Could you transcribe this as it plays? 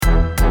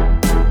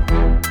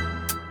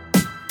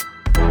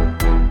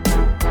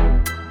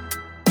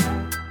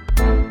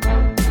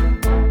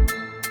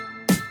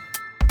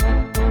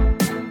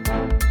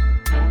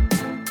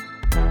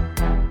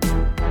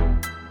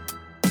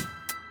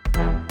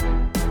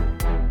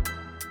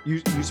You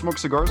smoke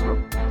cigars,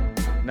 bro?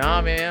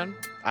 Nah, man.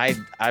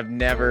 I've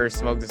never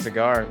smoked a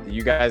cigar.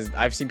 You guys,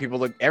 I've seen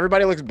people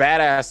everybody looks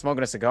badass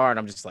smoking a cigar, and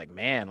I'm just like,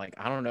 man, like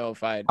I don't know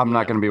if I'm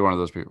not gonna be one of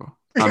those people.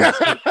 I'm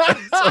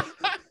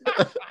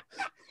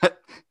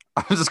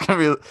just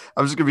gonna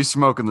be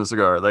smoking the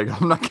cigar.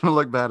 Like I'm not gonna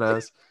look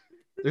badass.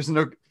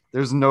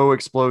 There's no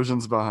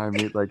explosions behind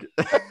me. Like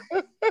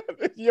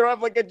you don't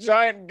have like a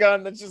giant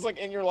gun that's just like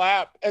in your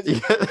lap.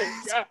 Yes.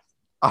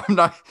 I'm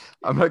not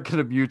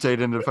gonna mutate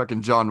into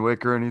fucking John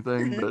Wick or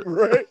anything, but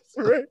right.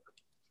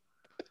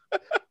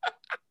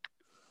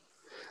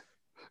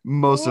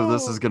 most of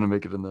this is gonna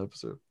make it in the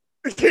episode.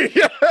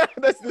 Yeah,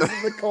 this is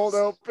the cold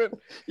open.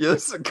 Yeah,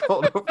 this is a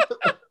cold open.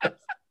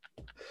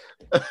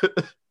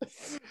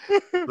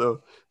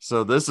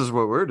 So this is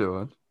what we're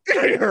doing.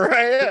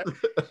 Right.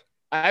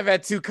 I've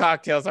had 2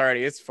 cocktails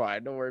already. It's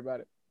fine. Don't worry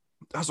about it.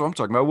 That's what I'm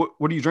talking about.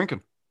 What are you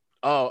drinking?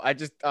 Oh,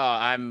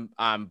 I'm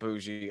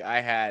bougie.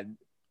 I had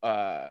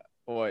an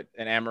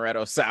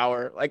amaretto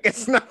sour. Like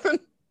it's nothing.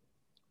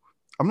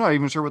 I'm not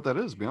even sure what that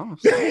is, to be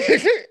honest.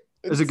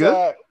 Is it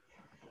good?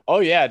 Oh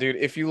yeah, dude.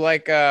 If you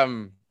like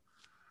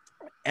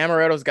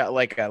amaretto's got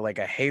like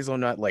a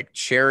hazelnut, like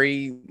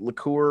cherry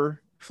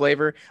liqueur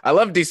flavor. I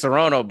love Di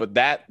Serono, but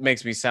that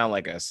makes me sound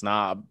like a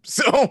snob.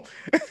 So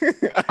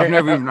I've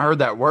never even heard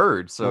that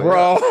word. So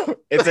bro, yeah.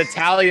 It's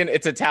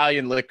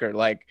Italian liquor.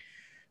 Like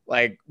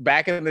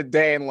back in the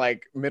day in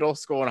like middle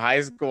school and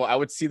high school, I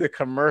would see the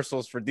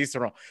commercials for Di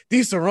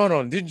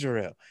Serono and ginger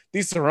ale, Di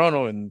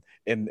Serono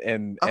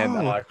and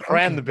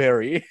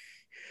cranberry. Okay.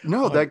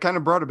 No, that kind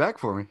of brought it back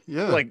for me.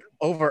 Yeah. Like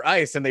over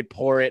ice, and they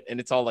pour it, and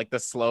it's all like the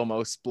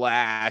slow-mo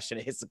splash, and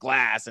it hits the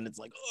glass, and it's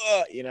like,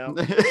 you know.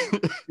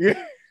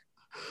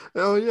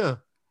 Oh yeah.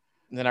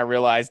 And then I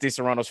realized Di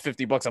Serono's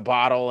 $50 a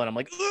bottle, and I'm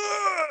like,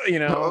 you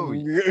know. Oh,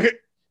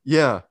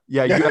 yeah. You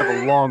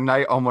have a long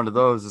night on one of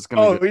those. It's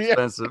gonna be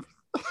expensive.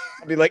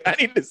 I'll be like, I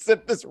need to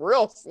sip this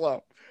real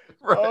slow.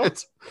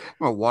 Right. I'm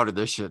gonna water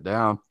this shit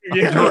down.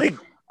 Yeah.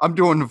 I'm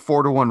doing a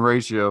 4-to-1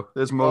 ratio.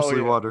 It's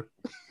mostly water.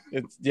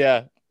 It's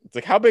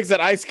like, how big's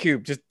that ice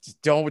cube? Just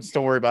don't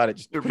worry about it.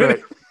 Just put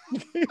it.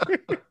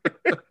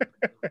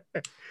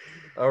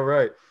 All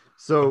right.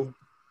 So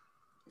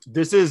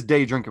this is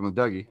Day Drinking with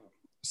Dougie.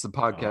 It's the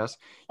podcast.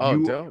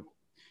 Dope.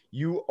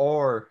 You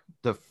are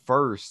the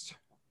first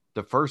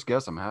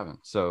guest I'm having.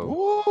 So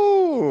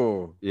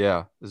ooh.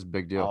 Yeah, this is a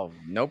big deal. Oh,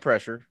 no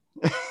pressure.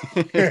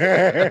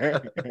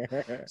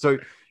 So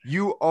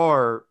you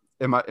are,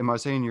 am I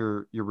saying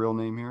your real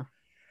name here?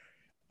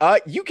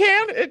 You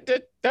can.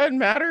 It doesn't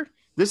matter.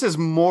 This is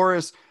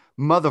Morris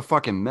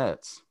motherfucking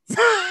Metz.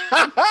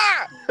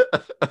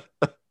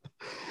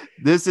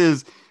 This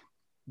is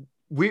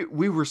we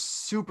were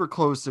super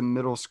close in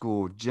middle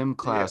school gym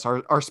class. Yeah.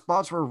 Our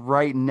spots were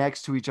right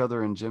next to each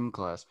other in gym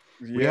class.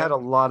 Yeah. We had a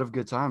lot of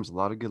good times, a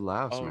lot of good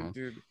laughs, man.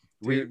 Dude.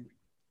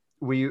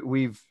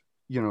 We've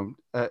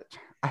I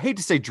hate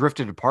to say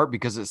drifted apart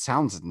because it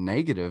sounds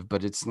negative,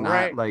 but it's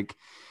not like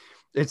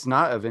it's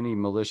not of any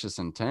malicious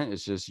intent.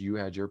 It's just you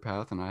had your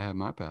path and I had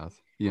my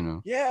path, you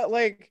know. Yeah,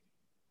 like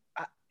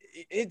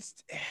it's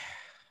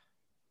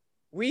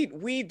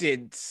we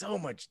did so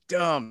much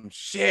dumb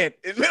shit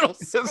in middle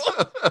school.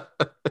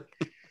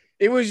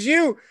 It was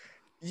you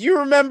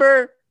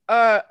remember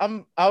I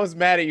was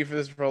mad at you for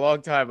this for a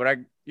long time, but I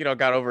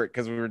got over it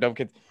because we were dumb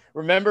kids.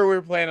 Remember we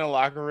were playing in a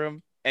locker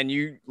room and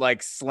you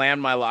like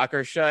slammed my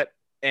locker shut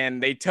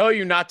and they tell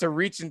you not to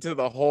reach into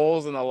the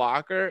holes in the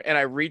locker, and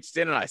I reached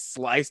in and I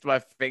sliced my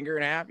finger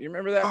in half. You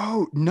remember that?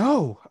 Oh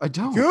no, I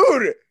don't.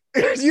 Dude,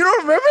 you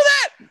don't remember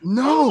that?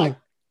 No.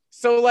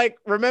 So like,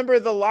 remember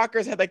the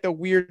lockers had like the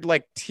weird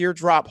like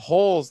teardrop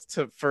holes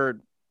to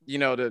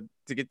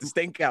get the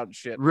stink out and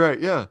shit. Right.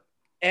 Yeah.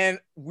 And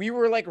we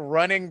were like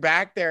running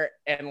back there,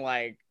 and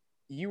like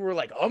you were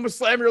like, I'm gonna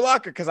slam your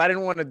locker because I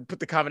didn't want to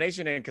put the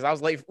combination in because I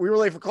was late. We were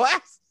late for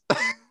class.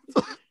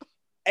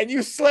 And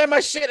you slammed my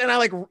shit, and I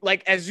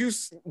like as you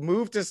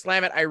moved to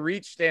slam it, I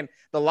reached in.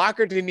 The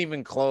locker didn't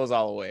even close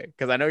all the way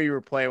because I know you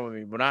were playing with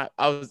me, but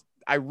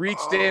I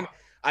reached in.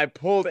 I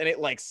pulled and it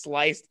like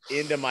sliced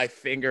into my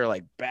finger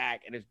like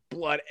back, and it's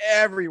blood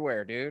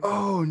everywhere, dude.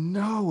 Oh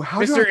no!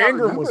 How Mr.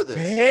 Ingram was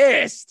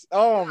pissed.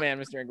 Oh man,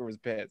 Mr. Ingram was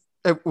pissed.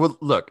 Well,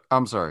 look,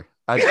 I'm sorry.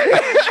 I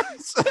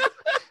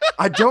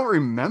don't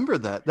remember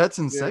that. That's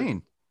insane.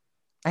 Dude.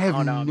 I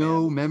have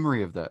no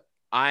memory of that.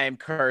 I am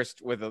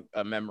cursed with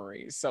a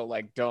memory, so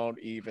like, don't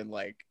even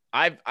like.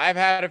 I've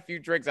had a few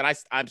drinks and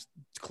I'm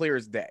clear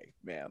as day,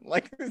 man.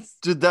 Like,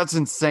 dude, that's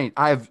insane.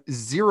 I have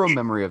zero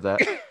memory of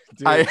that.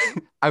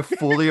 I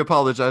fully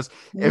apologize.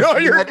 If no,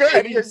 you're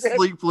good. You're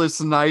sleepless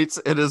nights,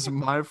 it is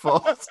my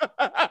fault.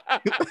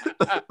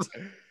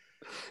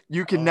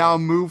 You can now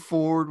move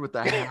forward with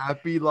a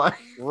happy life.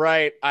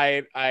 Right.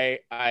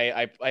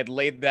 I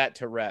laid that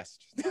to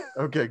rest.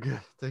 Okay,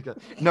 good. Thank God.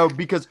 No,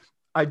 because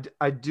I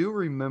do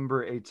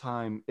remember a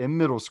time in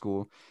middle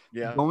school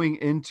going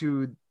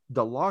into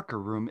the locker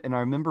room, and I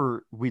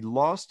remember we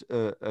lost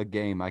a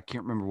game. I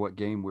can't remember what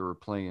game we were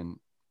playing.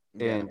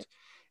 And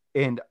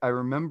I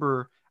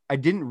remember I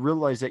didn't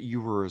realize that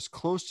you were as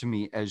close to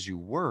me as you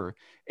were.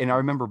 And I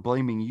remember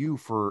blaming you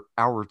for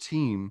our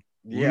team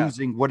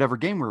losing whatever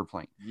game we were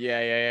playing.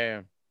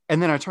 Yeah.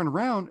 And then I turned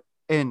around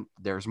and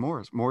there's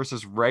Morris. Morris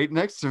is right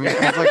next to me.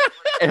 I was like,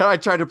 and I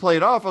tried to play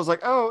it off. I was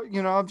like, oh,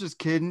 I'm just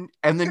kidding.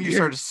 And then you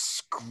started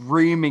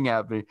screaming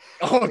at me.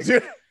 Oh,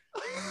 dude.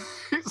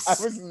 I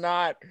was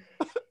not,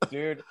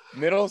 dude.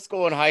 Middle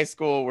school and high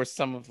school were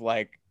some of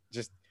like,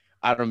 just,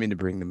 I don't mean to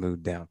bring the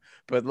mood down,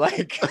 but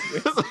like,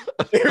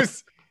 it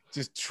was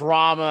just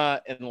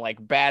trauma and like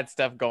bad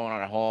stuff going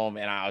on at home.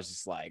 And I was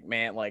just like,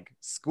 man, like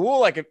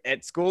school, like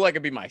at school, I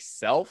could be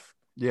myself.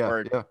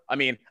 Yeah. I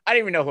mean, I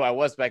didn't even know who I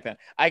was back then.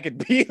 I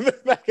could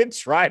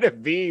try to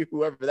be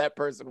whoever that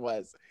person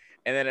was.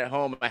 And then at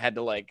home, I had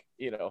to like,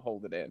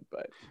 hold it in.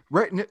 But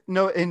right.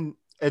 No.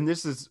 And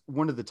this is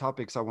one of the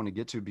topics I want to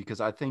get to, because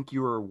I think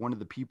you were one of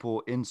the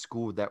people in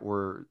school that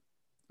were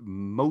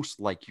most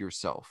like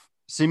yourself,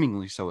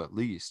 seemingly so at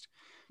least.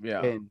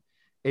 Yeah.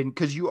 And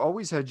because you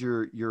always had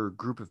your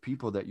group of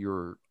people that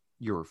you're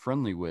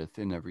friendly with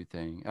and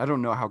everything. I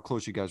don't know how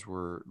close you guys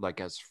were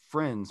like as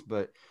friends,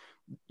 but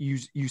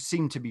you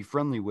seem to be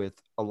friendly with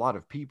a lot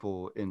of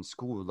people in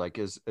school, like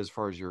as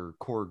far as your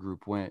core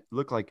group went.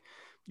 Looked like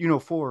 4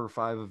 or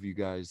 5 of you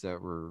guys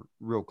that were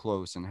real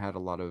close and had a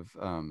lot of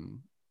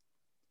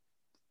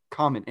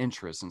common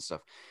interests and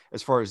stuff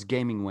as far as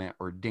gaming went,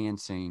 or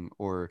dancing,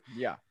 or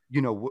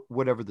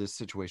whatever the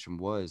situation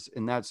was.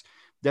 And that's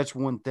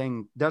one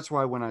thing. That's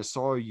why when I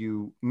saw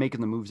you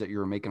making the moves that you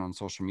were making on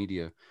social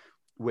media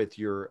with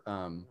your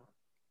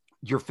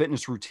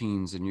fitness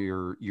routines and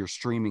your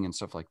streaming and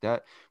stuff like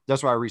that,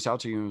 that's why I reached out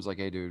to you and was like,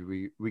 hey dude,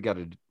 we got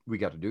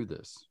to do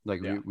this.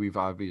 Like we've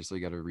obviously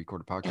got to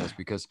record a podcast,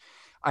 because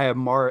I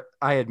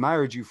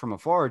admired you from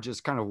afar,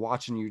 just kind of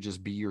watching you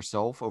just be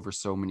yourself over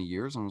so many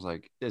years. And I was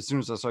like, as soon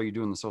as I saw you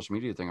doing the social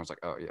media thing, I was like,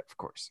 oh yeah, of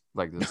course.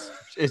 Like this,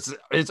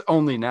 it's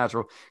only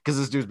natural, because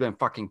this dude's been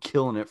fucking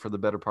killing it for the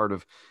better part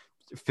of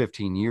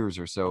 15 years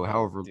or so,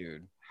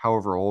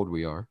 however old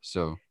we are.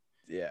 So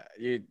yeah,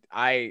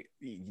 I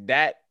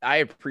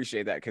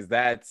appreciate that, because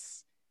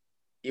that's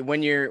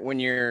when you're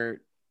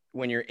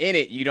in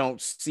it, you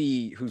don't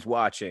see who's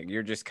watching.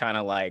 You're just kind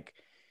of like,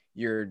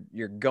 you're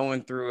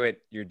going through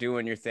it, you're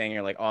doing your thing,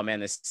 you're like, oh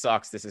man, this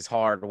sucks, this is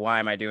hard, why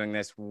am I doing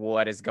this,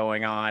 what is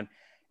going on?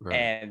 Right.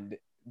 And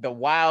the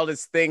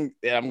wildest thing,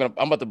 I'm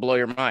about to blow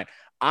your mind,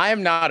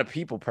 I'm not a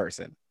people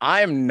person.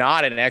 I am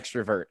not an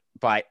extrovert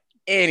by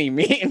any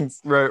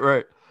means.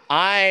 Right.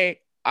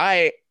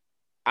 I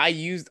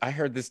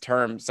heard this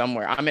term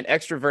somewhere. I'm an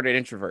extroverted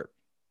introvert.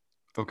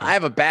 Okay. I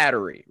have a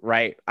battery,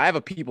 right? I have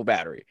a people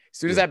battery. As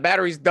soon as that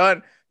battery's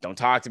done, don't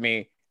talk to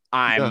me.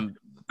 I'm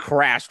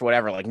crashed,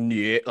 whatever. Like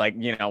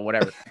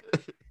whatever.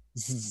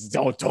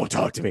 don't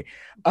talk to me.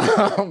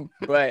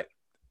 But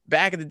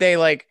back in the day,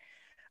 like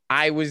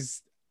I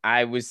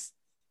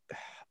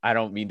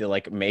don't mean to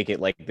like make it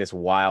like this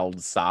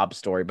wild sob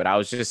story, but I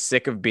was just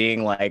sick of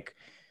being like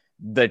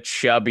the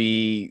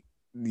chubby,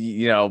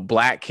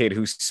 black kid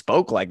who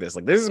spoke like this.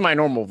 Like, this is my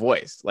normal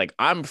voice. Like,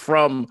 I'm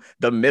from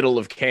the middle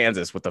of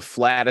Kansas with the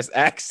flattest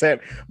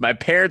accent. My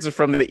parents are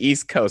from the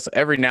East Coast. So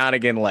every now and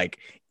again, like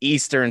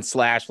Eastern /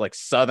 like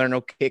Southern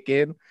will kick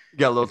in. You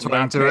got a little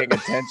twang to it.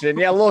 Attention.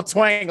 Yeah, a little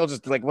twang will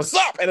just be like, what's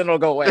up? And then it'll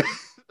go away.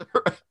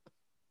 Right.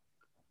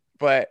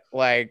 But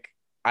like,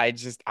 I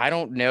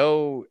don't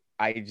know.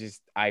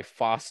 I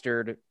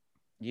fostered,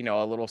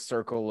 a little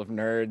circle of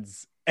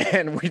nerds,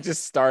 and we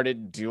just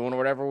started doing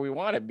whatever we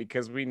wanted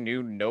because we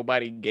knew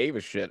nobody gave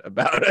a shit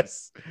about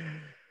us.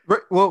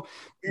 Right. Well,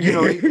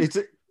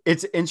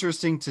 it's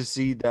interesting to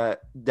see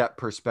that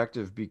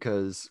perspective,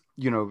 because,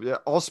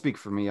 I'll speak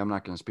for me. I'm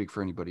not going to speak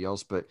for anybody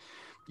else, but,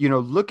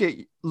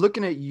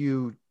 looking at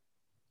you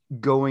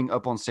going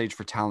up on stage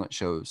for talent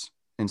shows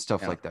and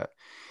stuff like that.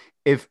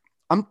 If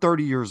I'm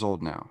 30 years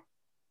old now,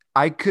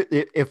 I could,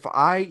 if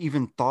I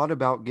even thought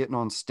about getting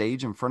on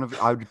stage in front of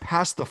it, I would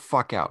pass the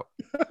fuck out.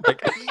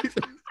 Like,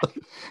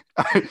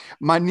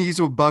 my knees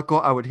would buckle.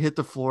 I would hit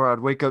the floor. I'd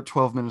wake up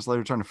 12 minutes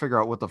later trying to figure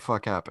out what the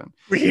fuck happened.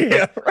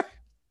 Yeah.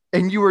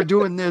 And you were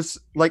doing this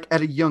like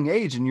at a young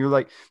age, and you're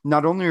like,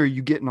 not only are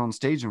you getting on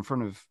stage in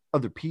front of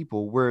other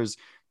people, whereas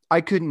I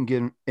couldn't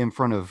get in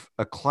front of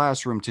a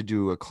classroom to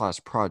do a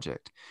class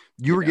project.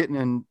 You were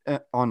getting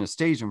on a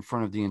stage in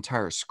front of the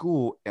entire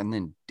school and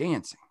then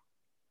dancing,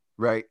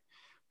 right?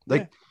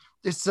 Like,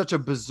 it's such a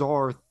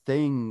bizarre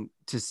thing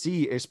to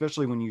see,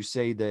 especially when you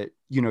say that,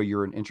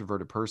 you're an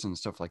introverted person and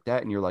stuff like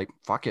that. And you're like,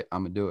 fuck it,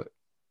 I'm gonna do it.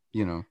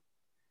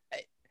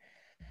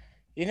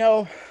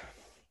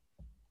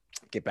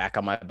 Get back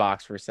on my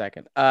box for a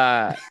second.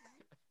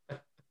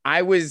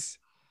 This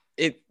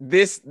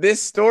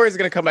story is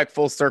going to come back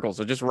full circle.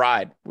 So just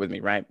ride with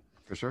me, right?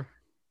 For sure.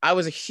 I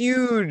was a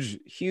huge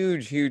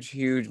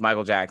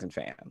Michael Jackson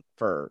fan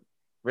for a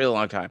really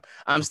long time.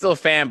 I'm still a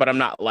fan, but I'm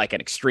not like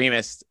an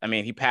extremist. I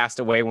mean, he passed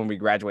away when we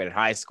graduated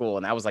high school,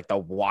 and that was like the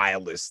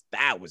wildest.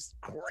 That was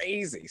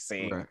crazy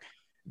seeing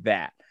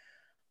that.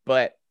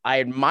 But I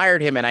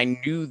admired him, and I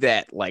knew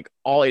that like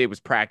all he did was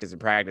practice and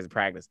practice and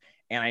practice.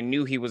 and I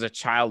knew he was a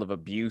child of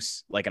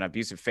abuse, like an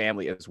abusive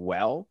family as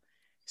well.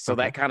 So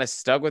Okay. that kind of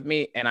stuck with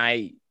me. And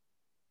I,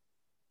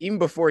 even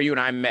before you and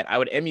I met, I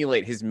would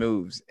emulate his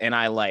moves, and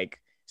I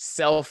like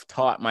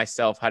self-taught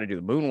myself how to do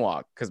the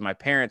moonwalk because my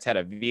parents had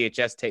a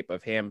VHS tape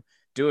of him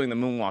doing the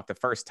moonwalk the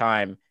first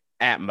time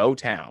at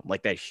Motown,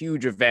 like that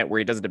huge event where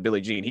he does it to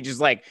Billie Jean. He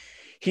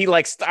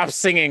stops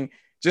singing,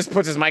 just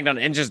puts his mic down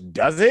and just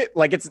does it.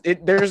 Like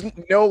there's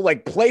no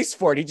like place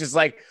for it. He just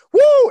like,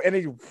 woo, and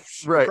he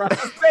Right.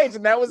 across the stage,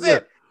 and that was Yeah.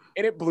 it.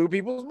 And it blew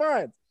people's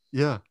minds.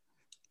 Yeah.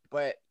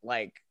 But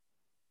like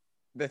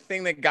the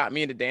thing that got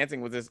me into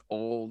dancing was this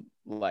old,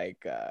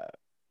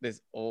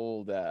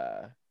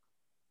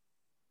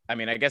 I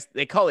mean, I guess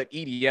they call it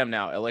EDM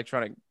now,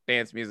 electronic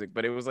dance music,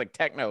 but it was like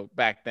techno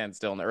back then,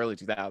 still in the early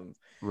 2000s.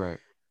 Right.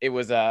 It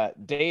was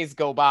Days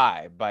Go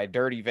by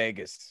Dirty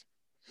Vegas.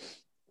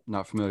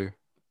 Not familiar.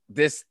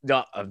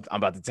 I'm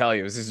about to tell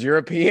you, this is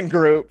European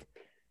group.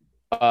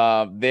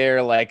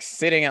 They're like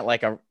sitting at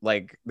like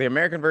the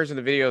American version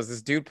of the video is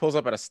this dude pulls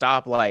up at a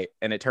stoplight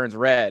and it turns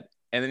red.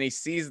 And then he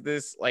sees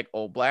this like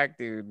old black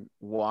dude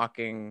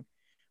walking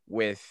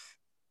with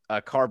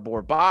a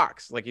cardboard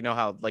box. Like, you know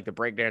how like the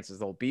breakdancers,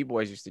 the old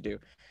B-boys used to do.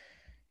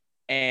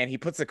 And he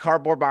puts the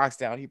cardboard box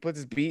down. He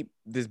puts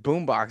this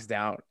boom box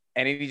down,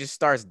 and he just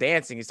starts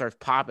dancing. He starts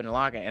popping and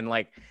locking. And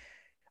like,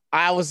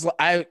 I was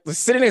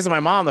sitting next to my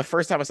mom the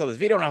first time I saw this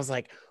video, and I was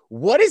like,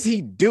 what is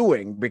he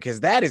doing? Because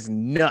that is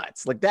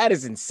nuts. Like, that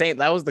is insane.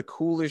 That was the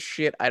coolest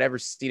shit I'd ever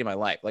seen in my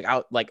life. Like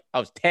I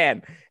was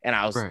 10 and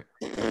I was, right.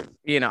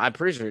 You know, I'm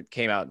pretty sure it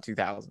came out in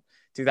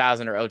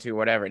 2000 or 02,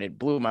 whatever. And it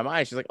blew my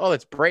mind. She's like, oh,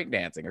 that's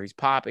breakdancing, or he's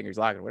popping, or he's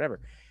locking, or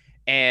whatever.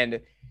 And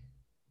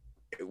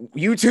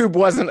YouTube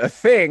wasn't a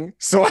thing.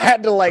 So I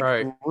had to like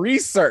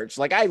research.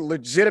 Like I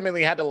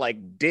legitimately had to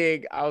like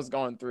dig. I was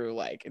going through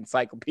like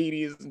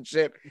encyclopedias and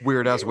shit.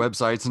 Weird ass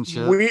websites and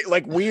shit.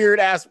 Weird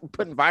ass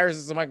putting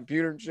viruses on my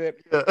computer and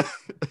shit. Yeah.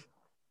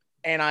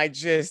 And I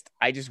just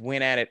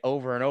went at it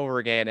over and over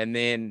again. And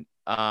then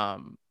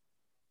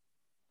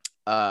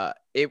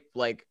it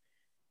like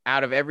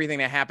out of everything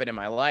that happened in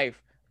my life,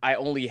 I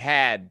only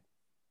had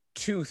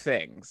two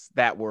things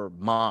that were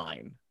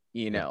mine.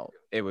 You know,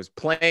 it was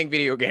playing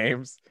video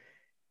games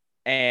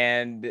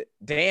and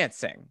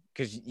dancing,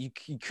 because you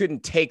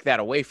couldn't take that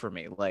away from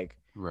me. Like,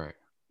 right.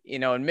 You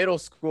know, in middle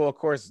school, of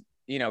course,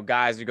 you know,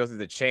 guys who go through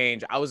the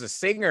change, I was a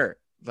singer.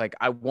 Like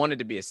I wanted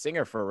to be a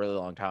singer for a really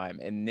long time.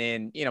 And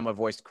then, you know, my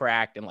voice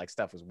cracked and like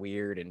stuff was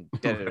weird and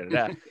da da da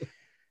da.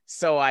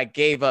 So I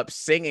gave up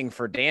singing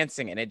for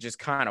dancing, and it just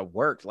kind of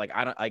worked. Like,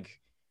 oh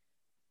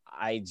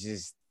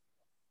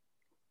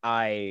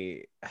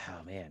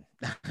man.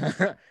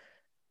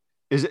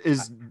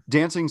 Is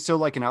dancing still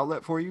like an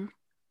outlet for you?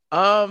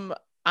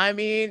 I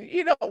mean,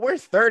 you know, we're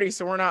 30,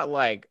 so we're not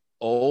like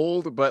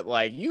old, but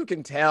like you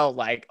can tell,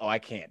 like, oh, I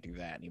can't do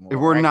that anymore.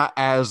 We're not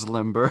as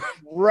limber.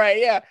 Right.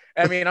 Yeah.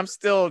 I mean, I'm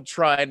still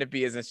trying to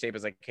be as in shape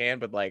as I can,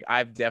 but like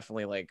I've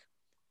definitely like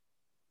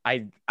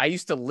I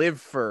used to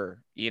live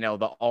for, you know,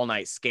 the all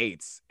night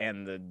skates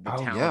and the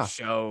talent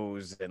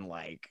shows and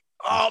like,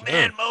 oh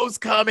man, Mo's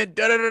coming,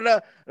 da da da da.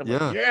 I'm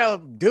like, yeah,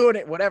 I'm doing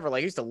it, whatever.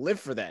 Like I used to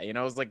live for that, you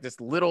know. It was like this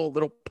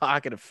little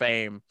pocket of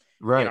fame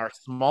in our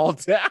small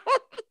town.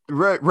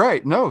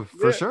 right. No,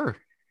 for sure.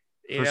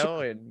 You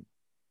know, and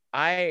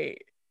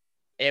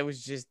it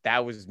was just,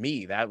 that was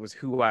me. That was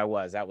who I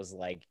was. That was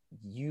like,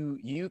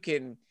 you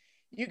can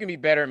be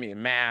better at me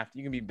in math.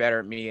 You can be better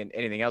at me in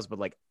anything else, but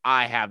like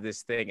I have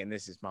this thing and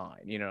this is mine.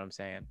 You know what I'm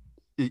saying?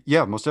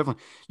 Yeah, most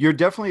definitely. You're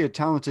definitely a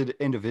talented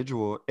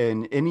individual,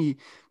 and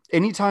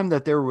anytime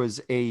that there was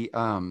a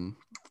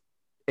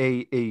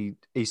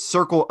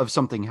circle of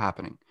something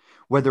happening,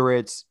 whether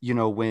it's, you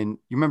know, when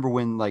you remember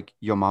when like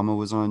Yo Mama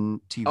was on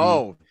TV.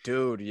 Oh,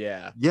 dude,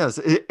 yeah. Yes,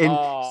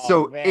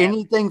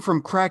 anything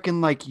from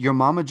cracking like Your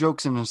Mama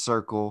jokes in a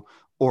circle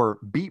or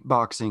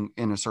beatboxing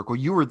in a circle,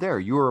 you were there.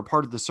 You were a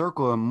part of the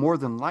circle, and more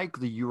than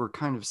likely you were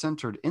kind of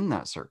centered in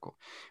that circle.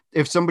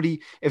 If somebody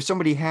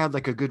had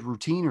like a good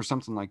routine or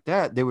something like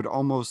that, they would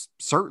almost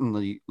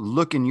certainly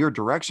look in your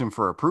direction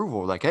for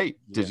approval. Like, hey,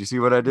 did you see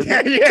what I did?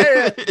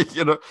 Yeah.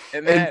 You know,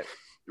 and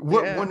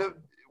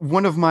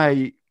one of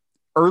my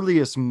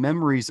earliest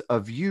memories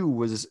of you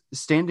was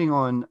standing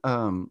on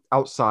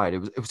outside.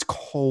 It was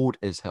cold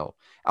as hell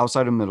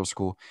outside of middle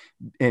school,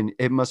 and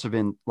it must have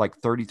been like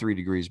 33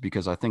 degrees,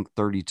 because I think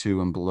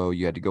 32 and below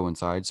you had to go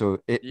inside. So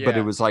but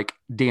it was like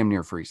damn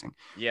near freezing.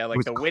 Yeah,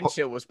 like the wind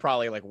chill was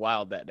probably like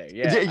wild that day.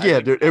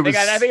 Dude,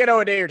 I think I know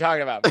what day you're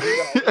talking about. I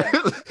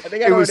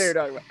think I know what day you're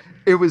talking about.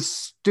 It was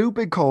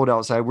stupid cold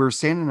outside. We were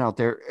standing out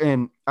there,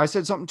 and I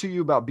said something to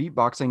you about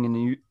beatboxing,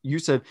 and you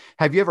said,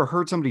 have you ever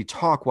heard somebody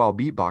talk while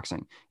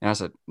beatboxing? And I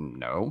said,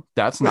 no,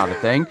 that's not a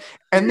thing.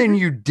 And then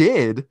you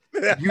did.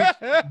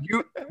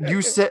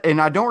 You said,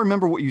 and I don't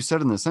remember what you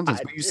said in the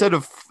sentence, but you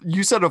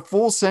said a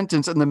full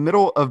sentence in the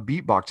middle of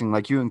beatboxing,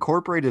 like you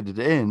incorporated it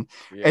in.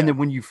 Yeah. And then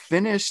when you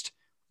finished,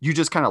 you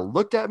just kind of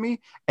looked at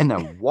me and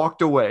then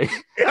walked away.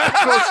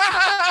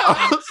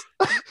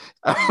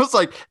 I was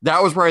like,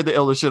 that was probably the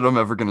illest shit I'm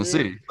ever going to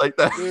see. Like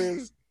that.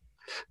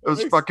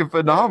 was fucking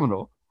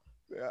phenomenal.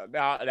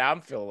 Now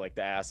I'm feeling like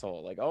the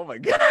asshole. Like, oh my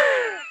God.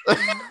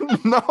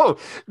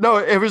 No,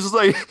 it was just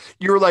like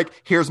you were like,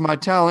 here's my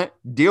talent,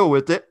 deal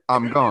with it.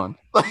 I'm gone.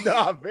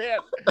 No, man.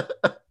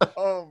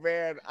 Oh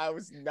man, I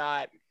was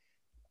not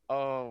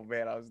a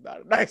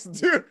nice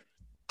dude.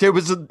 It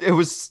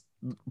was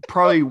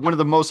probably one of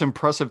the most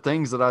impressive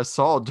things that I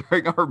saw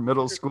during our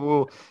middle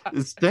school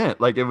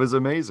stint. Like, it was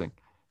amazing.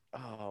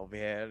 Oh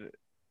man.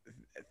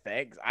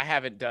 Thanks. I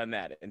haven't done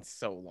that in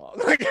so long.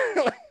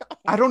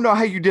 I don't know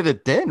how you did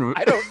it then.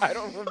 I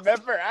don't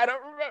remember. I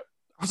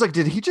was like,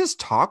 did he just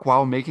talk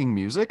while making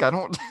music? I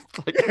don't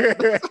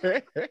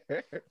I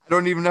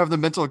don't even have the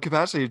mental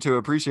capacity to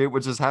appreciate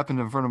what just happened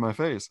in front of my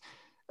face.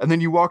 And then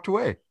you walked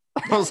away.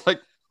 I was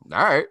like,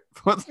 all right.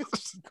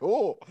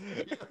 Cool.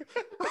 I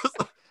was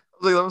like,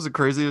 that was the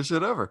craziest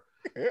shit ever.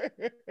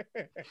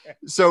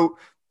 So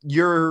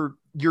you're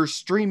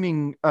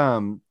streaming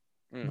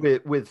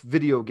with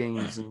video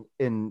games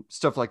and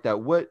stuff like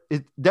that.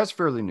 That's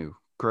fairly new,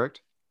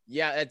 correct?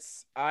 Yeah,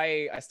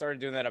 I started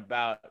doing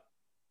that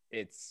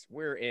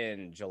we're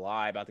in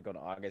July, about to go to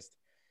August.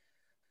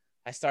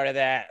 I started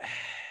that,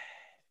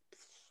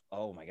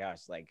 oh my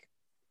gosh, like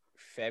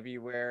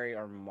February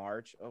or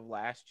March of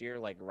last year,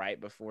 like right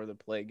before the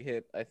plague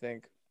hit, I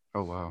think.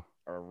 Oh wow.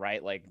 Or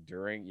right like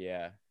during,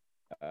 yeah.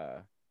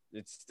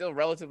 It's still a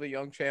relatively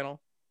young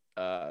channel.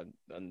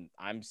 And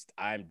I'm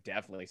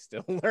definitely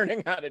still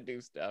learning how to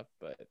do stuff,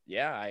 but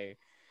yeah, I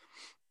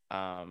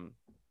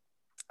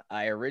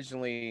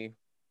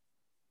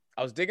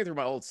was digging through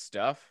my old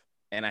stuff,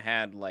 and I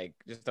had like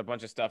just a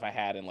bunch of stuff I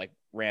had in like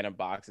random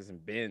boxes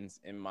and bins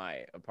in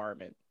my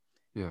apartment.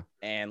 Yeah.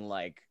 And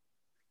like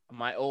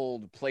my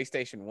old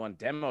PlayStation 1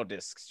 demo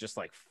discs just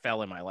like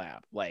fell in my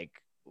lap. Like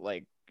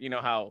you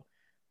know how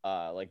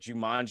like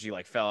Jumanji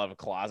like fell out of a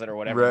closet or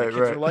whatever. Right, the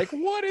kids were like,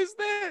 what is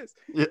this?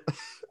 Yeah.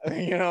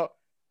 You know,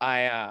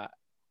 I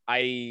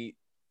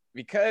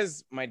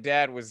because my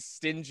dad was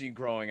stingy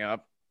growing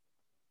up,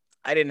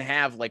 I didn't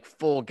have like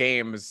full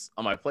games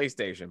on my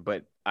PlayStation,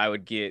 but I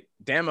would get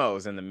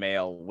demos in the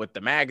mail with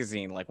the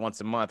magazine like once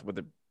a month with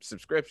a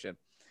subscription.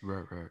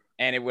 Right.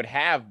 And it would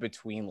have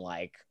between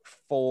like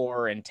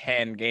 4 and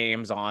 10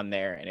 games on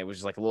there, and it was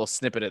just like a little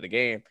snippet of the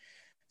game.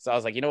 So I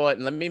was like, you know what?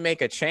 Let me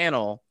make a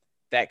channel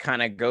that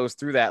kind of goes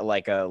through that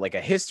like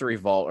a history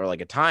vault or like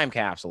a time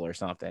capsule or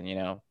something, you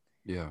know?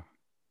 Yeah.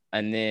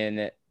 And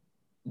then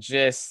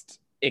just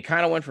it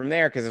kind of went from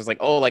there, because it was like,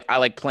 oh, like I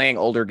like playing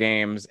older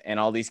games, and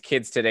all these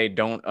kids today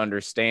don't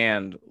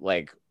understand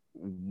like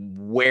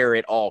where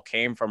it all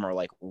came from, or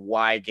like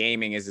why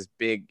gaming is as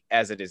big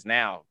as it is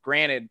now.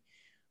 Granted,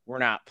 we're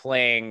not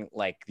playing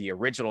like the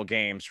original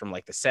games from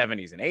like the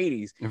 70s and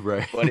 80s,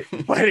 right?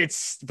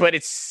 but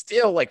it's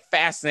still like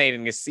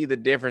fascinating to see the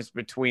difference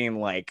between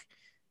like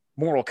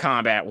Mortal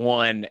Kombat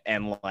 1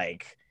 and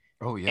like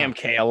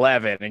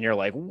MK11, and you're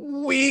like,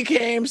 we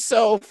came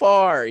so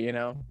far, you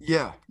know?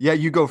 Yeah,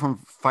 you go from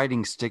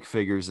fighting stick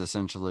figures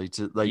essentially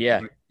to like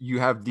you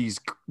have these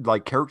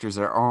like characters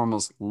that are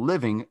almost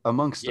living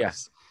amongst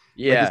us.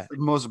 Yeah, like, it's the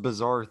most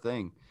bizarre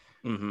thing.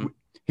 Mm-hmm.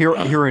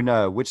 Here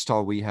in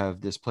Wichita, we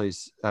have this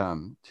place.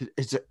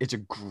 It's a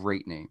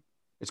great name.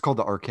 It's called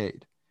the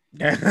Arcade.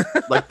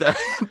 Like that.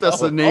 That's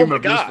the name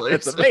of this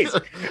place. That's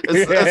amazing.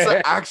 That's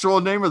the actual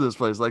name of this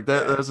place. Like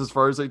that. That's as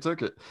far as they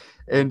took it.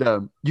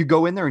 And you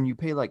go in there and you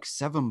pay like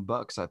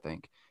 $7, I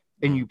think,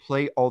 and you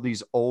play all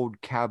these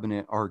old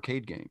cabinet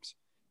arcade games.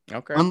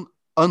 Okay.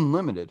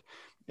 Unlimited.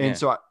 And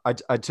so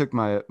I took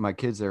my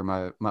kids there.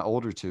 My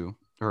older two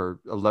are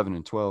 11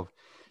 and 12.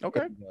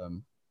 Okay.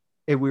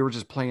 And we were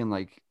just playing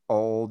like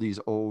all these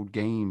old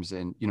games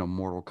and, you know,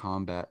 Mortal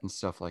Kombat and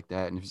stuff like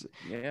that. And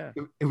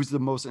it was the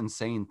most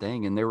insane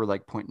thing. And they were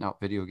like pointing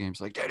out video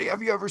games like, Daddy,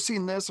 have you ever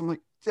seen this? I'm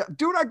like, yeah,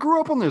 dude, I grew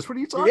up on this. What are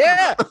you talking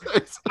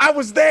about? I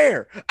was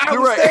there. I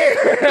was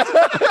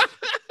there.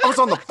 I was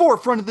on the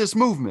forefront of this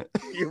movement.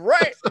 You're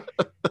right.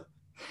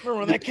 Remember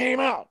when that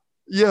came out?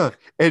 Yeah.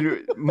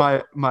 And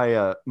my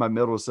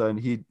middle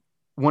son,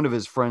 one of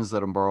his friends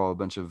let him borrow a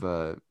bunch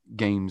of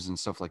games and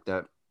stuff like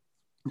that.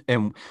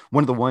 And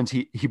one of the ones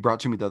he brought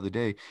to me the other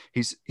day,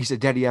 he said,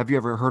 Daddy, have you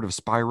ever heard of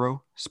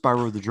Spyro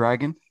the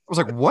Dragon? I was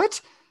like,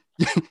 what?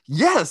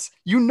 Yes,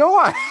 you know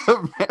I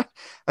have,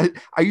 man.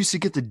 I used to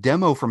get the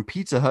demo from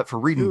Pizza Hut for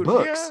reading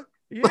books.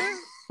 Yeah.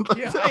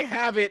 I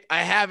have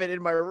it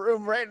in my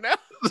room right now.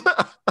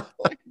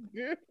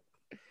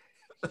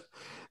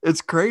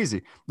 It's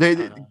crazy.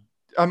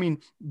 I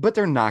mean, but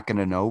they're not going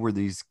to know where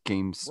these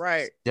games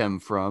stem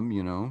from,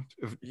 you know.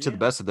 To the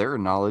best of their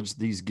knowledge,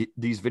 these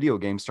video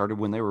games started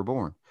when they were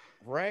born.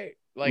 Right.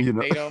 Like, you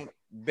know?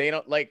 they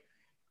don't like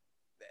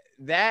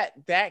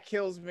that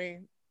kills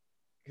me,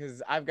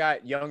 because I've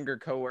got younger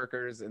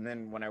coworkers, and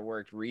then when I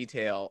worked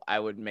retail, I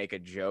would make a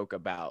joke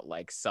about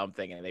like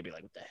something, and they'd be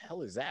like, what the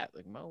hell is that?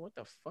 Like, Mo, what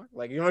the fuck?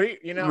 Like,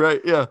 you know?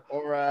 Right. Yeah.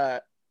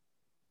 Or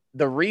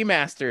the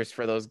remasters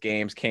for those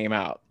games came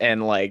out,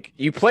 and like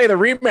you play the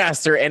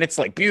remaster and it's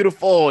like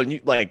beautiful, and you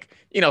like,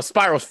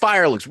 Spyro's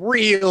fire looks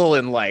real,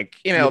 and like,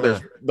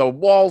 there's the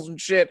walls and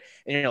shit,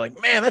 and you're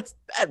like, man, that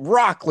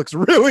rock looks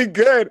really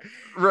good.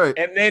 Right.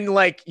 And then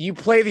like you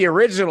play the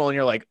original and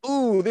you're like,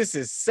 ooh, this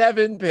is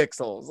 7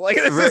 pixels. Like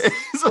this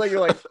is like, you're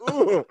like,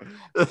 ooh.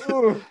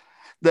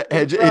 The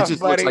edge, it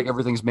just looks like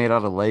everything's made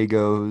out of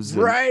Legos.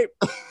 Right.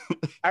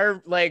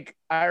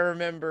 I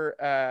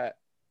remember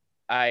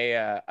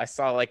I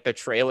saw like the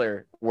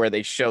trailer where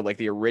they showed like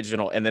the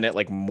original, and then it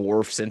like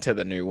morphs into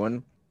the new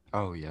one.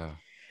 Oh yeah.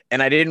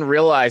 And I didn't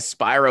realize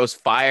Spyro's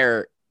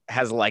fire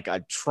has like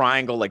a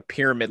triangle, like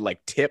pyramid,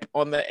 like tip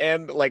on the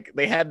end. Like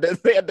they had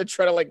to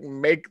try to like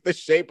make the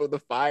shape of the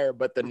fire,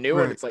 but the new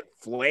one, it's like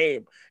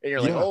flame, and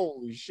you're like,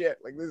 holy shit,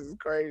 like this is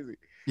crazy.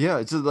 Yeah,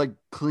 it's just like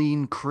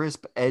clean,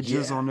 crisp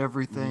edges on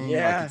everything.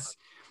 Yeah, like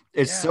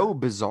it's so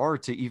bizarre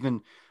to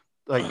even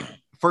like.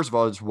 First of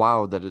all, it's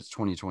wild that it's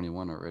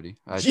 2021 already.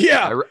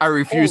 I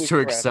refuse to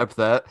accept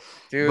that,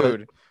 dude.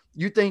 But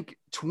you think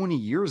 20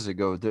 years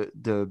ago,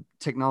 the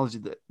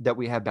technology that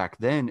we had back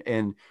then,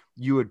 and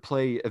you would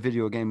play a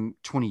video game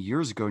 20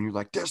 years ago, and you're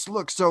like, this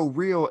looks so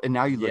real, and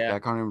now you look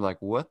back on it and you're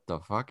like, what the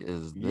fuck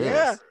is this?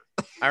 Yeah,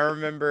 I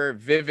remember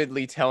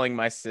vividly telling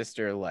my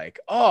sister, like,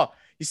 oh,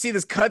 you see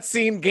this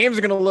cutscene? Games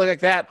are gonna look like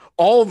that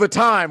all the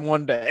time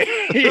one day.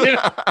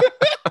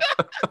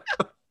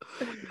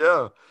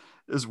 Yeah,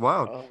 it's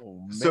wild.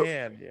 Oh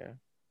man,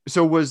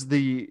 So was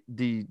the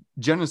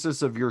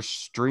genesis of your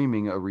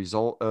streaming a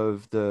result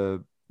of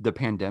the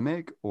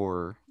pandemic,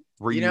 or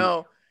were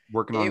you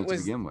working on it to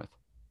begin with?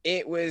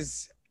 It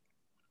was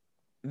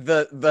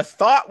the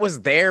thought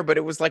was there, but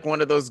it was like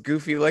one of those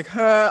goofy, like,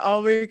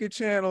 I'll make a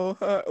channel,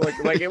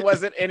 like it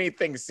wasn't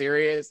anything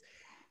serious.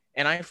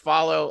 And I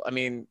follow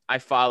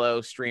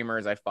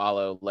streamers, I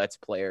follow Let's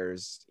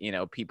Players,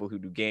 people who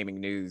do gaming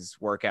news,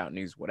 workout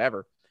news,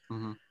 whatever.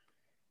 Mm-hmm.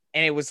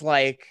 And it was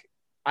like,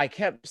 I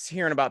kept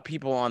hearing about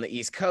people on the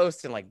East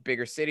Coast and like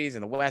bigger cities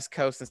and the West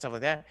Coast and stuff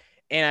like that.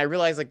 And I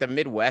realized like the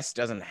Midwest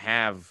doesn't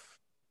have,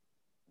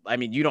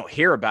 you don't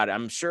hear about it.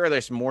 I'm sure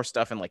there's more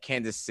stuff in like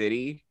Kansas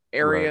City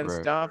area and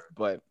stuff,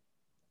 but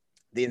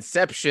the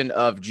inception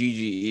of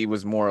GGE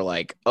was more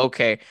like,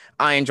 okay,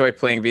 I enjoy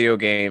playing video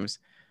games.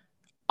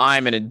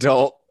 I'm an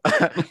adult.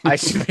 I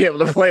should be able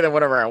to play them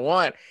whenever I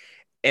want.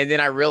 And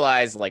then I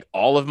realized like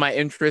all of my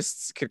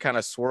interests could kind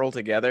of swirl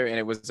together. And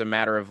it was a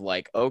matter of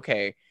like,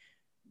 okay,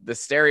 the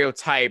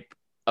stereotype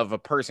of a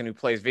person who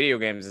plays video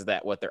games is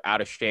that they're out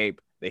of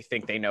shape. They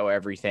think they know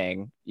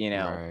everything,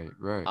 Right.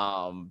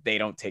 They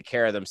don't take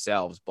care of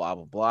themselves, blah,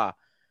 blah, blah.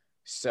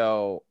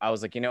 So I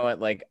was like, you know what?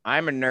 Like,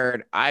 I'm a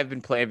nerd. I've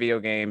been playing video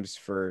games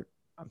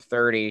I'm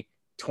 30,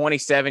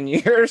 27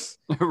 years.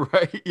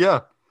 Right.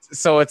 Yeah.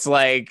 So it's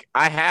like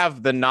I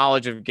have the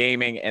knowledge of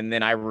gaming, and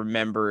then I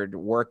remembered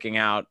working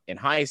out in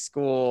high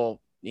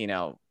school,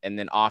 and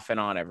then off and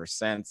on ever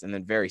since, and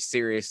then very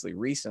seriously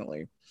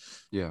recently.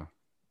 Yeah.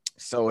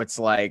 So it's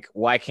like,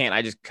 why can't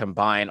I just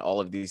combine all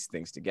of these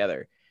things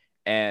together?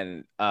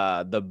 And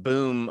the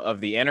boom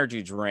of the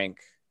energy drink,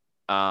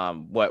 you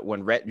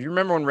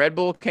remember when Red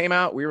Bull came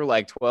out? We were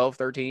like 12,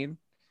 13.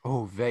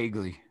 Oh,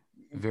 vaguely.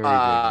 Very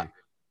vaguely.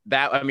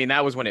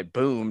 That was when it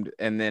boomed.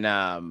 And then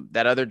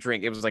that other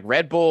drink, it was like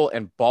Red Bull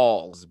and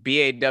Balls,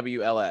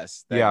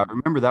 BAWLS. Yeah, I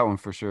remember that one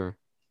for sure.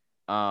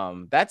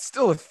 That's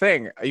still a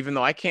thing, even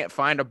though I can't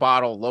find a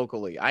bottle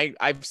locally.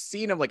 I've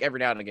seen them like every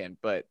now and again,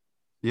 but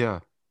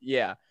yeah.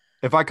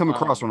 If I come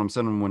across one, I'm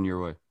sending one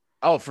your way.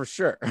 Oh, for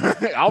sure.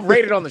 I'll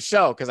rate it on the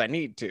show because I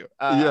need to.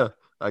 Yeah,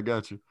 I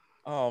got you.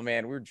 Oh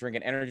man, we were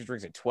drinking energy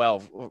drinks at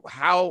 12.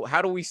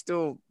 How do we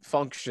still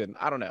function?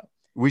 I don't know.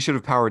 We should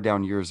have powered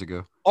down years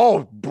ago.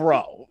 Oh,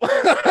 bro.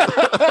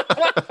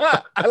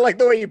 I like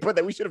the way you put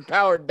that. We should have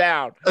powered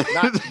down.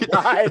 Not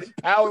died.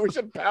 We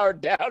should have powered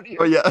down here.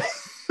 Oh, yeah.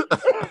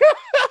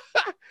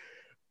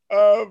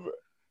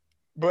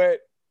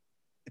 But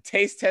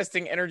taste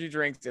testing energy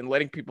drinks and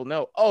letting people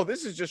know, oh,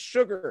 this is just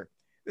sugar.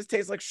 This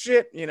tastes like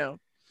shit,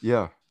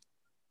 Yeah.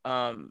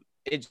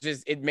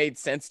 It made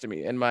sense to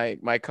me. And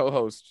my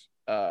co-host,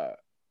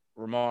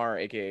 Ramar,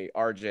 aka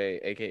RJ,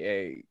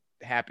 aka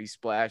Happy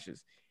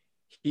Splashes,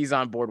 he's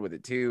on board with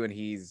it too, and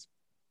he's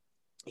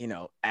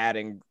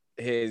adding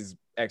his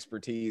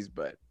expertise,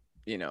 but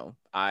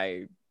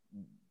I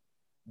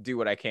do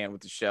what I can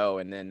with the show.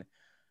 And then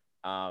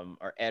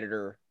our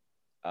editor,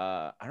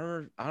 I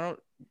don't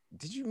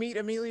did you meet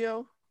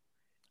Emilio?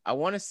 I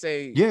want to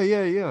say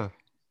yeah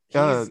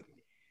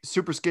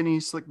super skinny,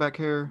 slick back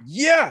hair.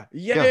 Yeah,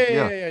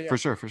 for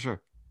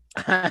sure.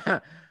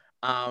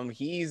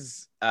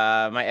 He's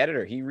my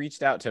editor. He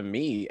reached out to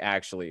me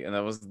actually, and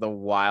that was the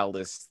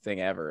wildest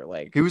thing ever.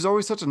 Like, he was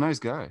always such a nice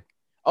guy.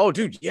 Oh,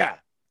 dude, yeah.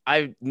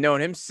 I've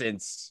known him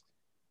since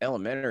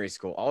elementary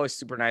school. Always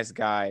super nice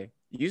guy.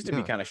 He used to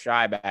be kind of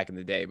shy back in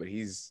the day, but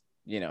he's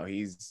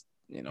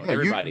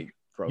everybody.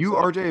 You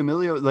RJ,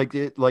 Emilio,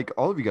 like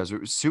all of you guys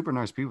are super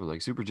nice people,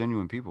 like super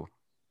genuine people.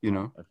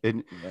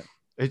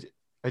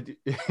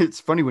 It's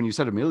funny when you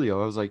said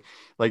Emilio. I was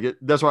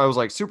that's why I was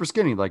like super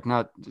skinny, like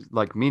not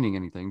like meaning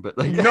anything, but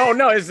like no,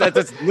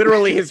 that's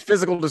literally his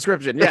physical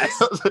description. Yes,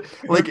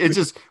 like it's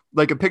just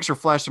like a picture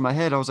flashed in my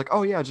head. I was like,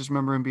 oh yeah, I just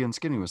remember him being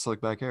skinny with slick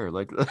back hair.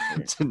 Like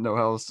didn't know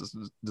how else to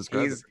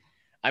describe it.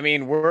 I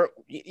mean, when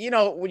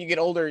you get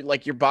older,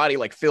 like your body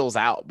like fills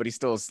out, but he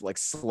still is like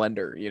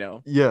slender.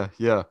 Yeah.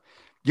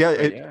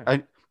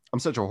 I'm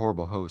such a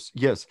horrible host.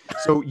 Yes.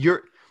 So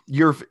your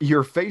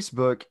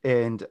Facebook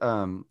and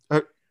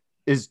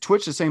is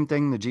Twitch the same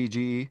thing? The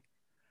GGE?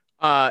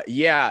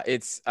 Yeah,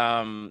 it's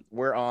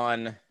we're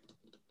on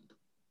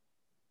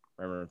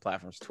remember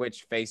platforms: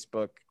 Twitch,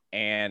 Facebook,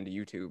 and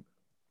YouTube.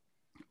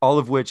 All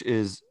of which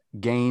is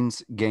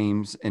gains,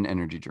 games, and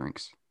energy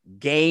drinks.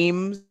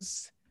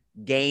 Gains,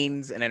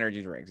 and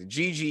energy drinks.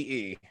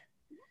 GGE.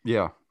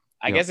 Yeah.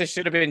 I guess it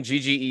should have been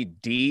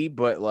GGED,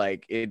 but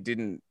like it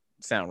didn't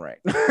sound right.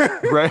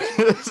 Right.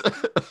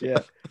 Yeah.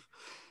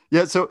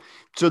 Yeah. So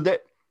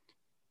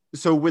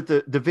with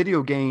the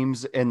video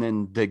games and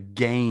then the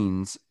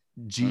gains,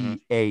 GAINS,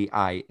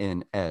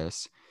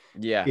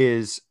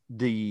 is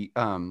the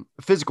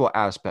physical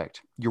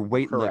aspect, your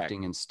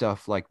weightlifting and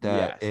stuff like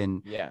that.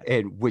 Yes.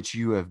 And which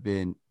you have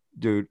been,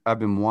 dude, I've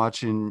been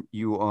watching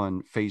you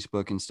on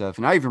Facebook and stuff.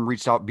 And I even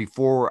reached out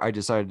before I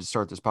decided to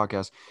start this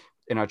podcast.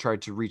 And I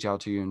tried to reach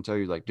out to you and tell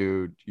you, like,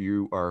 dude,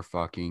 you are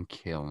fucking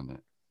killing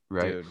it.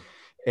 Right. Dude.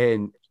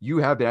 And you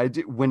have been.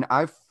 When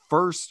I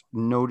first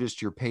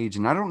noticed your page,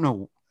 and I don't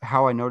know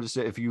how I noticed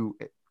it, if you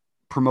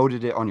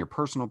promoted it on your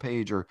personal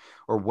page or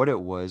what it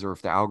was, or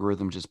if the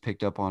algorithm just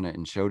picked up on it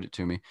and showed it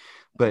to me.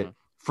 But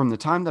from the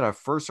time that I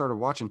first started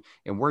watching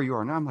and where you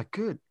are now, I'm like,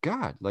 good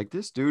God, like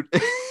this dude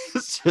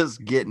is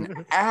just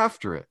getting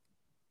after it.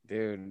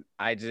 Dude,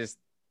 I just,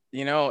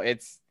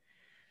 it's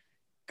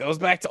goes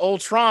back to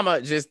old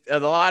trauma. Just a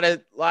lot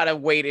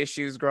of weight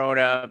issues growing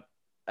up.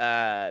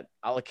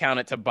 I'll account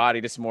it to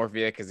body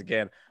dysmorphia because,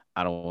 again,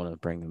 I don't want to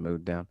bring the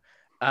mood down.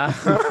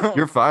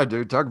 You're fine,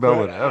 dude. Talk about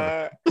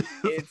whatever.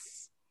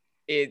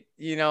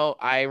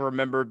 I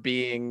remember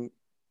being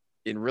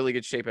in really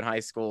good shape in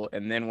high school,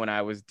 and then when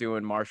I was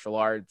doing martial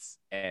arts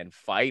and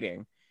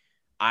fighting,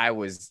 I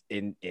was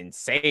in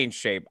insane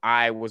shape.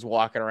 I was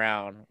walking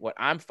around.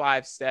 I'm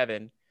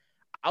 5'7".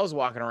 I was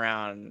walking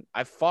around.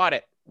 I fought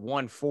at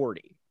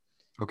 140.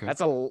 Okay. That's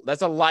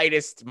the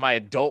lightest my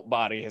adult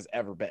body has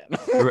ever been.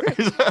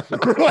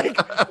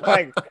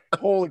 like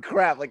holy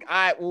crap. Like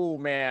I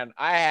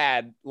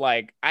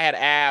had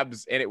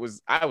abs, and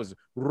I was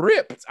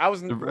ripped. I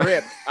wasn't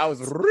ripped. I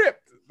was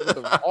ripped.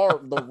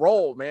 The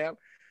roll, man.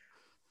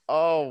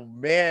 Oh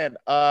man.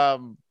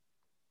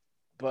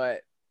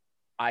 But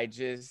I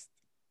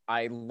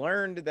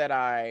learned that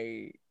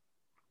I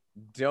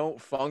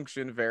don't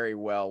function very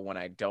well when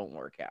I don't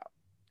work out.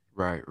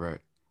 Right.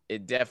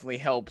 It definitely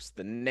helps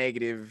the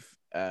negative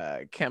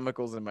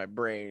chemicals in my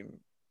brain.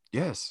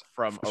 Yes,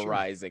 from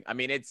arising. Sure. I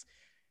mean,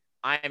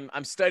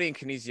 I'm studying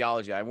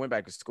kinesiology. I went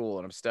back to school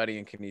and I'm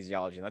studying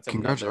kinesiology. And that's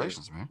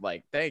congratulations, man.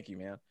 Like, thank you,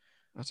 man.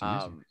 That's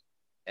amazing.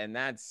 And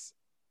that's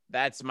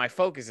my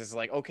focus is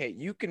like, okay,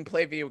 you can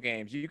play video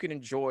games. You can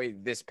enjoy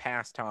this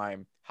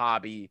pastime,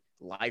 hobby,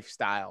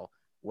 lifestyle,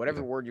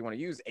 whatever word you want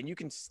to use. And you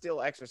can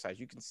still exercise.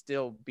 You can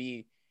still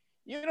be,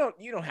 you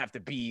don't have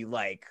to be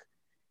like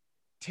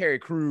Terry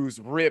Crews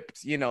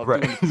ripped, doing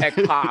tech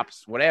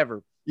pops,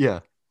 whatever.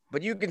 Yeah.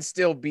 But you can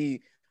still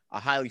be a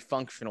highly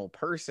functional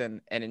person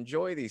and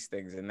enjoy these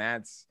things. And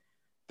that's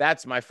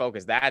my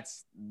focus.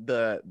 That's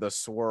the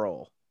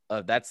swirl.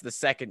 That's the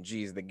second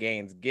G's, the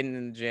gains, getting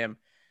in the gym,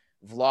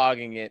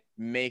 vlogging it,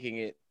 making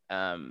it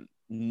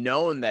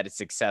known that it's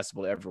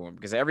accessible to everyone,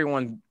 because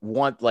everyone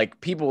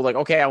people like,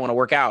 okay, I want to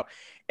work out.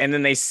 And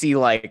then they see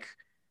like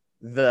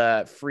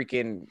the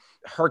freaking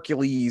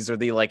Hercules or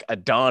the like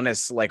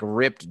Adonis like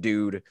ripped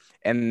dude,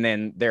 and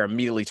then they're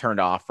immediately turned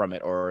off from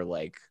it, or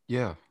like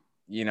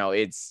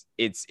it's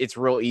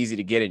real easy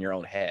to get in your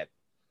own head.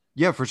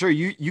 Yeah, for sure.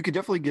 You could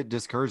definitely get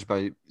discouraged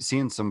by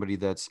seeing somebody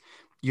that's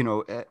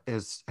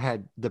has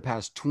had the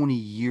past 20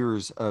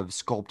 years of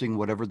sculpting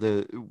whatever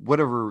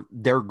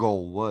their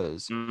goal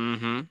was,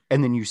 and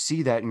then you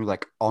see that and you're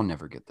like, I'll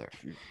never get there.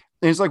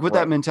 And it's like with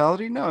that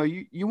mentality, no,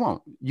 you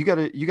won't. You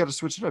gotta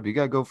switch it up. You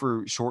gotta go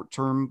for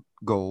short-term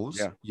goals.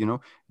 Yeah.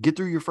 Get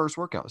through your first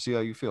workout, see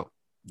how you feel.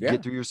 Yeah.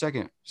 Get through your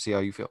second, see how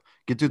you feel.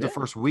 Get through the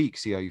first week,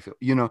 see how you feel.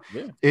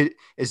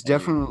 It's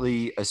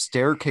definitely a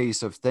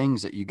staircase of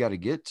things that you got to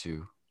get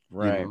to.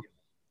 Right.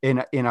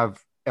 And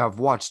I've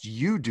watched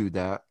you do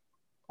that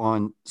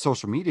on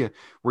social media,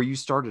 where you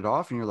started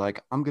off and you're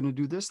like, I'm going to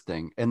do this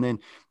thing. And then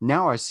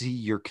now I see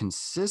your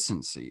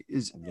consistency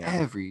is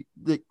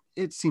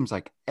it seems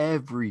like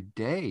every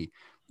day,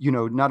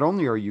 not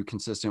only are you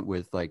consistent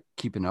with like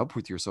keeping up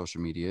with your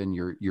social media, and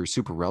you're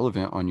super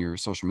relevant on your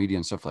social media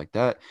and stuff like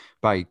that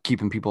by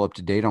keeping people up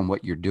to date on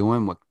what you're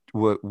doing,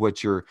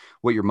 what your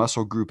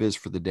muscle group is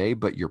for the day,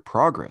 but your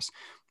progress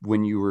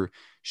when you were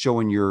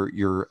showing your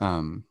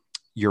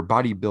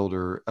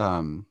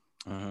bodybuilder,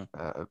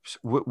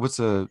 what's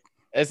a,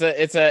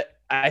 it's a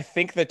I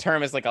think the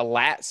term is like a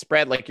lat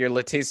spread, like your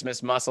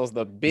latissimus muscles,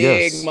 the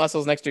big Yes.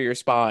 muscles next to your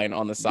spine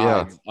on the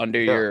Yeah. sides, under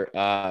Yeah.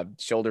 your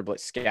shoulder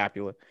blade,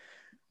 scapula.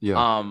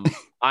 Yeah.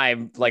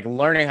 I'm like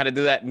learning how to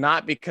do that,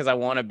 not because I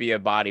want to be a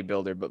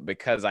bodybuilder, but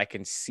because I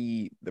can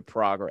see the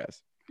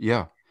progress.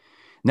 Yeah.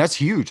 And that's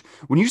huge.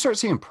 When you start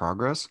seeing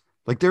progress,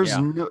 like there's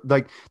Yeah. no,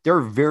 like there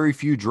are very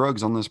few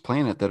drugs on this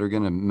planet that are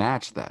going to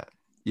match that.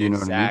 You know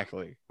what I mean?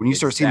 Exactly. When you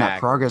start seeing that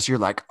Exactly. progress, you're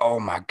like, oh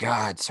my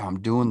God, so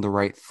I'm doing the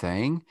right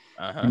thing,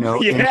 you know?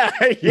 And, Yeah.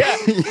 Yeah.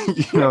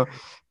 you know,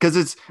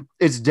 because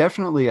it's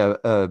definitely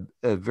a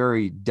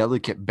very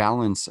delicate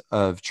balance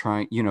of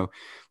trying, you know,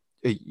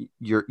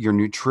 your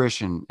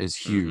nutrition is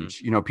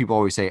huge. You know, people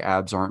always say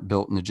abs aren't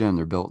built in the gym,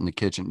 they're built in the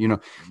kitchen. You know,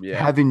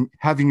 Yeah.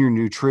 having your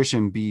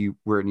nutrition be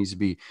where it needs to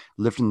be,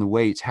 lifting the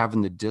weights,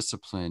 having the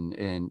discipline,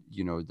 and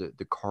you know,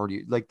 the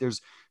cardio. Like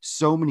there's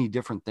so many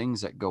different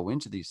things that go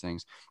into these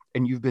things,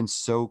 and you've been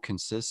so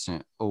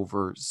consistent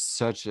over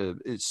such a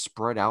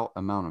spread out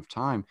amount of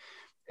time.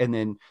 And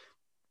then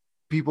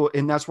people,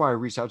 and that's why I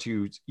reached out to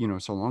you, you know,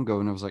 so long ago,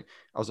 and I was like,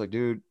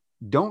 dude,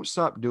 don't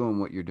stop doing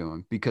what you're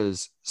doing,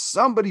 because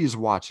somebody is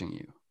watching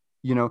you,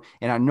 you know,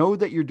 and I know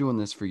that you're doing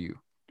this for you,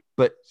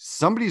 but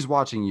somebody's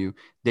watching you.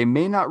 They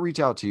may not reach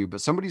out to you,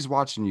 but somebody's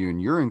watching you,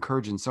 and you're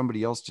encouraging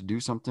somebody else to do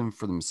something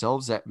for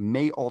themselves that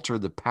may alter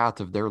the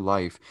path of their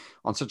life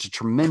on such a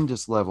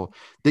tremendous level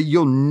that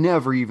you'll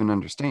never even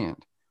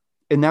understand.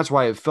 And that's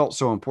why it felt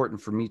so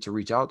important for me to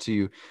reach out to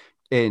you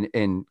and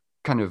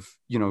kind of,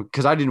 you know,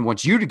 because I didn't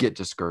want you to get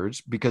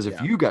discouraged, because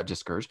if you got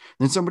discouraged,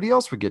 then somebody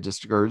else would get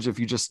discouraged if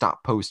you just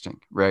stopped posting,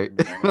 right?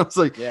 I was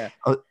like, I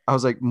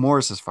was like,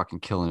 Morris is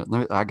fucking killing it.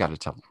 I got to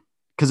tell him,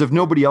 because if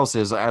nobody else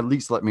is, at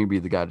least let me be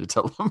the guy to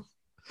tell him.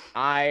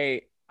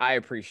 I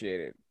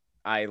appreciate it.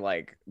 I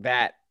like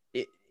that.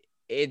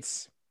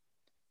 It's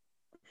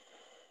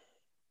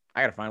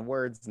I gotta find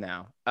words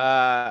now.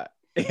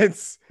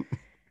 It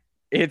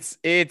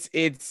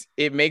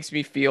makes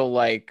me feel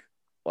like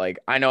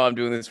I know I'm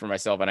doing this for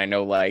myself, and I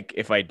know like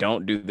if I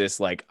don't do this,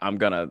 like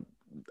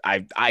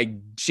I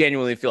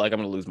genuinely feel like I'm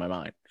gonna lose my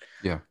mind.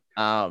 Yeah.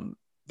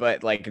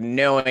 But like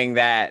knowing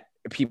that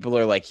people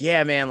are like,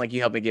 yeah, man, like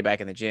you helped me get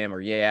back in the gym,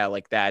 or yeah,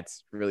 like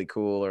that's really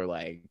cool, or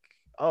like,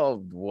 oh,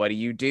 what do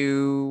you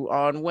do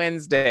on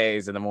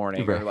Wednesdays in the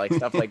morning, or like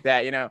stuff like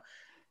that, you know.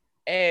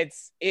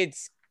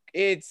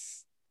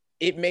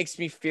 It makes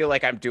me feel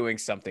like I'm doing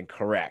something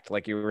correct.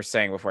 Like you were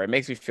saying before, it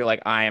makes me feel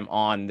like I am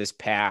on this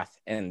path,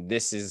 and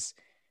this is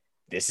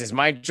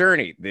my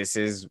journey. This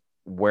is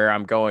where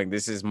I'm going.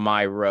 This is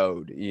my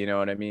road. You know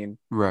what I mean?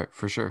 Right.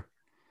 For sure.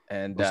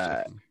 And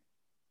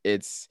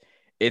it's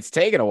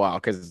taken a while,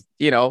 because,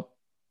 you know,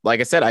 like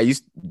I said,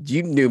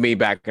 you knew me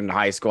back in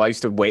high school. I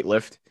used to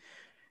weightlift.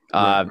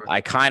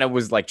 I kind of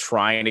was like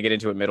trying to get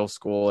into it middle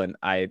school, and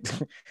I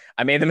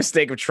made the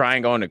mistake of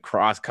trying going to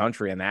cross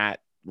country, and that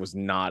was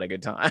not a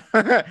good time.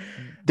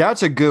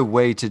 That's a good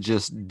way to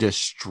just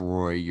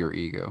destroy your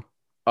ego.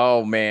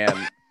 Oh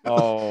man.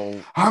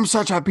 Oh, I'm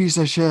such a piece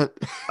of shit.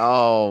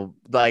 Oh,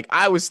 like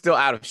I was still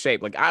out of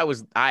shape. Like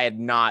I had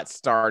not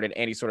started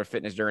any sort of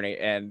fitness journey.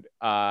 And do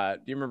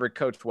you remember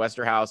Coach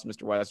Westerhouse,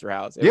 Mr.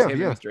 Westerhouse? It was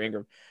him and Mr.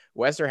 Ingram.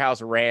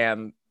 Westerhouse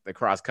ran the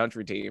cross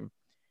country team,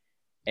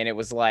 and it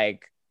was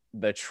like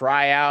the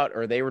tryout,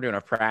 or they were doing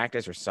a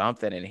practice or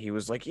something, and he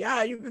was like,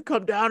 yeah, you can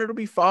come down, it'll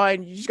be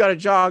fine, you just gotta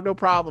jog, no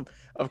problem.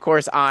 Of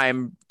course,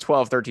 I'm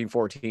 12, 13,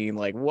 14,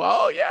 like,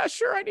 whoa, yeah,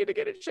 sure, I need to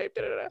get in shape.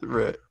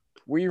 Right.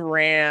 We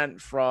ran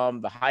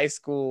from the high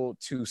school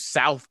to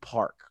South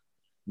Park,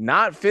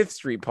 not Fifth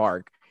Street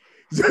Park.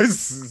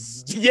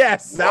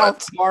 Yes,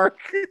 South Park.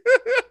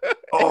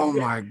 Oh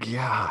my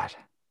God.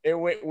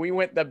 We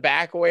went the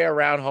back way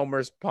around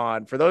Homer's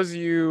Pond. For those of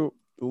you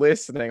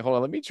listening, hold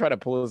on, let me try to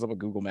pull this up on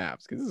Google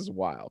Maps, because this is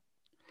wild.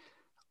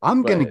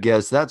 I'm gonna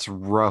guess that's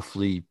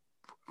roughly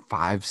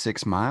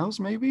 5-6 miles,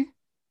 maybe.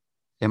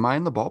 Am I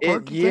in the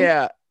ballpark?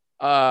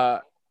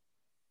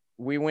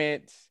 We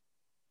went.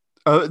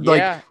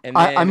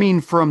 I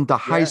mean, from the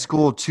high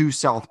school to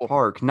South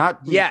Park,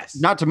 not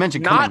to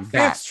mention not Fifth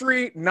back.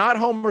 Street, not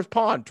Homer's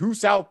Pond, to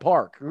South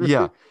Park.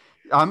 Yeah,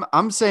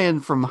 I'm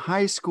saying from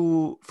high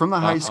school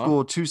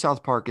to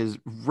South Park is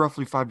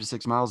roughly 5 to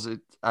 6 miles.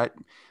 I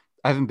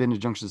haven't been to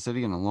Junction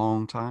City in a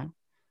long time,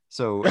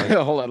 so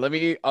hold on. Let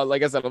me,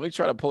 like I said, let me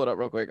try to pull it up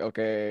real quick.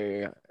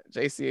 Okay,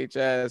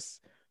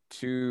 JCHS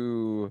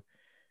to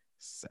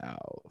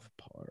South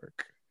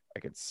Park.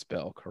 I could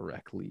spell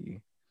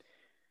correctly.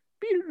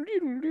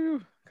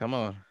 Come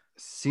on.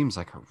 Seems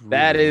like a really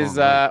that is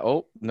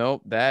oh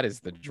no, that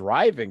is the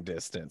driving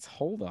distance.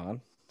 Hold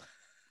on.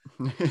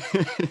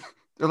 They're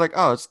like,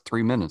 oh, it's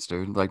 3 minutes,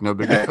 dude. Like, no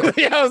big deal.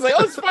 Yeah, I was like,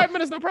 oh, it's 5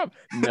 minutes, no problem.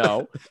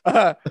 No.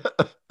 All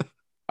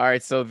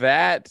right, so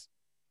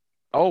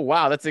oh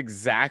wow, that's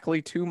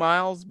exactly 2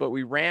 miles, but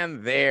we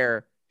ran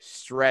there,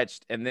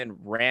 stretched, and then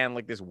ran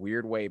like this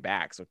weird way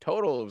back. So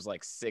total it was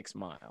like 6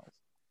 miles.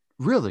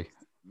 Really?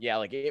 Yeah,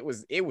 like it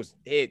was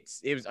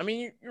I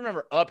mean, you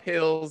remember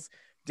uphills,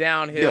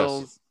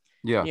 downhills,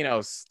 yeah, you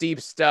know,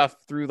 steep stuff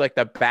through like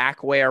the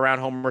back way around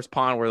Homer's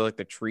Pond where like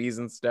the trees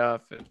and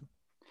stuff.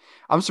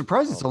 I'm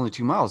surprised it's only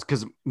 2 miles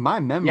because my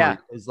memory Yeah.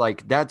 is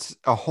like that's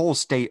a whole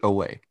state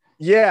away.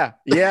 Yeah.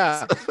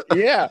 Yeah.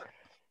 Yeah.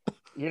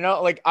 You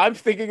know, like I'm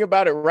thinking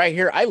about it right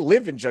here. I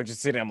live in Junction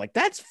City. I'm like,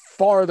 that's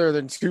farther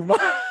than 2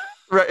 miles.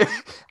 Right.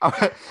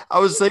 I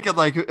was thinking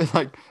like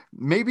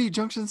maybe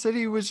Junction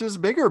City was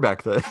just bigger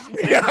back then.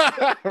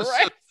 Yeah, It's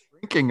right. just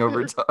shrinking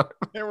over time.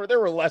 There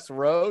were less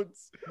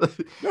roads.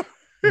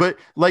 But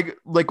like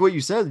what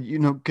you said,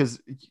 because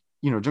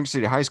Junction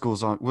City High School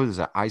is on what is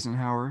that,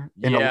 Eisenhower,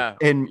 and Yeah.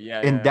 and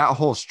Yeah. that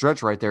whole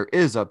stretch right there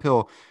is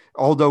uphill,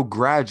 although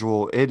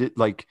gradual. It's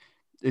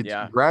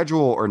Yeah.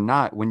 gradual or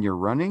not when you're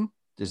running.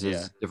 This Yeah.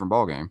 is a different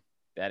ball game.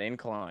 That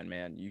incline,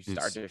 man. You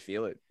start It's to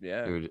feel it.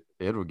 Yeah. Dude,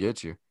 it'll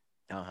get you.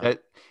 Uh-huh.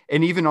 That,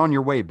 and even on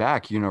your way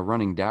back,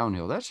 running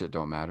downhill, that shit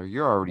don't matter.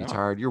 You're already No.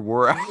 tired. You're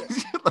wore out.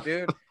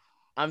 Dude,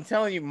 I'm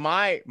telling you,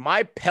 my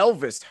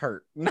pelvis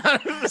hurt.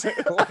 Not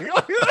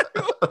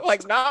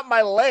like not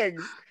my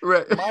legs.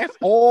 Right. My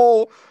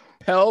whole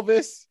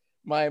pelvis,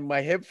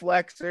 my hip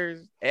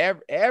flexors,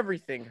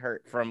 everything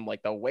hurt from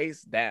like the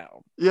waist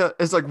down. Yeah,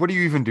 it's like, what do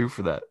you even do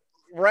for that?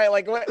 Right?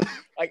 Like what?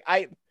 Like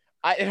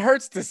it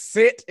hurts to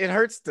sit. It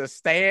hurts to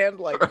stand.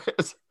 Like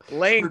Right.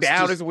 laying Hurts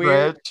down to is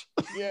weird. stretch.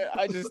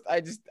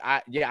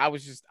 Yeah, I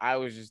was just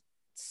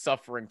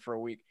suffering for a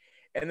week.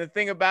 And the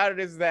thing about it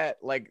is that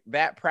like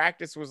that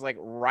practice was like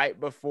right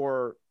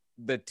before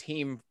the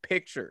team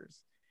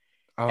pictures.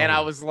 Oh. And I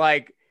was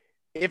like,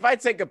 if I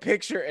take a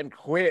picture and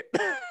quit,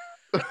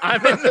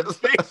 I'm in the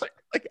picture.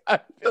 Like I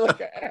feel like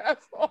an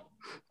asshole.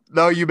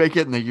 No, you make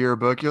it in the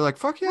yearbook. You're like,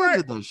 fuck yeah, I Right.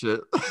 did that shit.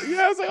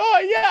 Yeah, I was like,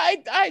 oh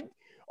yeah,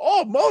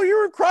 oh Mo,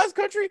 you're in cross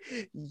country?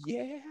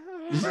 Yeah.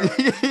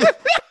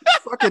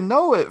 Fucking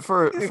know it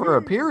for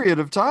a period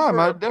of time.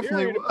 I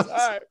definitely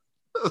was.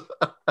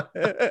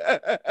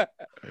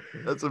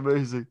 That's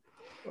amazing.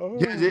 Oh.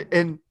 Yeah,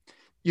 and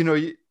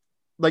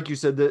like you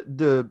said,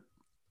 the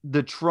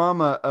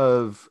trauma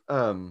of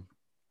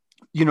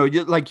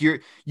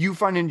you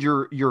finding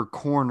your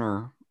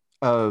corner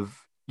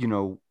of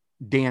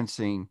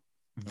dancing,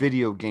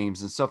 video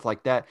games and stuff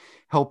like that,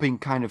 helping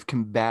kind of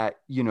combat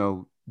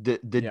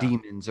the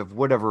demons of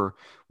whatever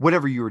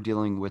you were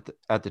dealing with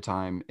at the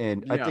time.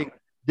 And I think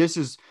this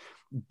is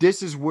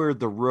where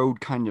the road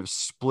kind of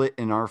split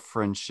in our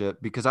friendship,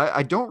 because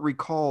I don't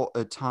recall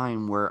a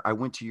time where I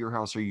went to your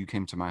house or you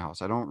came to my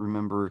house. I don't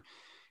remember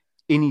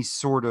any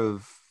sort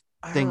of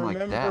thing like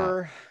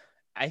that.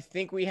 I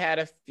think we had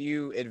a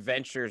few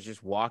adventures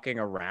just walking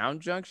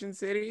around Junction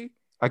City.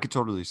 I could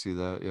totally see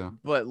that, yeah.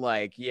 But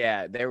like,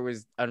 yeah, there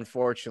was,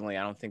 unfortunately,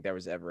 I don't think there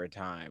was ever a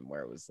time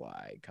where it was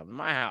like, come to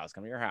my house,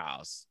 come to your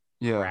house,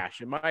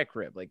 crash in my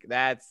crib. Like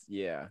that's,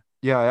 yeah.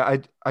 Yeah,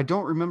 I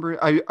don't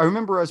remember. I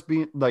remember us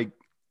being like,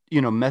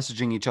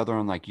 messaging each other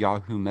on like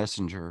Yahoo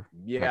Messenger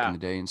back in the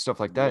day and stuff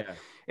like that. Yeah.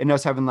 And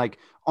us having like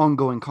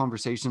ongoing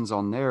conversations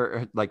on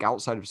there, like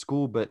outside of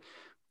school. But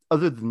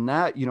other than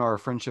that, our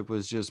friendship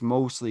was just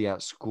mostly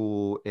at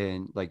school,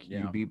 and like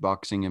you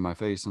beatboxing in my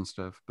face and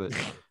stuff. But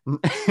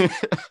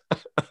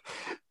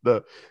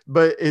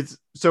but it's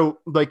so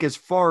like, as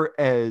far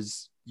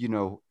as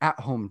at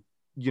home,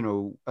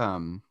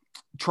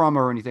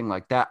 trauma or anything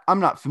like that, I'm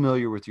not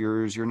familiar with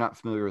yours. You're not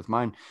familiar with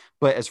mine.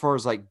 But as far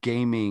as like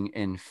gaming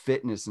and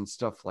fitness and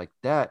stuff like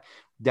that,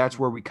 that's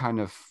where we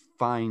kind of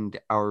find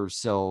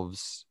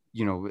ourselves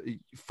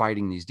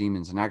fighting these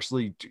demons and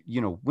actually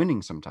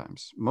winning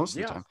sometimes, most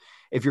of the time,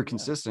 if you're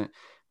consistent.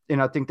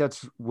 And I think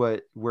that's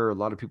where a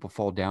lot of people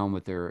fall down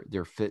with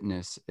their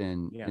fitness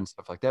and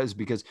stuff like that, is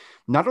because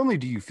not only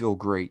do you feel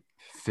great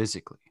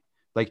physically,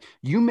 like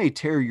you may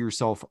tear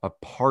yourself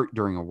apart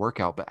during a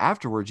workout, but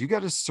afterwards you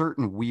got a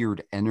certain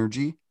weird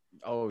energy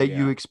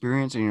you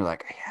experience, and you're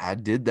like, yeah, I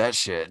did that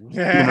shit. You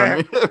know what I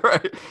mean?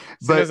 Right.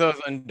 But as those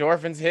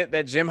endorphins hit,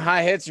 that gym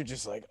high hits, you're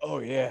just like, oh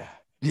yeah.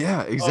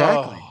 Yeah,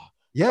 exactly. Oh.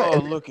 Yeah. Oh,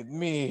 look at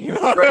me.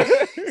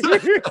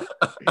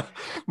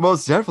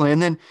 Most definitely.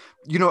 And then,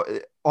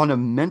 on a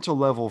mental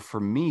level, for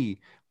me,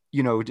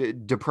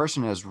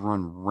 depression has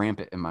run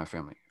rampant in my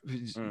family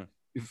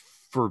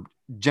for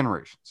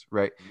generations,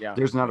 right? Yeah.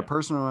 There's not a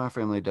person in my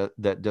family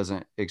that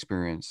doesn't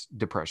experience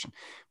depression.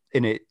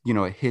 And it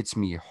hits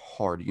me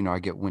hard. I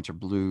get winter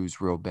blues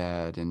real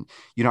bad. And,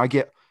 I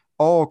get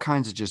all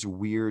kinds of just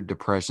weird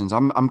depressions.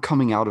 I'm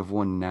coming out of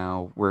one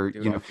now where,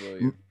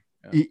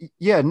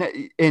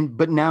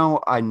 but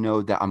now I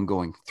know that I'm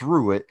going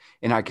through it,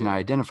 and I can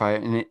identify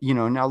it, and it,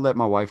 and I'll let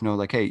my wife know,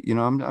 like, hey,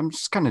 I'm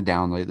just kind of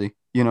down lately,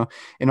 and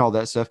all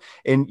that stuff.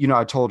 And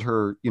I told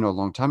her, a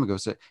long time ago,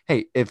 said,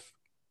 hey, if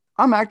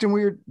I'm acting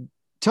weird,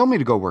 tell me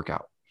to go work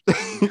out.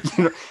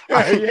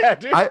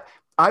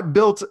 I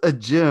built a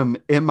gym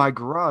in my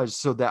garage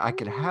so that I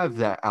could have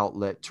that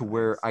outlet to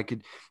where I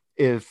could,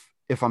 if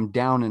I'm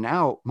down and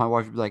out, my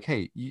wife would be like,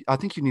 hey, I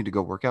think you need to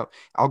go work out.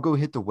 I'll go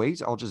hit the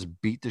weights. I'll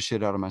just beat the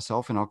shit out of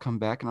myself, and I'll come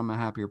back and I'm a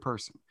happier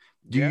person.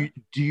 Do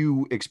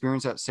you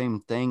experience that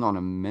same thing on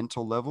a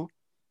mental level?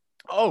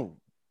 Oh,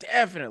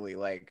 definitely.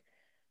 Like,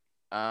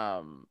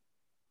 RJ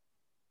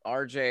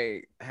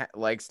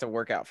likes to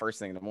work out first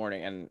thing in the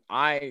morning, and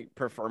I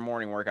prefer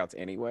morning workouts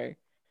anyway.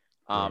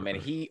 And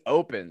he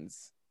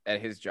opens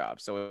at his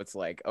job. So it's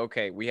like,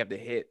 okay, we have to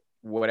hit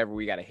whatever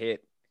we got to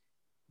hit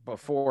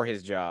before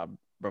his job,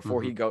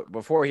 before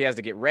he has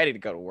to get ready to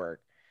go to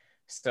work.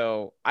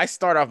 So I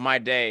start off my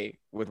day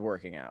with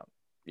working out,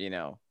 you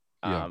know.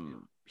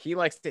 He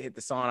likes to hit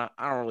the sauna.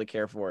 I don't really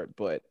care for it,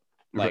 but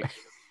like,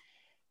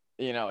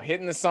 you know,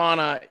 hitting the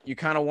sauna, you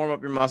kind of warm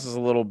up your muscles a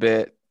little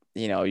bit.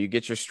 You know, you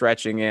get your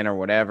stretching in or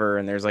whatever.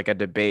 And there's like a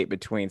debate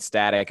between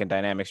static and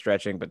dynamic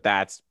stretching, but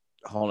that's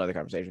a whole nother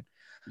conversation.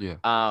 Yeah.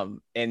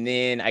 And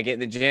then I get in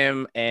the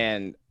gym,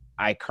 and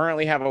I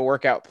currently have a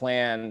workout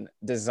plan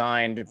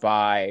designed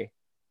by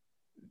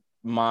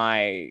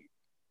my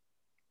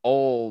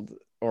old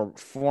or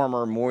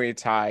former Muay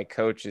Thai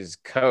coach's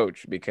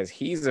coach, because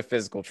he's a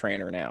physical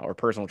trainer now, or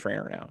personal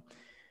trainer now.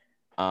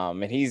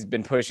 And he's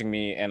been pushing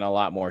me in a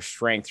lot more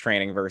strength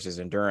training versus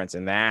endurance.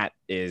 And that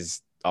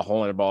is a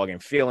whole other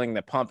ballgame. Feeling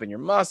the pump in your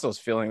muscles,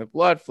 feeling the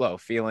blood flow,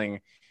 feeling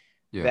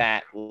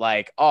that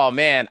like, oh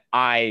man,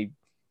 I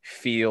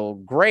feel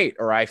great,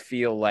 or I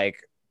feel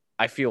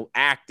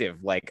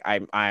active. Like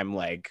I'm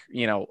like,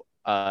 you know,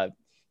 you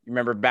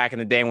remember back in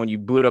the day when you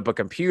boot up a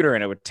computer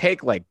and it would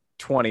take like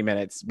 20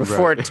 minutes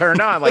before it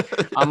turned on. Like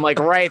I'm like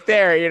right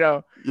there, you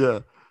know. Yeah.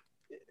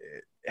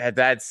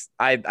 That's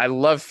I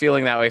love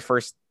feeling that way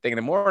first thing in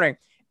the morning.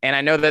 And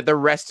I know that the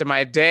rest of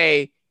my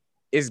day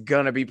is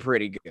gonna be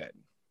pretty good.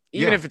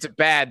 Even if it's a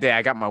bad day,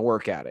 I got my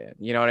workout in.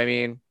 You know what I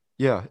mean?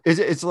 Yeah.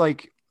 It's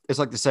like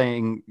the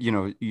saying, you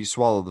know, you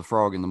swallow the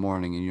frog in the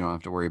morning and you don't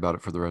have to worry about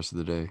it for the rest of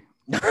the day.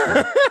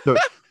 So,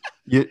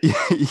 you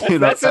know,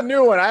 that's a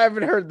new one. I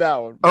haven't heard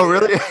that one. Oh,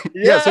 really?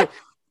 Yeah.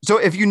 So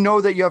if you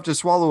know that you have to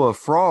swallow a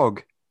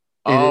frog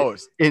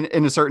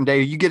in a certain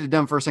day, you get it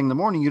done first thing in the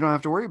morning. You don't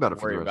have to worry about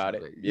it for the rest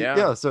of the day.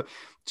 Yeah.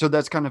 So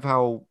that's kind of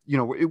how, you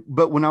know,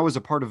 but when I was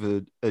a part of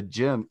a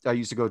gym, I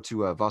used to go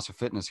to Vasa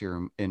Fitness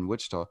here in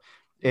Wichita,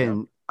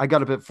 and I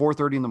got up at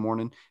 4:30 in the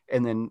morning,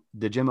 and then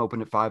the gym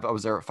opened at 5. I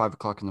was there at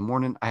 5:00 in the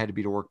morning. I had to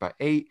be to work by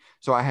 8.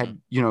 So I had,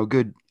 you know, a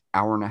good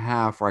hour and a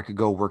half where I could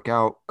go work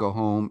out, go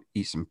home,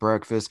 eat some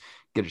breakfast,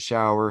 get a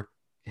shower,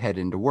 head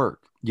into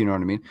work. You know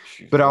what I mean?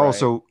 But I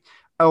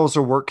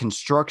also work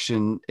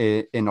construction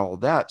and all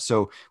that.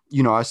 So,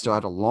 you know, I still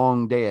had a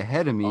long day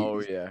ahead of me.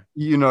 Oh yeah.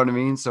 You know what I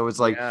mean? So it's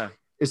like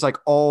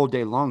all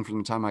day long from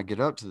the time I get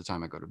up to the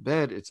time I go to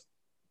bed. It's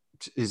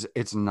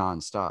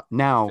nonstop.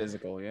 Now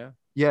physical,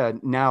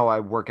 now I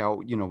work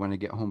out, you know, when I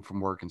get home from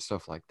work and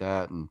stuff like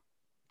that,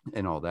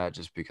 and all that,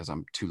 just because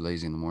I'm too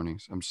lazy in the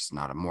mornings. I'm just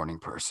not a morning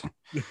person.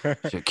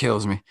 Shit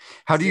kills me.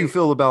 How do you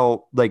feel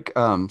about like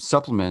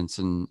supplements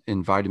and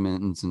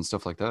vitamins and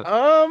stuff like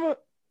that?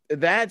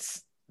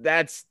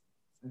 That's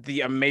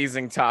the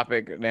amazing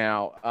topic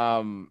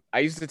now. I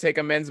used to take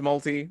a men's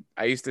multi.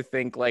 I used to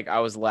think like I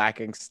was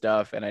lacking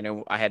stuff, and I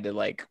know I had to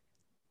like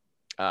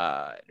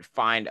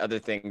find other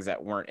things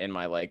that weren't in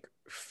my like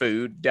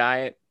food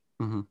diet.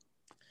 Mm-hmm.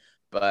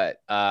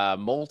 But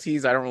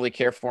multis I don't really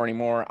care for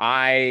anymore.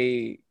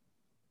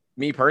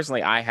 Me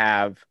personally, I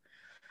have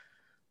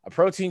a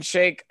protein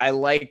shake. I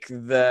like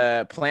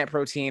the plant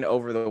protein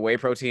over the whey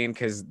protein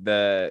because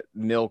the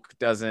milk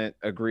doesn't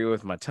agree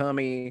with my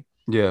tummy.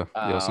 Yeah,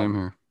 same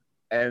here.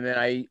 And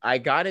then I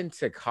got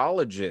into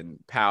collagen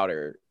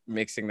powder,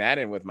 mixing that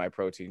in with my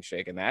protein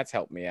shake, and that's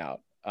helped me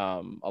out.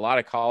 A lot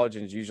of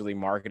collagen's usually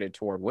marketed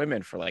toward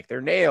women for like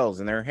their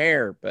nails and their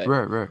hair, but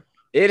right.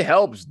 It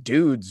helps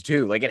dudes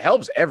too. Like it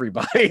helps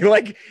everybody.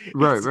 Like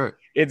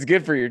it's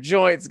good for your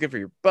joints, good for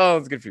your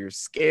bones, good for your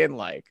skin.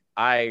 Like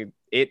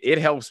it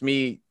helps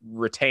me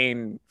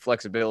retain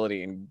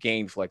flexibility and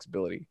gain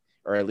flexibility,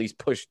 or at least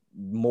push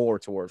more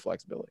toward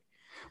flexibility.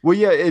 Well,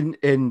 yeah,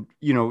 and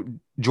you know,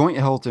 joint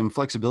health and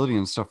flexibility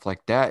and stuff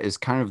like that is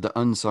kind of the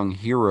unsung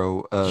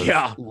hero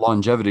of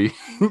longevity.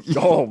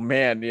 Oh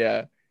man,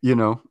 yeah. You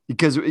know,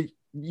 because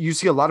you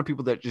see a lot of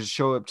people that just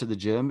show up to the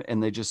gym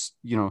and they just,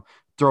 you know,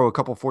 throw a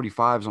couple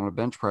 45s on a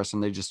bench press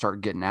and they just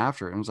start getting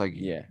after it. And it's like,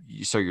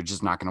 so you're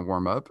just not going to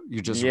warm up?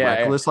 You're just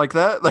reckless like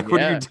that? Like,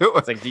 what are you doing?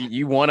 It's like,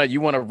 you want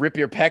to rip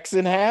your pecs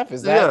in half?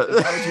 Is that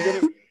what you're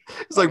gonna?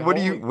 It's like, what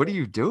are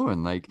you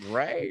doing? Like,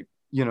 right.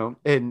 You know,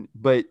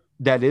 but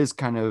that is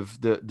kind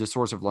of the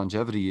source of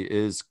longevity,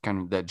 is kind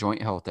of that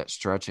joint health, that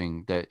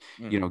stretching, that,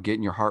 you know,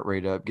 getting your heart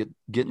rate up,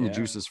 getting the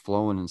juices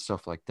flowing and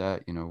stuff like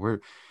that. You know,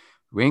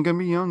 we ain't going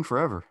to be young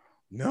forever.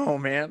 No,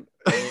 man.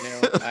 You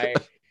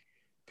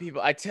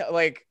know, I tell,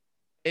 like,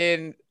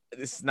 and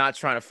this is not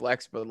trying to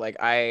flex, but like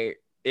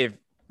if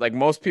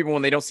most people,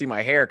 when they don't see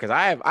my hair, because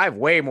I have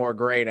way more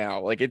gray now.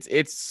 Like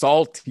it's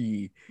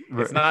salty.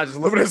 Right. It's not just a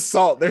little bit of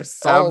salt. There's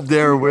salt. I'm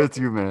there with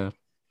you, man.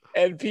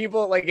 And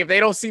people, like, if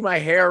they don't see my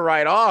hair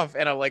right off,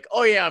 and I'm like,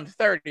 oh yeah, I'm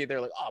 30,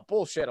 they're like, oh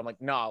bullshit. I'm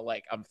like, no,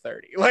 like I'm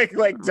 30. Like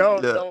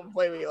don't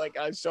play me. Like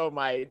I'll show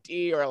my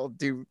ID or I'll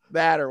do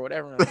that or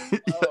whatever.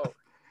 Like, oh,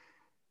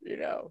 you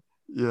know.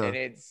 Yeah. And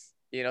it's,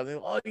 you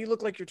know, oh, you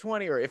look like you're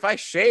 20. Or if I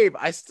shave,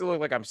 I still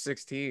look like I'm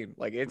 16.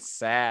 Like it's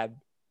sad.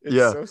 It's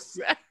so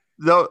sad.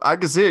 No, I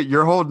can see it.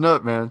 You're holding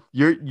up, man.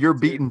 You're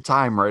beating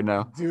time right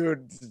now.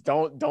 Dude,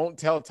 don't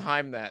tell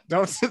time that.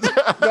 Don't.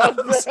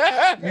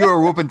 You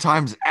are whooping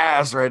time's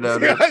ass right now,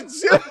 dude. I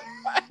wish.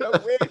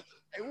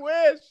 I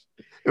wish.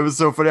 It was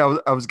so funny.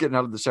 I was getting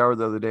out of the shower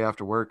the other day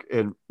after work,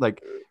 and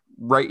like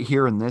right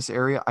here in this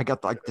area, I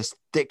got like this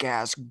thick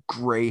ass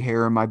gray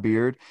hair in my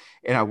beard.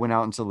 And I went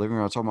out into the living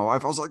room. I told my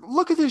wife, I was like,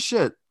 look at this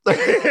shit.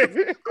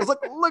 I was like,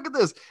 look at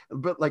this.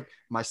 But like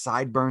my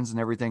sideburns and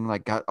everything,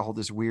 like got all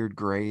this weird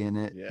gray in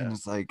it. Yeah. And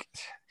it's like,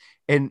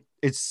 and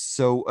it's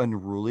so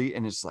unruly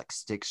and it's like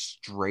sticks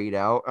straight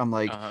out. I'm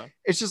like,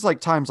 it's just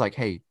like time's like,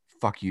 hey,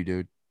 fuck you,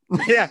 dude.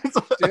 Yeah,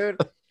 dude.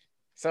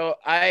 So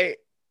I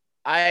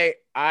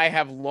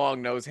have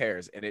long nose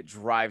hairs and it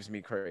drives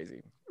me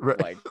crazy.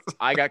 Right. Like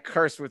I got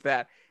cursed with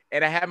that.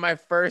 And I had my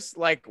first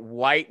like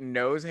white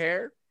nose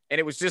hair. And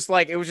it was just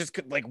like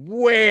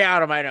way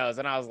out of my nose.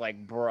 And I was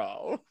like,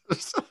 bro.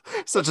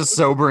 Such a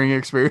sobering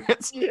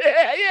experience.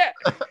 Yeah.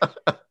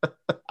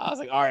 I was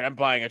like, all right, I'm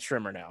buying a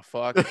trimmer now.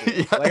 Fuck.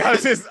 Yeah. Like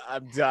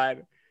I'm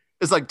done.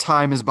 It's like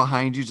time is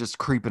behind you, just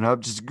creeping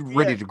up, just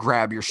ready to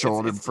grab your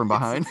shoulder from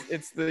behind.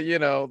 It's the, you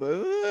know,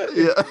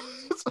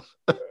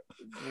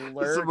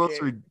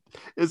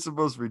 it's the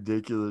most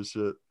ridiculous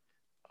shit.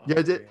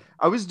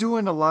 I was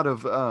doing a lot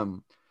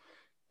of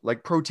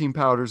like protein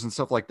powders and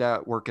stuff like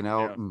that, working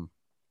out and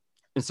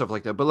stuff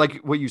like that. But like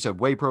what you said,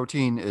 whey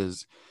protein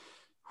is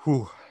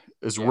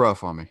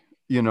rough on me.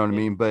 You know what I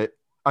mean? But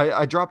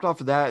I dropped off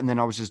of that, and then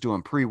I was just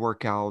doing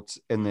pre-workouts,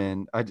 and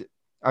then I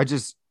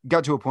just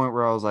got to a point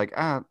where I was like,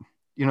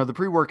 you know, the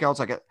pre-workouts,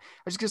 I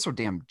just get so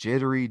damn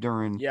jittery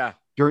during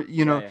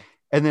you know.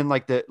 And then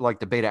like the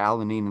beta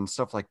alanine and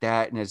stuff like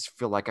that. And I just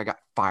feel like I got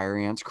fire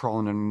ants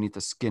crawling underneath the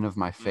skin of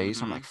my face.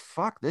 Mm-hmm. I'm like,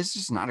 fuck, this is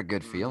just not a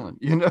good feeling,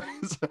 you know?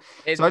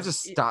 So I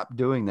just stopped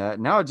doing that.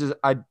 Now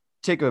I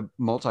take a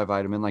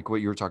multivitamin, like what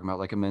you were talking about,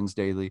 like a Men's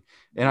Daily.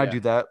 And I do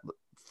that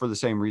for the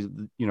same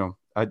reason, you know,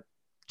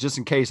 just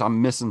in case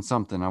I'm missing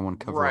something, I want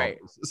to cover right.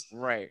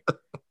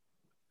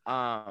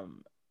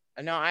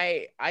 No,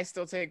 I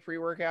still take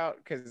pre-workout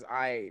because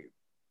I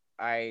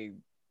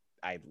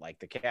like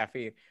the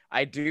caffeine.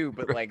 I do,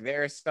 but like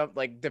there's some,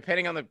 like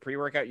depending on the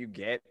pre-workout you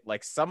get,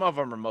 like some of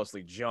them are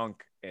mostly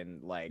junk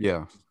and like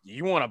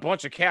you want a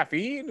bunch of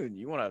caffeine and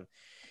you want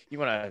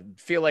to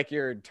feel like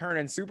you're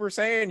turning Super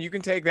Saiyan, you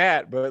can take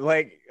that. But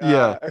like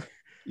it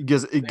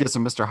gets a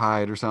Mr.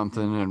 Hyde or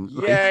something. And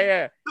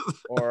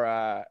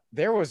or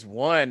there was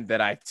one that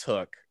I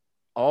took.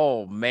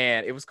 Oh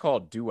man, it was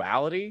called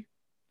Duality.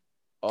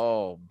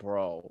 Oh,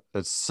 bro.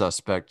 That's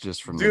suspect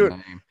just from the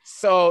name.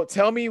 So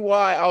tell me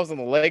why I was on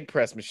the leg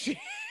press machine.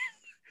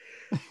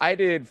 I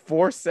did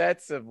 4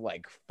 sets of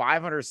like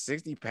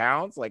 560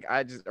 pounds. Like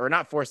or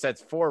not 4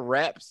 sets, 4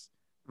 reps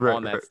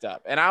on that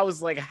stuff. And I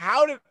was like,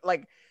 how did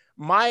like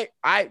my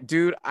body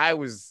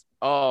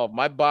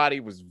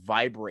was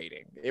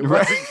vibrating. It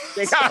wasn't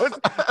like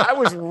I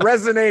was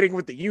resonating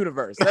with the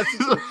universe. That's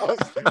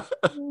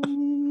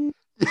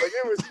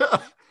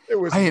it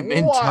was I am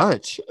in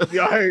touch.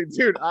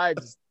 Dude, I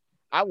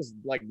was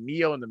like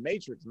Neo in the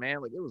Matrix,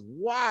 man. Like it was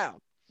wild.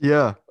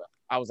 Yeah.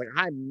 I was like,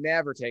 I'm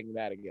never taking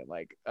that again.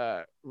 Like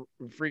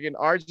freaking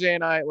RJ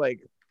and I, like,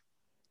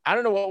 I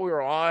don't know what we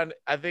were on.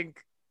 I think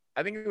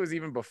it was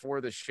even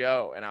before the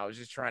show, and I was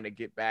just trying to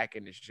get back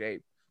into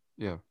shape.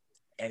 Yeah.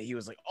 And he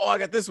was like, oh, I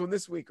got this one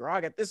this week, or I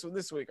got this one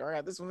this week, or I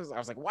got this one this week. I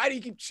was like, why do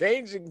you keep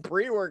changing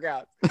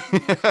pre-workouts?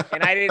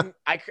 And I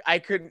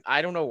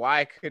don't know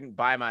why I couldn't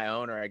buy my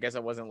own, or I guess I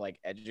wasn't like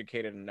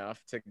educated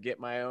enough to get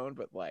my own,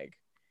 but like,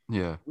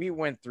 we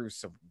went through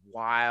some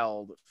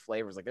wild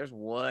flavors. Like there's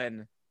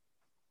one,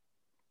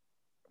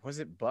 was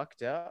it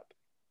Bucked Up?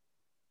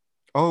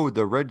 Oh,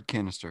 the red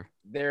canister.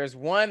 There's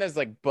one that's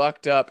like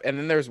Bucked Up, and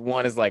then there's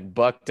one is like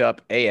Bucked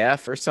Up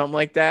AF or something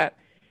like that.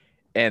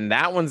 And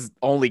that one's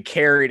only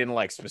carried in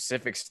like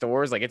specific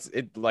stores. Like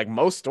it like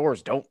most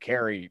stores don't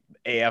carry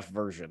AF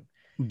version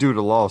due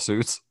to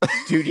lawsuits.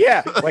 Dude,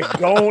 yeah, like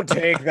don't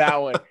take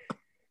that one.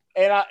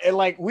 And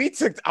like we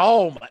took,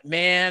 oh my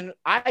man,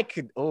 I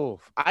could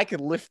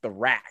lift the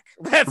rack.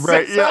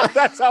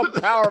 That's how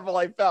powerful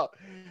I felt.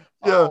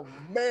 Yeah. Oh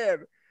man.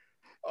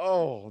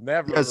 Oh,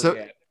 never. Yeah,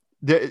 so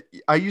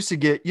I used to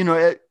get, you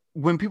know,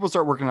 when people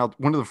start working out,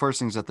 one of the first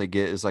things that they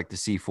get is like the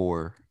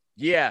C4.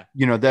 Yeah.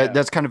 You know,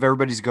 that's kind of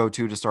everybody's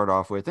go-to to start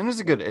off with. And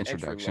it's a good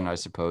introduction, I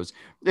suppose.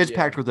 It's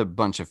packed with a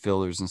bunch of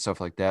fillers and stuff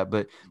like that,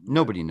 but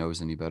nobody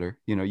knows any better.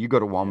 You know, you go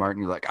to Walmart and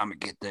you're like, I'm gonna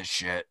get this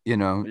shit, you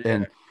know,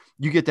 and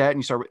you get that and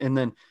you start, and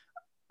then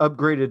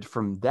upgraded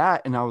from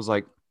that. And I was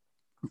like,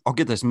 I'll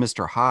get this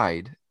Mr.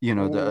 Hyde, you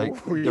know,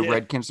 the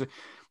red canister.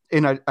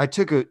 And I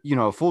took a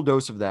full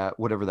dose of that,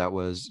 whatever that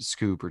was,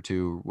 scoop or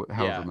 2,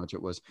 however much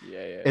it was.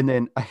 Yeah. And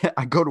then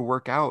I go to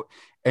work out,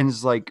 and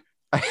it's like,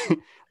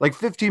 like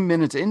 15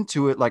 minutes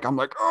into it, like I'm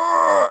like,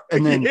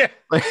 and then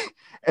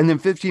and then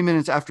 15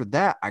 minutes after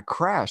that, I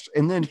crashed.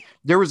 And then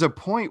there was a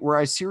point where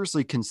I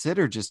seriously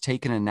considered just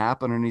taking a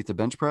nap underneath the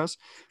bench press.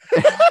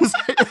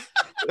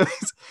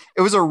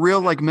 it was a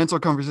real like mental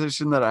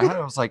conversation that I had.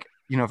 I was like,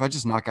 if I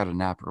just knock out a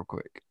nap real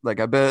quick, like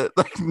I bet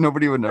like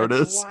nobody would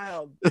notice. That's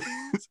wild.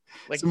 It's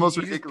Like the most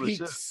you just ridiculous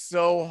peaked shit.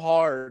 so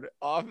hard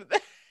off of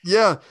that.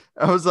 Yeah,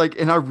 I was like,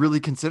 and I really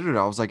considered it.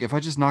 I was like, if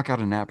I just knock out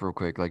a nap real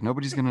quick, like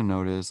nobody's gonna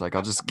notice. Like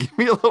I'll just give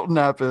me a little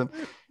nap in,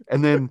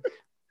 and then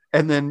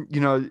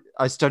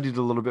I studied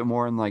a little bit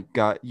more and like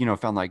got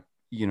found like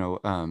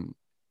Jim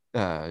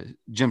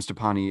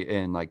Stepani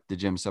and like the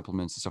gym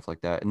supplements and stuff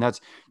like that. And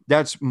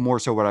that's more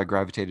so what I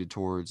gravitated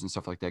towards and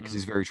stuff like that, because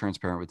he's very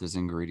transparent with his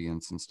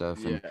ingredients and stuff.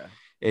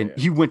 And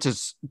he went to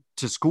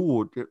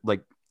school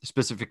like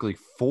specifically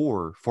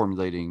for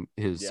formulating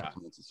his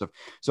supplements and stuff.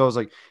 So I was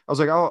like,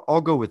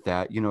 I'll go with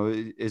that.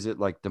 Is it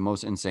like the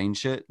most insane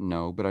shit?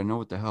 No, but I know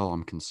what the hell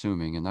I'm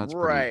consuming, and that's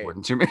pretty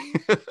important to me.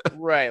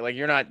 Right. Like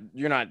you're not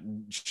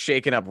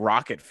shaking up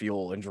rocket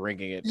fuel and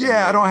drinking it.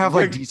 Yeah, I don't have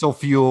like diesel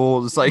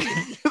fuel. It's like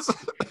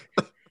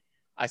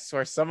I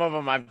swear some of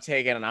them I've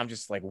taken and I'm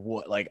just like,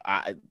 what? Like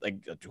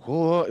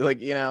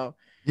yeah,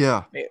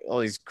 all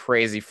these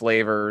crazy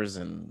flavors.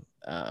 And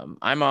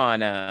I'm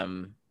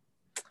on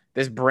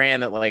this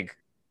brand that like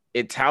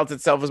it touts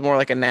itself as more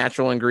like a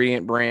natural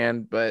ingredient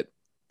brand, but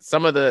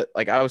some of the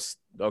like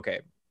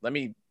let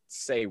me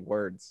say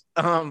words.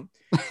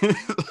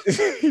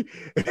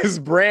 This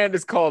brand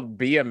is called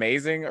Be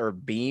Amazing or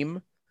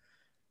Beam.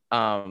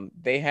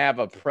 They have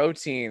a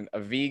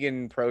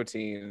vegan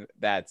protein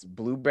that's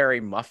blueberry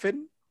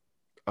muffin.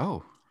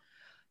 Oh,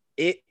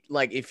 it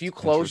like if you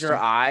close your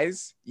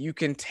eyes, you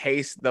can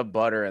taste the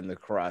butter and the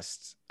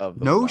crust of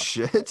the no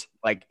muffin. Shit.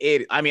 Like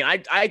it. I mean,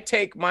 I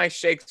take my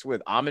shakes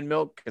with almond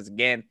milk because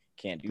again,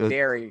 can't do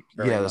dairy.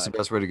 That's the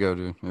best way to go,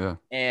 dude. Yeah.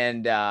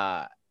 And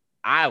I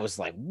was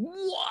like,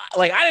 what?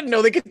 Like I didn't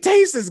know they could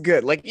taste as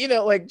good. Like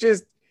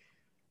just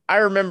I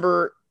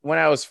remember when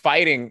I was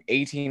fighting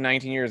 18,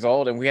 19 years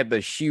old, and we had the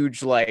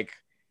huge like,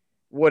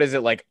 what is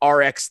it, like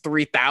RX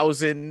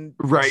 3000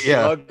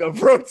 jug of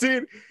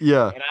protein?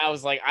 Yeah. And I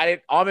was like,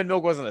 almond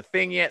milk wasn't a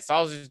thing yet, so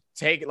I was just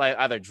taking like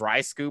either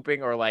dry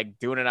scooping or like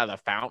doing it out of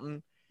the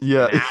fountain.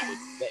 Yeah.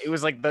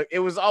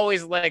 It was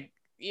always like,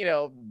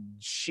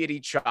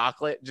 shitty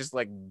chocolate, just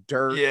like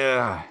dirt.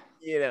 Yeah.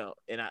 And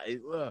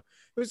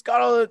it's got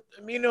all the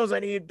aminos I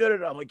need.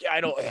 I'm like, yeah,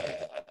 I know.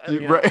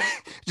 Right.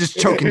 Just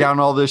choking down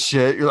all this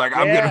shit. You're like,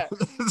 I'm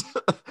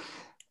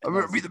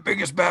gonna be the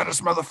biggest,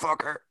 baddest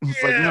motherfucker.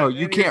 It's like, no,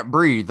 you can't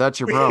breathe. That's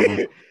your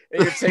problem. And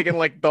you're taking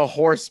like the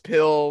horse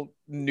pill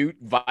newt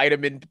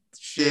vitamin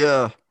shit.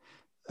 Yeah.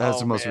 That's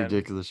the most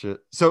ridiculous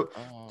shit. So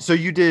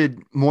you did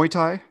Muay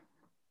Thai?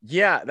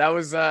 Yeah,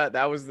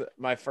 that was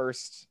my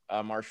first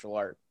martial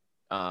art.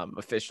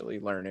 Officially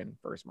learning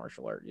first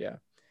martial art. Yeah.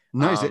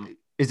 Nice.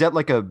 Is that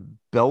like a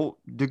belt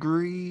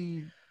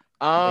degree?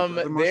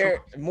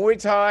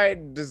 Muay Thai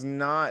does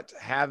not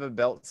have a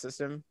belt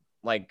system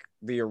like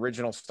the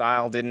original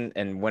style didn't.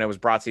 And when it was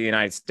brought to the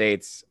United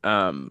States,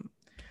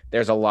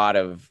 there's a lot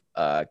of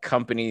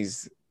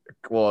companies.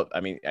 Well, I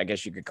mean, I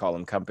guess you could call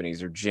them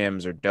companies or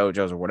gyms or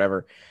dojos or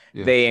whatever.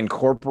 Yeah. They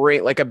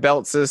incorporate like a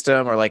belt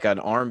system or like an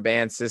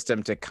armband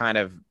system to kind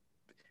of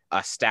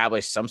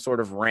establish some sort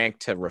of rank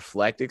to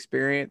reflect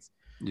experience.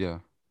 Yeah.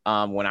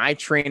 When I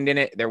trained in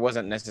it, there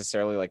wasn't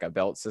necessarily like a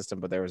belt system,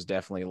 but there was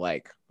definitely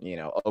like,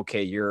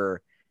 okay,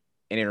 you're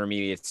an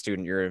intermediate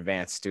student, you're an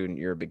advanced student,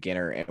 you're a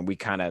beginner. And we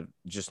kind of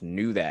just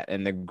knew that.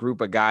 And the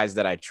group of guys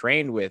that I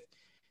trained with,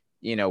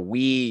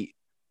 we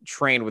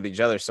trained with each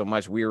other so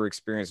much, we were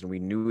experienced and we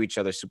knew each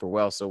other super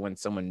well. So when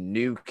someone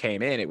new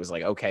came in, it was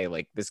like, okay,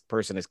 like this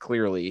person is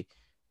clearly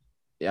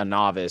a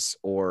novice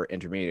or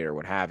intermediate or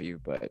what have you.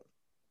 But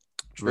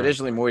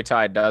traditionally, Muay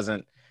Thai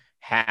doesn't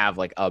have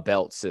like a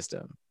belt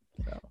system.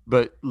 So.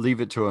 But leave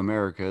it to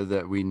America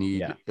that we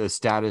need a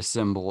status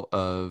symbol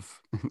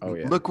of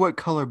look what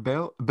color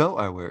belt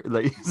I wear.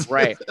 Like,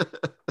 right.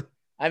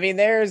 I mean,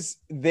 there's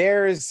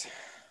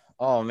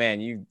oh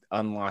man, you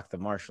unlocked the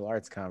martial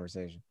arts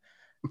conversation.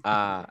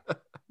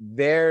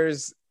 There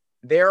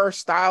are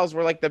styles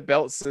where like the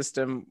belt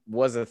system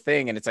was a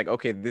thing, and it's like,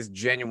 okay, this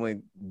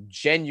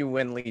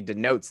genuinely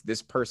denotes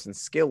this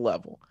person's skill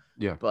level.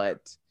 Yeah.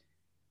 But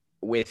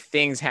with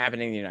things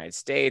happening in the United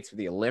States, with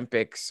the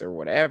Olympics or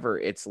whatever,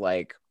 it's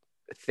like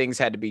things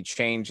had to be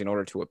changed in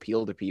order to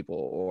appeal to people,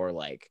 or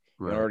like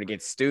in order to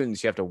get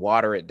students, you have to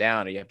water it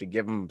down, or you have to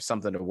give them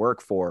something to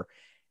work for.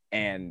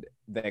 And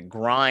the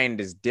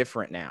grind is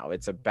different now.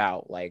 It's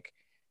about like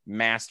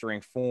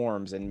mastering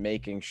forms and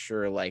making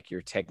sure like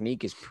your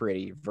technique is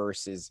pretty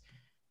versus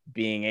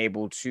being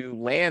able to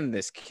land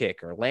this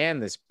kick or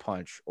land this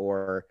punch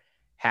or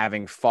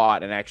having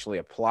fought and actually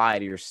apply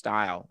to your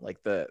style. Like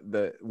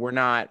we're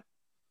not,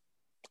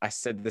 I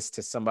said this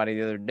to somebody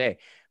the other day,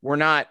 we're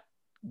not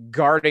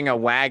guarding a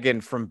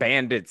wagon from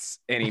bandits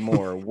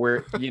anymore.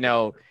 We're,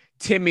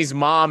 Timmy's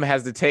mom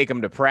has to take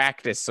him to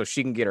practice so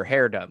she can get her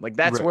hair done. Like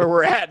that's where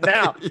we're at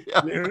now.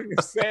 Yeah. You know what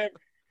I'm saying?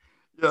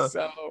 Yeah.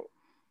 So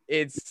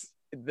it's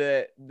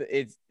the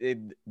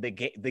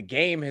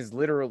game has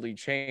literally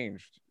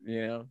changed,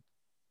 Yeah.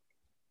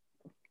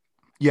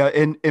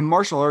 And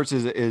martial arts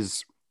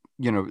is,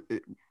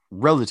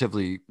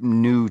 relatively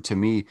new to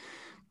me,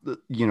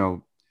 you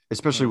know,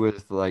 especially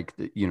with like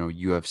the,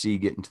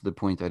 UFC getting to the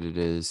point that it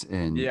is.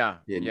 And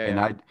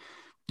I,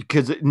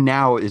 because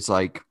now it's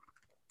like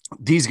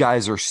these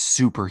guys are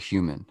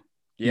superhuman,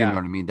 you know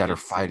what I mean, that are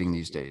fighting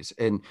these days.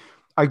 And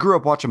I grew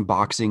up watching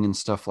boxing and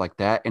stuff like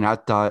that. And I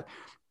thought,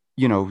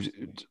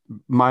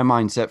 my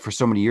mindset for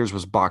so many years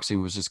was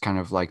boxing was just kind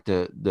of like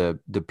the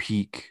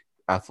peak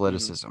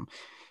athleticism.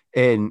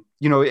 And,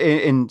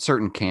 in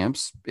certain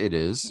camps, it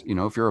is,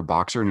 if you're a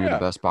boxer and you're the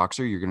best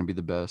boxer, you're going to be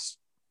the best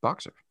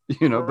boxer,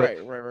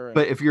 right.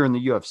 But if you're in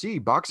the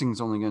UFC, boxing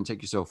is only going to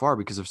take you so far,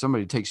 because if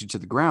somebody takes you to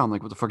the ground,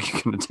 like, what the fuck are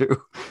you going to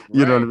do?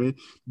 You know what I mean?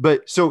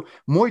 But so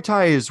Muay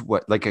Thai is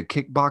what, like a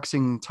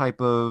kickboxing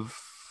type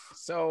of.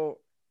 So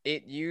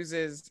it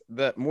uses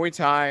the Muay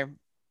Thai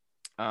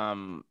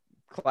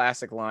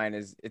classic line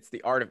it's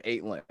the art of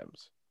 8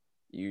 limbs.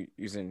 You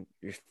using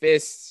your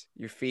fists,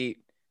 your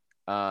feet,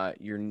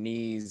 your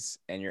knees,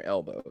 and your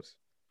elbows.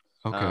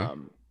 Okay.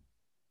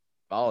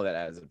 All of that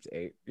adds up to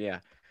 8. Yeah.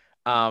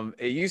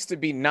 It used to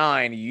be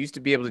 9. You used to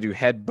be able to do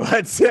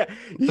headbutts.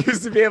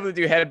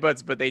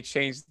 But they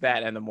changed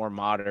that in the more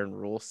modern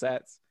rule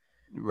sets.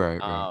 Right.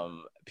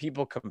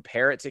 People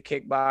compare it to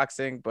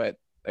kickboxing, but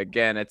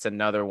again, it's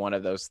another one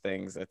of those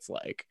things that's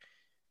like,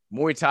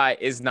 Muay Thai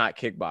is not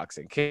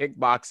kickboxing.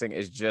 Kickboxing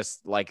is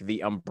just like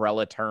the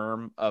umbrella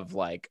term of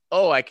like,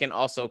 oh, I can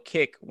also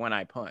kick when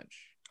I punch.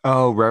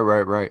 Oh,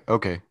 right.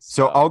 Okay.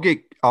 So I'll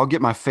get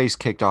my face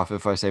kicked off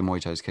if I say Muay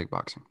Thai is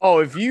kickboxing. Oh,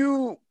 if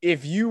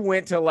you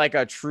went to like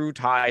a true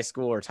Thai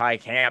school or Thai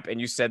camp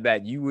and you said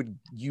that, you would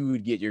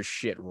get your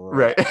shit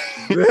right.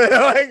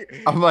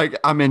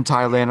 I'm in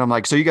Thailand. I'm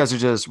like, so you guys are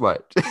just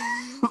what?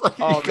 Like,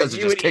 you guys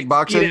are just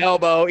kickboxing. Eat an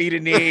elbow, eat a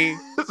knee.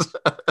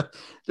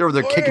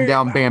 They're kicking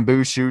down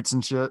bamboo shoots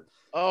and shit.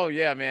 Oh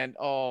yeah, man.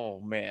 Oh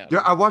man. Yeah,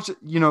 I watch it.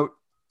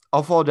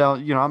 I'll fall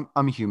down.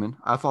 I'm a human.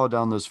 I fall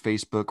down those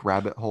Facebook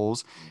rabbit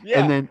holes,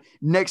 and then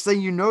next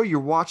thing you know, you're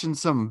watching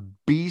some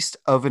beast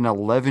of an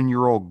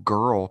 11-year-old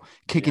girl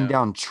kicking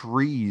down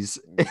trees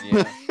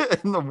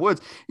in the woods.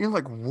 You're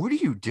like, what are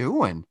you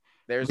doing?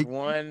 There's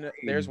one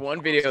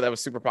video that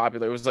was super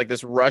popular. It was like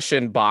this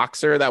Russian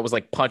boxer that was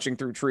like punching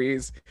through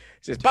trees.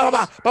 She's bah,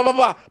 bah, bah, bah,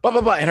 bah, bah,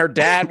 bah, bah, and her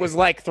dad was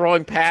like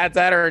throwing pads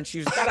at her, and she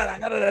was yeah.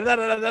 I'm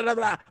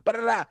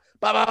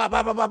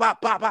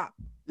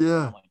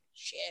like,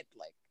 shit,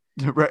 like,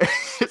 right.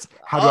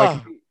 How do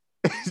I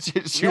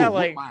yeah,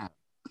 like,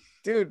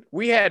 dude,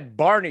 we had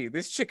Barney.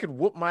 This chick could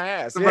whoop my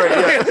ass. Right,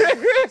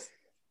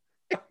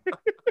 yeah.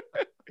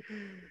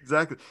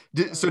 Exactly.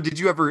 So did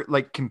you ever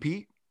like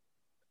compete?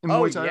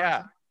 Oh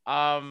yeah.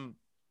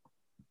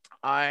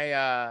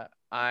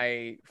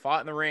 I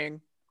fought in the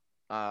ring.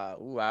 I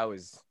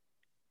was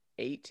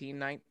 18,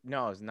 19.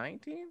 No, I was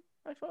 19.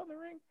 I fought in the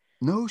ring.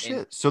 No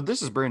shit. So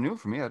this is brand new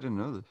for me. I didn't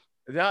know this.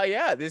 No,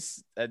 yeah.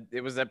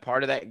 It was a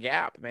part of that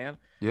gap, man.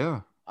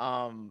 Yeah.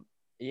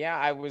 Yeah.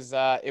 I was.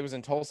 It was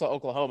in Tulsa,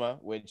 Oklahoma,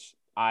 which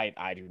I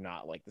do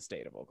not like the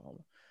state of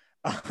Oklahoma.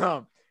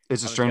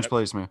 It's a strange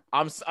place, man.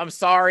 I'm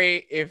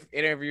sorry if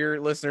any of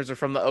your listeners are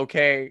from the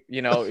OK.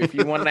 If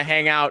you want to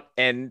hang out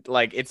and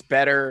like it's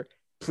better,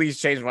 please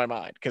change my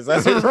mind, because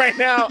that's right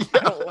now. I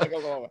don't like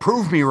Oklahoma.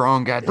 Prove me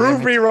wrong, goddamn.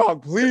 Prove me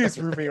wrong, please.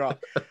 Prove me wrong.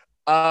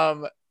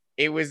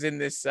 It was in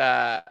this.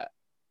 It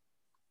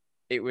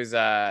was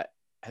I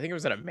think it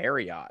was at a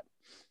Marriott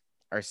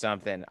or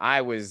something.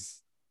 I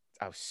was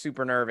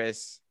super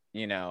nervous.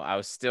 I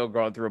was still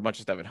going through a bunch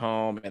of stuff at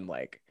home, and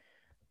like,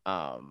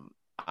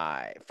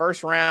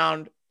 first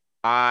round,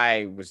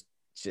 I was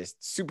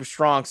just super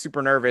strong,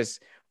 super nervous,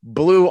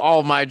 blew all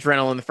of my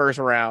adrenaline in the first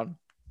round.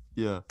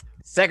 Yeah.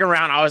 Second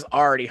round, I was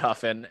already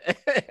huffing.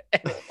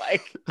 And,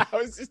 like, I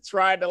was just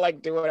trying to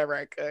like do whatever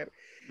I could.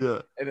 Yeah.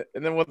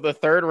 And then with the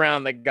third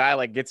round, the guy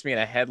like gets me in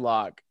a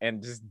headlock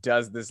and just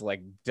does this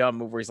like dumb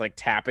move where he's like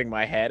tapping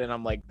my head. And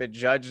I'm like, the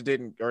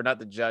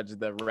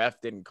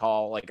ref didn't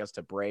call like us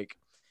to break.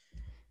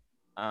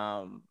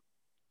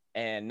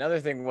 And another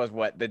thing was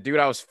the dude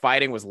I was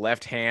fighting was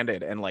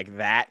left-handed, and like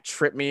that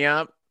tripped me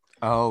up.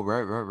 Oh,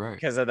 right.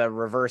 Because of the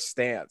reverse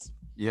stance.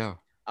 Yeah.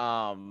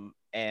 And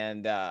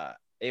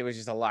it was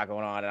just a lot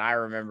going on. And I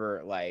remember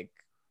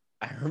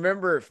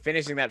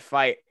finishing that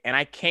fight, and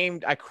I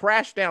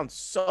crashed down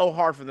so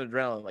hard from the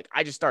adrenaline. Like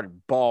I just started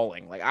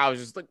bawling. Like I was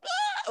just like,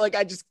 ah! Like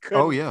I just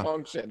couldn't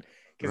function.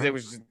 Because it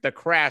was just, the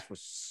crash was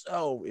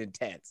so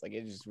intense. Like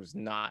it just was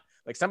not,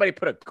 like somebody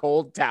put a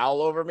cold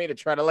towel over me to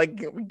try to like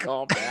get me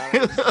calm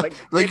down.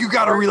 Like you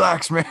gotta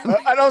relax, man. And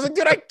I was like,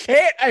 dude,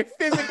 I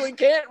physically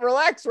can't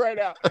relax right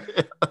now.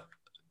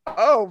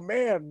 Oh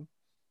man.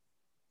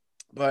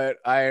 But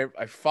I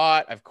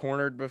fought, I've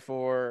cornered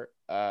before.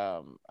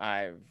 I've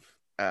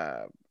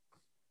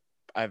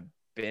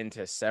been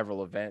to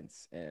several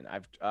events, and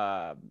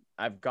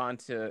I've gone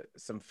to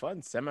some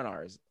fun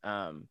seminars.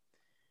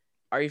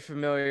 Are you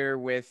familiar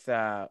with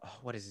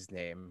what is his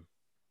name?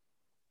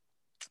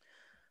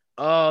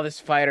 Oh, this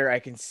fighter. I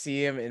can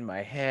see him in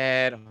my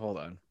head. Hold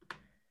on.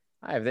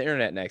 I have the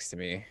internet next to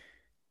me.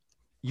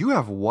 You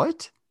have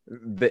what?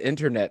 the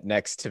internet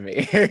next to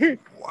me.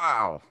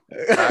 Wow.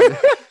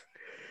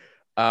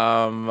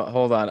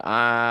 Hold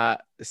on.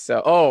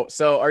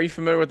 So are you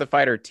familiar with the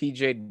fighter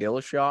TJ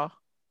Dillashaw?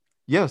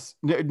 Yes,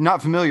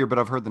 not familiar, but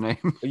I've heard the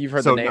name. You've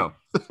heard so the name.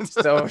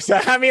 No. so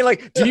I mean,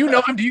 like, do you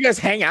know him? Do you guys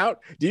hang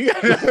out? Do you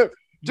guys?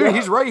 Dude,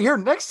 he's right here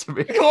next to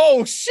me.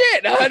 Oh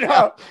shit!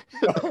 I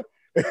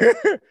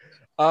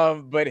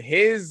know. But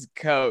his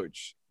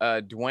coach,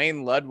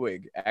 Dwayne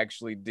Ludwig,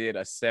 actually did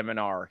a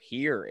seminar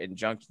here in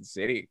Junction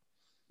City.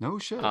 No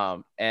shit.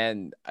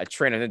 And a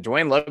trainer,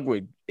 Dwayne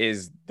Ludwig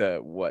is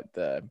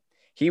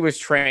he was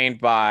trained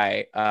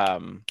by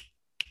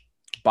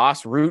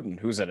Boss Rutan,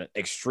 who's an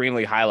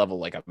extremely high level,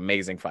 like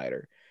amazing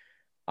fighter.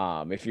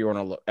 If you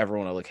want to ever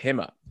want to look him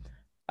up.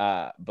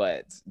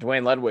 But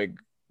Dwayne Ludwig,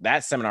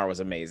 that seminar was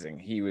amazing.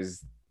 He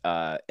was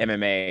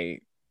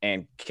MMA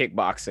and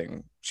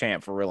kickboxing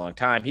champ for a real long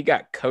time. He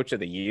got coach of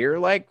the year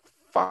like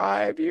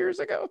 5 years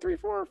ago, 3,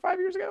 4, 5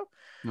 years ago.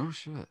 No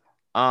shit.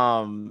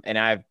 And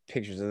I have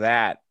pictures of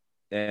that.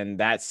 And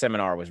that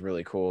seminar was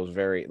really cool. It was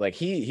very like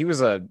he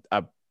was a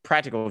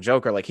practical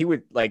joker. Like he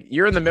would like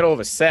you're in the middle of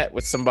a set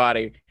with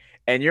somebody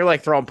and you're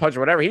like throwing punch or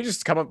whatever. He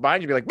just come up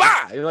behind you and be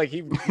like, bah! And like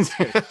he'd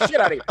shit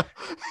out of you.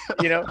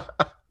 You know?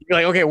 You're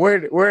like, okay,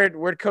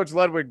 where'd Coach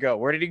Ludwig go?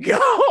 Where did he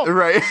go?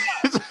 Right.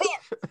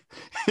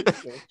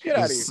 Get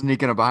out of here.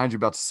 Sneaking up behind you,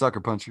 about to sucker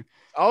punch you.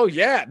 Oh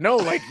yeah. No,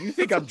 like you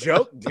think I'm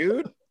joking,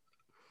 dude.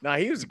 Nah,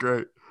 he was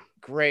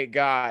great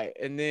guy.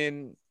 And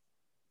then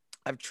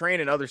I've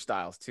trained in other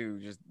styles too.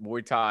 Just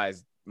Muay Thai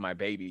is my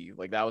baby.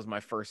 Like that was my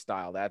first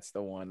style. That's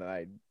the one that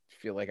I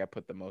feel like I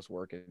put the most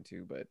work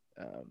into. But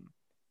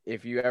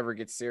if you ever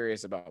get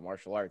serious about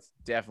martial arts,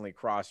 definitely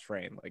cross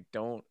train. Like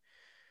don't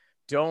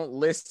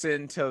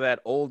listen to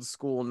that old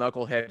school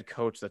knucklehead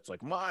coach that's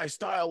like my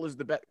style is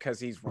the best because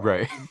he's wrong.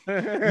 Right.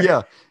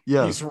 Yeah.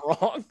 He's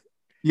wrong.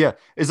 Yeah,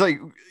 it's like,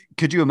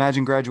 could you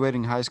imagine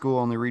graduating high school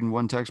only reading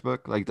one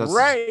textbook? Like that's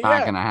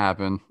not gonna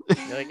happen.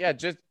 Like, yeah,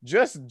 just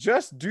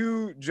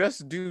do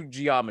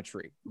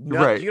geometry. No,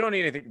 right. You don't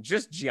need anything.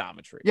 Just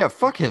geometry. Yeah,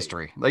 fuck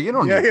history. Like you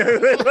don't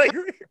need. Like,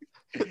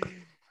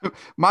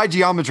 my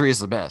geometry is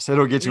the best.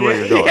 It'll get you where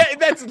you're going. Yeah,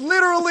 that's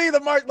literally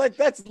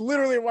that's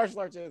literally what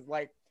martial arts is.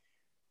 Like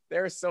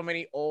there are so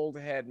many old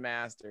head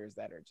masters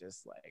that are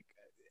just like.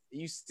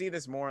 You see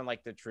this more in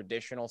like the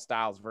traditional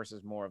styles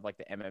versus more of like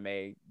the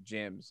MMA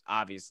gyms,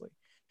 obviously,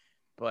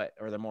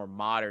 or the more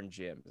modern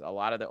gyms. A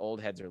lot of the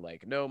old heads are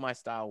like, no, my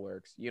style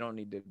works. You don't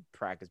need to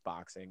practice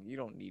boxing. You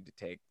don't need to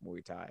take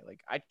Muay Thai.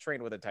 Like I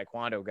trained with a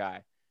Taekwondo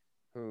guy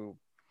who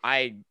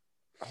I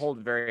hold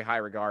in very high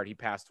regard. He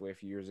passed away a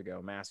few years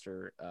ago,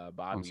 Master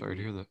Bobby. I'm sorry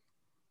to hear that.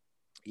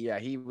 Yeah,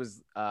 he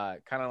was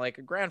kind of like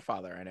a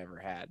grandfather I never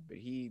had, but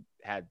he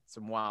had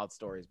some wild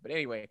stories. But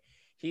anyway,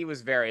 he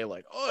was very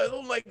like, oh, I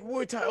don't like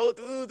Muay Thai,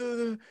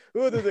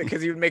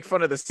 because he would make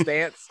fun of the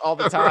stance all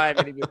the time.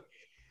 And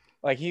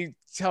he'd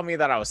tell me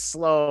that I was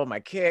slow on my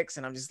kicks.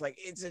 And I'm just like,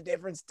 it's a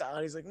different style.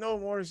 And he's like, no,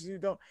 Morris, you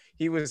don't.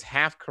 He was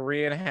half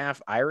Korean, half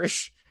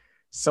Irish.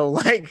 So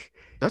like.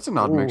 That's an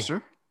odd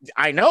mixture.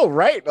 I know,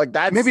 right? Like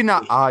that's. Maybe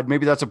not odd.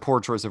 Maybe that's a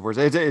poor choice of words.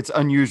 It's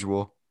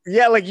unusual.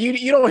 Yeah, like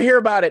you don't hear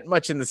about it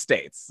much in the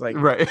States. Like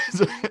right.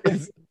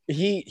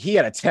 He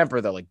had a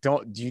temper though. Like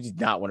you did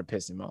not want to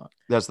piss him off.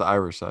 That's the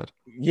Irish side.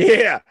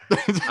 Yeah.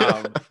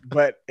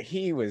 But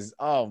he was,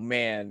 oh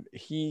man,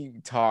 he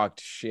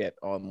talked shit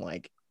on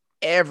like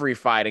every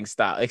fighting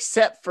style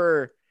except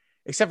for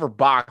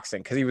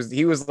boxing, because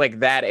he was like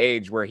that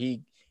age where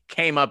he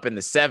came up in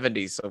the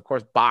 70s. So of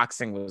course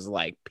boxing was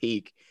like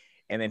peak.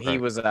 And then he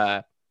was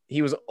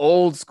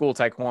old school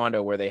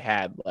Taekwondo where they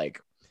had like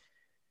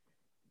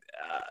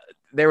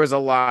there was a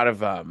lot of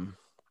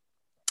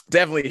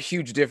definitely a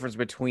huge difference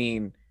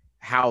between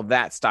how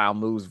that style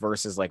moves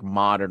versus like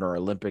modern or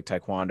Olympic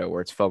Taekwondo,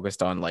 where it's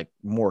focused on like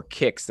more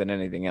kicks than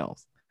anything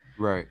else.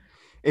 Right.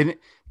 And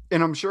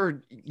I'm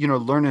sure,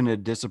 learning a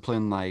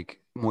discipline like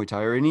Muay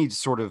Thai or any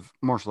sort of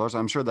martial arts,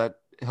 I'm sure that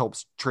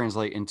helps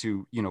translate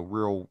into,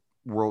 real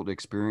world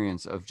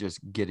experience of just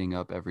getting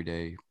up every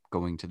day,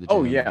 going to the gym.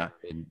 Oh yeah.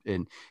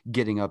 And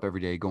getting up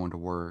every day, going to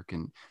work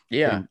and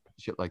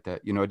shit like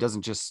that. It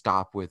doesn't just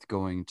stop with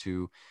going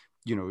to,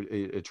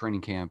 a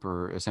training camp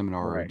or a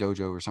seminar or a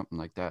dojo or something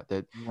like that.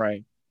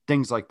 Right.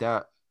 Things like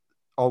that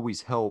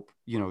always help,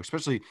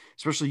 especially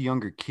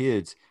younger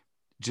kids,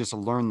 just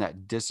learn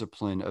that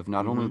discipline of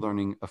not only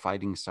learning a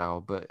fighting style,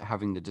 but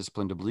having the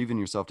discipline to believe in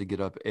yourself to get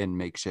up and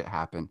make shit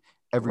happen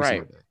every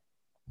single day.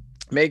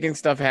 Making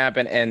stuff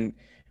happen and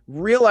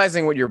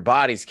realizing what your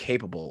body's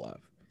capable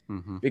of.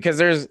 Mm-hmm. Because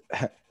there's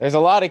a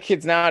lot of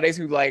kids nowadays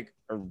who like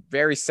are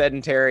very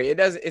sedentary.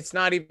 It's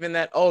not even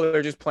that, oh,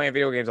 they're just playing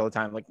video games all the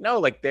time. Like, no,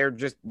 like they're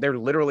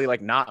literally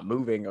like not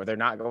moving, or they're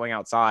not going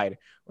outside,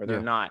 or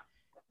they're not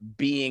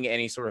being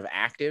any sort of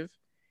active.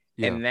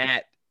 Yeah. And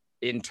that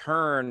in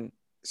turn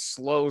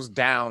slows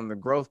down the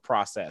growth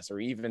process or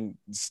even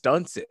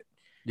stunts it.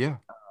 Yeah.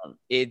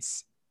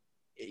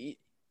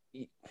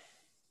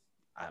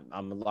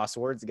 I'm lost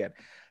of words again.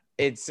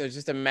 It's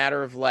just a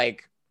matter of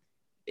like,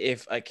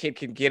 if a kid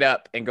can get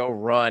up and go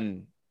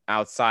run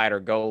outside or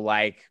go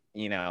like,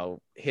 go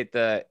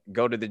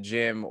to the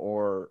gym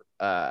or,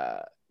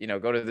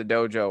 go to the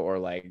dojo or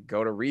like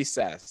go to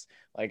recess.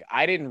 Like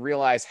I didn't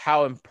realize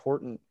how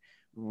important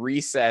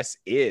recess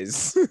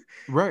is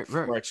Right.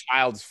 for a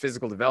child's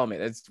physical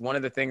development. It's one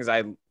of the things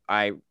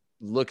I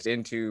looked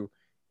into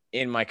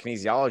in my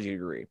kinesiology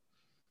degree.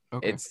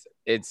 Okay.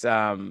 It's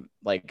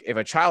like if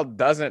a child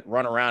doesn't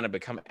run around and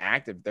become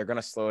active, they're going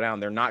to slow down.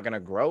 They're not going to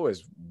grow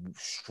as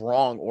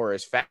strong or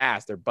as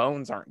fast. Their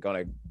bones aren't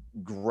going to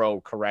grow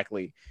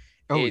correctly.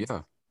 Oh it's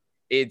yeah.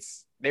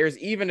 it's there's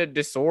even a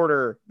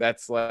disorder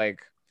that's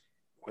like,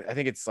 I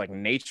think it's like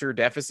nature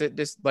deficit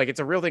like it's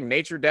a real thing,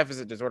 nature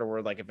deficit disorder,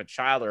 where like if a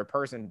child or a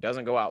person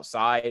doesn't go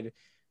outside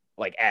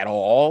like at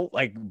all,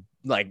 like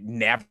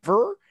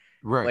never,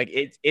 Right. like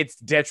it's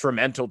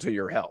detrimental to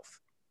your health.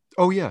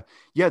 Oh yeah.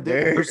 Yeah,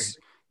 there's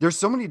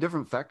so many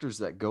different factors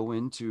that go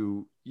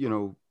into,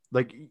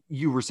 like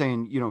you were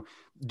saying,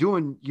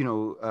 doing,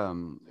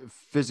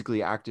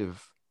 physically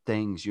active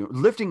things,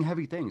 lifting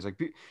heavy things. Like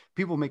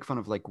people make fun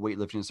of like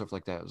weightlifting and stuff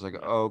like that. It's like,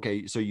 oh,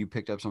 okay, so you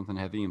picked up something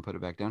heavy and put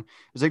it back down.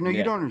 It's like, no,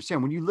 you don't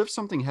understand. When you lift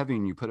something heavy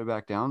and you put it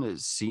back down,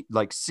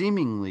 like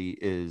seemingly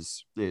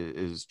is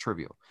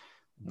trivial,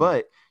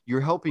 but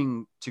you're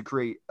helping to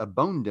create a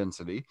bone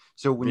density.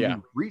 So when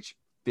you reach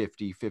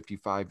 50,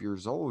 55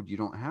 years old, you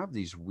don't have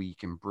these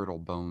weak and brittle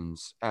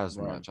bones as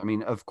much. I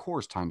mean, of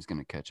course, time's going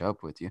to catch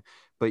up with you,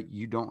 but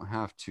you don't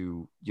have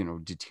to,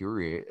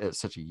 deteriorate at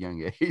such a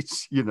young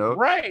age,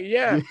 Right.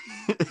 Yeah.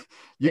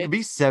 You can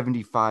be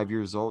 75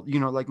 years old,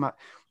 like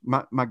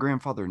my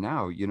grandfather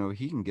now,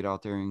 he can get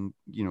out there and,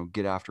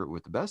 get after it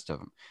with the best of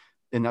them.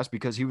 And that's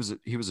because he was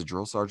a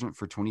drill sergeant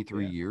for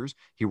 23 years.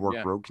 He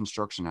worked road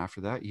construction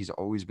after that. He's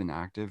always been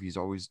active. He's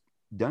always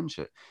done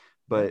shit.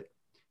 But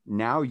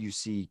now you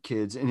see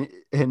kids, and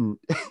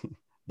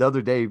the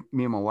other day,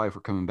 me and my wife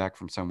were coming back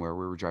from somewhere.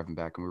 We were driving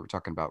back and we were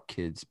talking about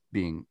kids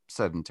being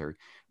sedentary,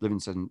 living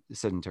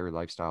sedentary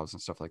lifestyles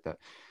and stuff like that.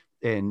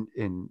 And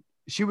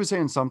she was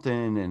saying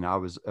something and I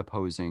was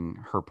opposing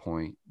her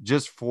point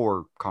just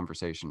for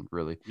conversation,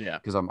 really. Yeah.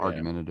 Because I'm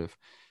argumentative.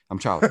 I'm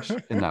childish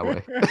in that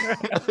way.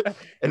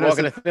 And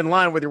walking a thin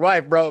line with your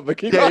wife, bro.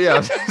 But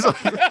yeah.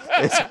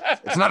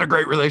 It's not a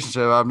great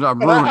relationship. I'm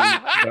ruining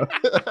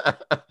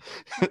it.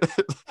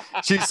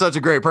 She's such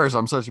a great person.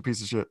 I'm such a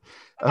piece of shit.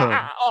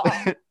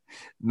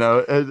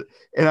 No,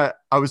 and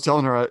I was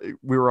telling her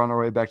we were on our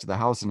way back to the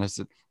house, and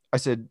I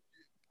said,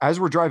 as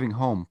we're driving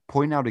home,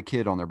 point out a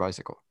kid on their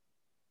bicycle.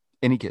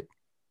 Any kid.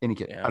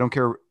 Yeah. I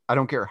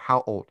don't care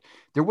how old.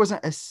 There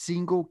wasn't a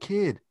single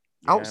kid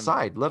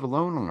outside, let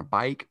alone on a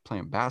bike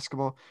playing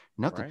basketball.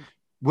 Nothing. Right.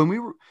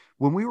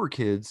 When we were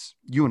kids,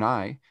 you and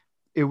I,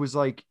 it was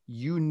like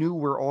you knew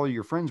where all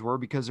your friends were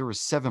because there were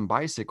 7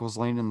 bicycles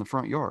laying in the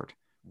front yard.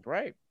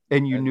 Right.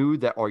 And you knew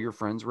that all your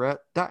friends were at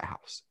that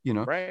house,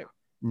 Right.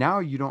 Now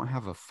you don't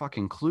have a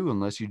fucking clue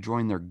unless you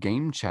join their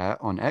game chat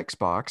on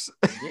Xbox.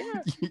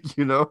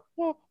 Yeah.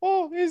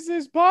 Oh, is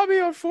this Bobby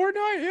on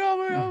Fortnite? Yeah,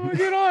 I'm gonna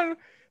get on.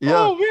 Yeah.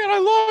 Oh man, I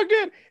logged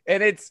in.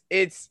 And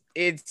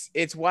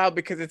it's wild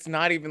because it's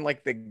not even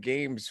like the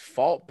game's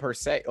fault per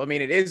se. I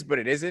mean, it is, but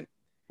it isn't.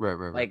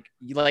 Right.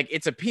 Like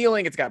it's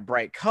appealing. It's got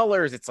bright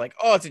colors. It's like,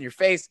 oh, it's in your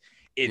face.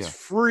 It's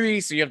free,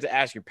 so you have to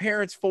ask your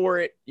parents for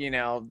it.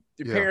 Your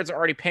parents are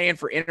already paying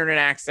for internet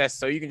access,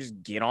 so you can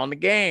just get on the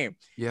game,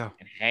 and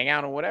hang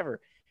out and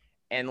whatever.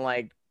 And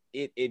like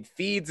it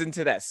feeds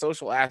into that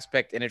social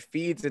aspect, and it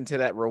feeds into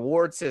that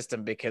reward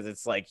system because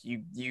it's like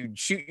you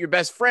shoot your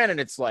best friend, and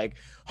it's like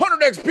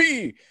 100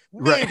 XP,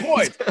 million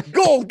points,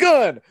 gold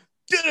gun,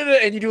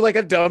 and you do like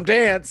a dumb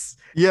dance,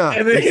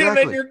 and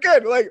then you're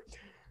good. Like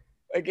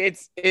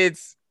it's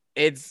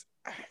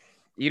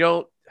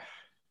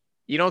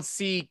you don't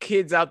see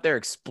kids out there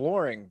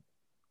exploring.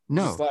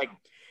 No. Just like,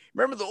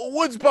 remember the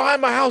woods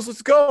behind my house?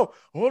 Let's go.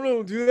 Oh,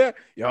 no, do that.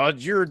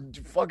 You're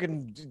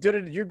fucking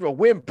you're a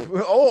wimp.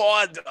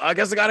 Oh, I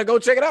guess I got to go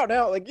check it out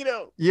now. Like,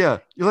 Yeah.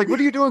 You're like, what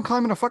are you doing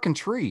climbing a fucking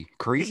tree,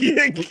 creep?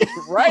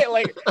 Right?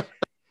 Like,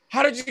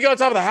 how did you get on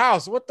top of the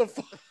house? What the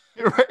fuck?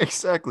 Right,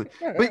 exactly.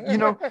 But,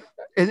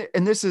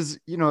 and this is,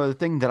 the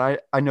thing that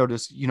I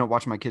noticed,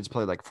 watching my kids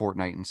play like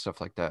Fortnite and stuff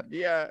like that.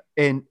 Yeah.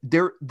 And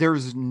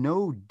there's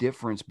no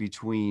difference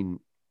between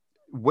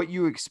what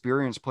you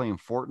experience playing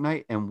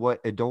Fortnite and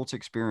what adults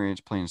experience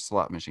playing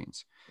slot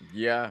machines.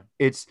 Yeah.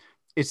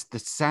 It's the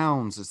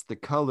sounds, it's the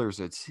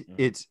colors, it's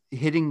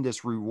hitting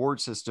this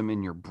reward system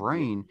in your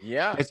brain.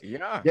 Yeah.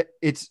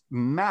 It's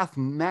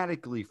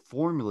mathematically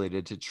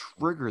formulated to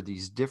trigger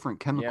these different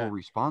chemical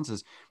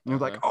responses. And you're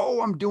like,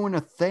 oh, I'm doing a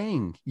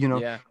thing.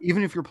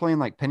 Even if you're playing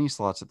like penny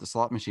slots at the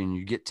slot machine and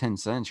you get 10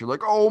 cents, you're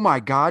like, oh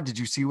my God, did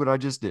you see what I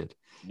just did?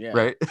 Yeah.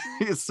 Right.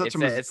 It's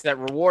that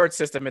reward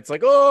system. It's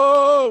like,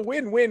 oh,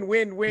 win.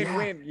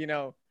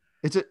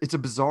 It's a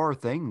bizarre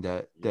thing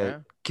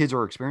that kids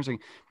are experiencing,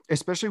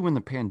 especially when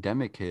the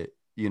pandemic hit,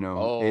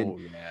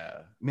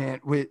 man,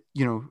 with,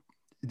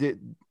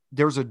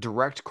 there's a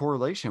direct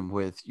correlation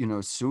with,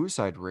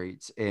 suicide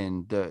rates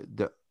and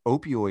the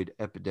opioid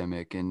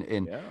epidemic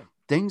and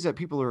things that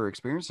people are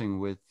experiencing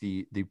with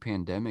the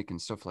pandemic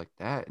and stuff like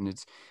that. And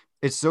it's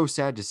so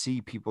sad to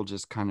see people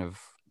just kind of,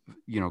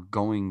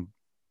 going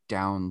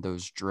down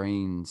those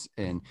drains,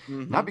 and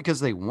not because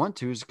they want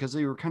to, is because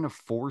they were kind of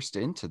forced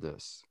into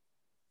this.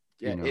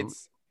 Yeah,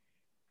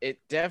 it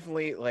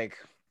definitely, like,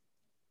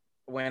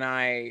 when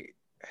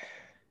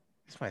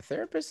it's my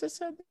therapist that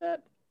said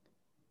that.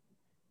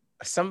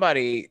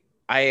 Somebody,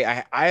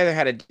 I either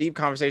had a deep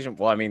conversation.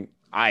 Well, I mean,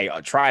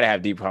 I try to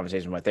have deep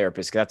conversations with my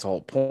therapist, because that's the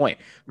whole point.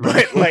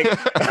 But like,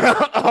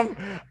 I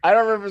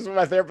don't remember if it's with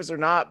my therapist or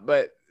not,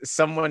 but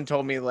someone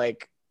told me,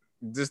 like,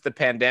 just the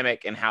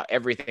pandemic and how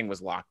everything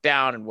was locked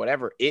down and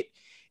whatever, it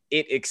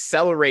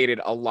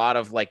accelerated a lot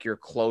of, like, your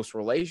close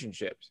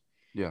relationships.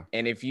 Yeah.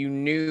 And if you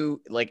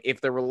knew, like,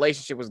 if the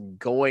relationship was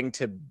going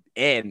to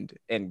end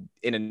and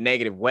in a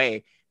negative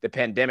way, the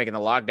pandemic and the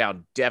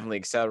lockdown definitely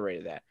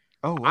accelerated that.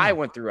 Oh, wow. I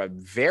went through a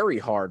very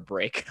hard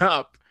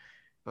breakup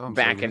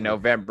back in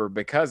November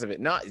because of it.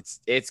 No,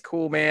 it's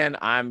cool, man.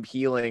 I'm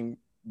healing,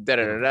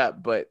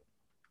 but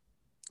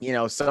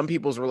some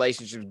people's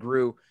relationships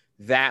grew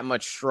that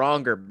much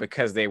stronger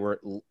because they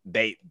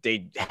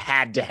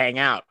had to hang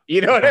out. You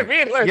know what I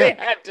mean? Like,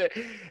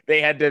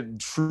 they had to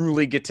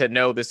truly get to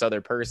know this other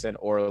person,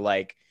 or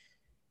like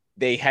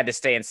they had to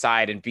stay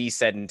inside and be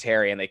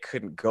sedentary, and they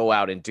couldn't go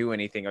out and do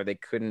anything, or they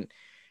couldn't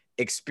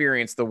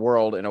experience the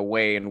world in a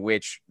way in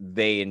which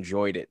they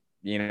enjoyed it.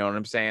 You know what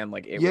I'm saying?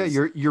 Like,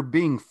 you're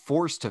being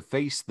forced to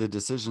face the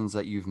decisions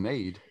that you've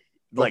made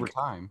over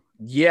time.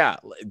 Yeah,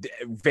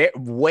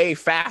 way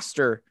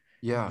faster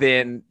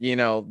than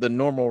the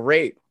normal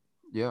rate.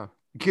 Yeah,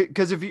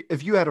 because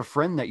if you had a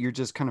friend that you're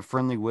just kind of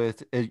friendly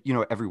with,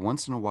 every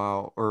once in a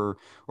while, or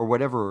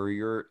whatever, or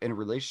you're in a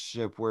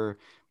relationship where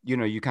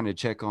you kind of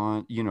check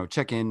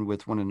in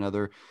with one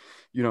another,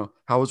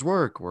 how was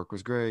work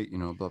was great,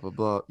 blah blah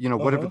blah,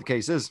 whatever the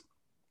case is.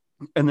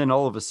 And then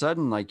all of a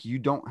sudden, like, you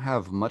don't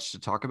have much to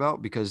talk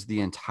about because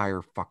the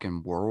entire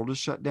fucking world is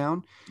shut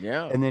down.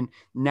 Yeah. And then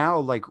now,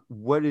 like,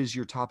 what is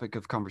your topic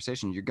of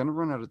conversation? You're going to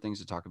run out of things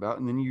to talk about.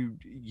 And then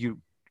you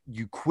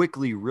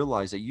quickly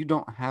realize that you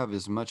don't have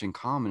as much in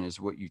common as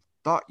what you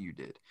thought you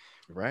did.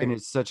 Right. And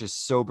it's such a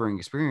sobering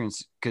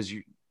experience, because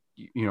you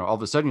all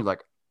of a sudden you're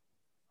like,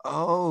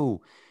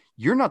 oh,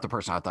 you're not the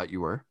person I thought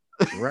you were.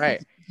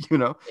 Right.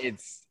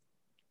 It's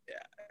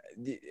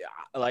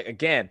like,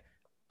 again,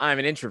 I'm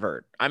an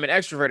introvert. I'm an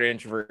extroverted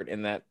introvert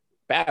in that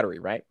battery,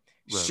 right?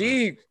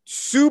 She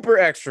super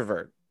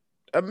extrovert,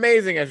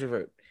 amazing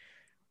extrovert.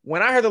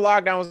 When I heard the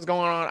lockdown was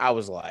going on, I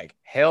was like,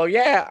 hell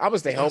yeah, I'm gonna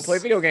stay home, play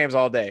video games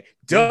all day.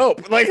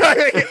 Dope. Like,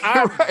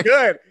 I'm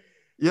good.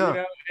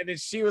 Yeah. And then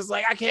she was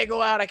like, I can't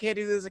go out. I can't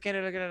do this. I can't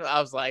do that.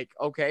 I was like,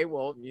 okay,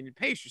 well, you need to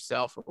pace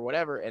yourself or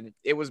whatever. And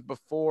it was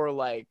before,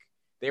 like,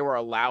 they were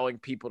allowing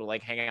people to,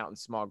 like, hang out in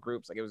small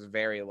groups. Like, it was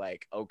very,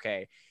 like,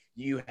 okay,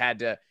 you had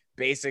to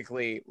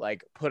basically,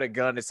 like, put a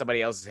gun to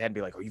somebody else's head and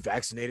be like, "Are you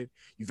vaccinated?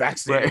 You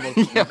vaccinated? Right.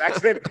 You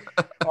vaccinated?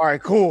 All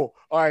right, cool.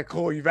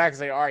 You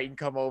vaccinated? All right, you can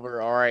come over.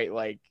 All right,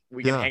 like,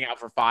 we can hang out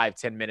for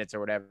 5-10 minutes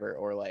or whatever."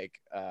 Or like,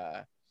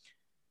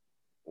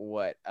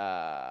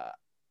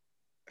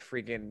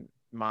 freaking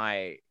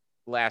my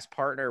last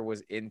partner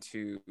was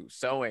into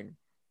sewing,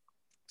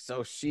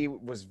 so she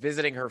was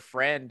visiting her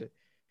friend.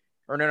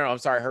 Or no, I'm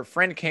sorry. Her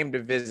friend came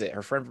to visit.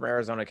 Her friend from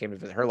Arizona came to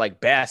visit. Her, like,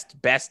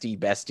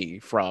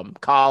 bestie from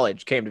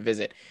college came to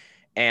visit.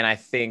 And I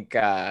think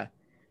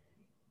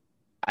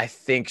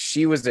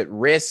she was at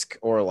risk,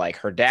 or like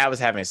her dad was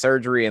having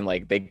surgery and,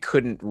 like, they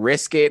couldn't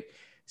risk it.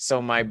 So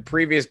my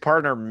previous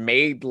partner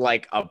made,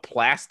 like, a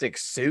plastic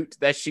suit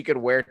that she could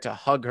wear to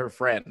hug her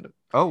friend.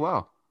 Oh,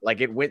 wow.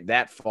 Like, it went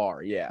that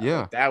far. Yeah.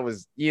 Yeah. Like, that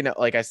was,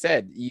 like I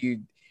said,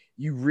 you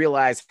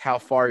realize how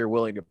far you're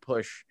willing to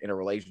push in a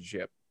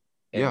relationship.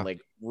 And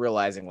like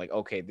realizing, like,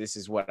 okay, this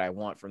is what I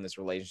want from this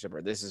relationship,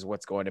 or this is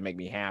what's going to make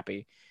me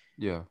happy.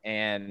 Yeah.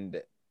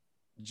 And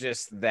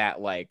just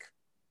that, like,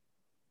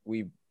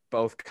 we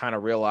both kind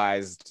of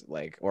realized,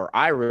 like, or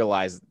I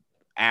realized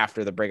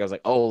after the break, I was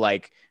like, oh,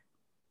 like,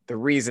 the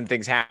reason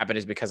things happen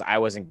is because I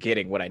wasn't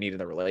getting what I needed in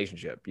the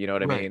relationship. You know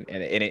what I mean?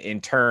 And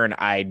in turn,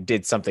 I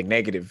did something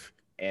negative,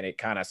 and it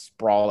kind of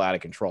sprawled out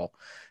of control.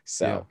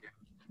 So,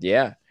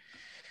 yeah.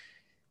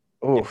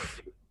 Oof.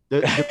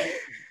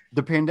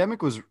 The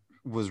pandemic was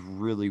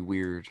really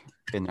weird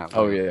in that way.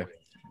 Oh yeah.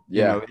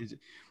 Yeah.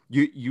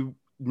 You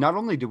not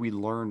only did we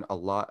learn a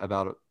lot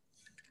about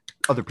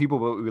other people,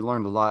 but we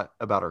learned a lot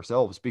about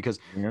ourselves, because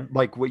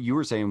like what you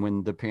were saying,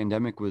 when the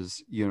pandemic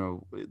was,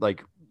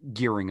 like,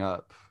 gearing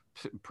up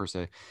per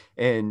se,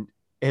 and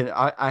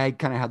I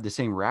kind of had the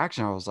same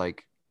reaction. I was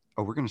like,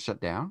 oh, we're gonna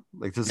shut down?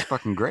 Like, this is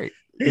fucking great.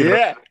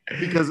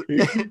 Because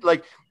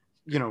like,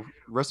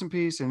 rest in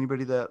peace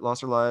anybody that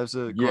lost their lives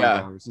to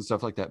coronavirus and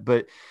stuff like that.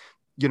 But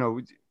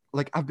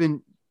like, I've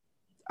been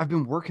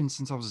working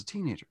since I was a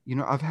teenager.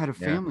 I've had a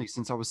family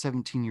since I was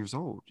 17 years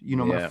old.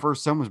 My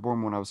first son was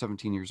born when I was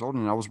 17 years old,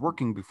 and I was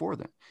working before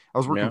then. I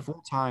was working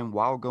full time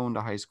while going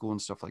to high school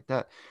and stuff like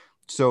that.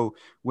 So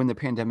when the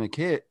pandemic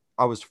hit,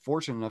 I was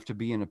fortunate enough to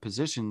be in a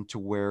position to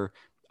where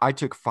I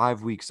took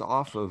 5 weeks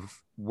off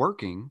of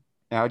working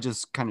and I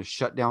just kind of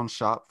shut down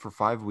shop for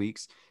 5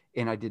 weeks.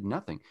 And I did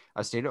nothing.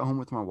 I stayed at home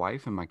with my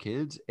wife and my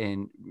kids,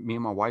 and me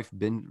and my wife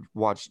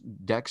watched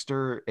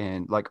Dexter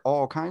and like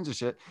all kinds of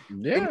shit.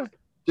 Yeah.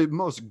 The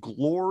most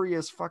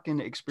glorious fucking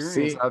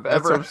experience I've that's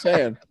ever what I'm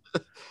saying.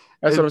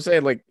 That's what I'm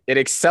saying. Like, it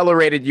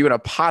accelerated you in a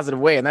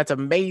positive way, and that's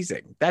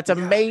amazing. That's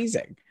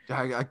amazing.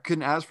 I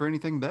couldn't ask for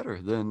anything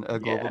better than a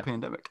global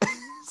pandemic.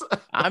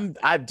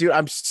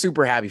 I'm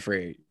super happy for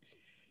you.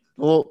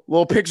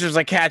 Little pictures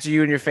I catch of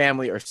you and your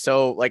family are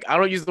so, like, I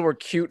don't use the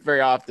word cute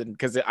very often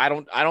because I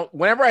don't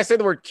whenever I say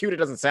the word cute, it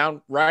doesn't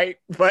sound right.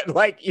 But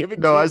like, you have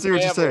a I see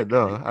what you're saying.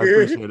 No, I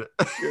appreciate it.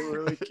 You're a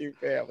really cute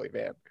family,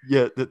 man.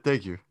 Yeah,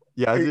 thank you.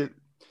 Yeah, I did.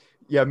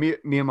 Yeah, me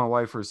and my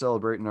wife are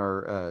celebrating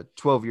our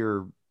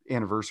 12-year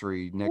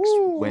anniversary next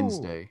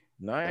Wednesday.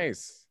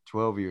 Nice.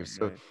 12 years.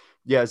 So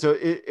yeah, so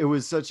it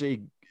was such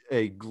a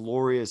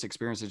glorious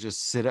experience to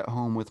just sit at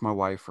home with my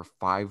wife for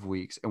 5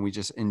 weeks, and we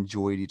just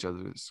enjoyed each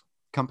other's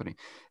company.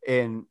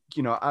 And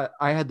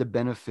I had the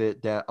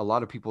benefit that a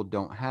lot of people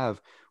don't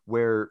have,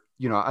 where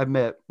I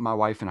met my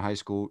wife in high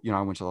school.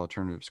 I went to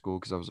alternative school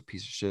because I was a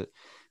piece of shit.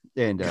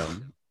 And you're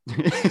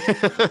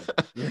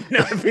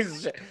not a piece of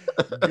shit.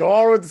 Go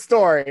on with the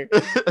story.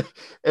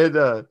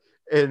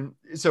 And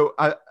so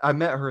I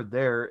met her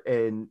there,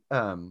 and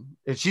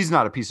she's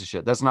not a piece of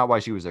shit. That's not why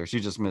she was there.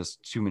 She just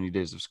missed too many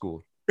days of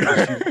school.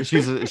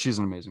 She's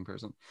an amazing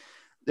person.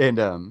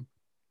 And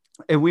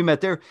we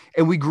met there,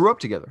 and we grew up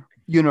together.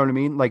 You know what I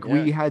mean? Like,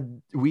 we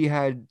had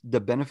the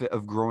benefit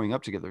of growing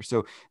up together.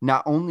 So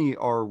not only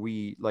are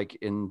we like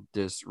in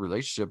this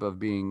relationship of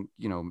being,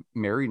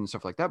 married and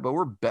stuff like that, but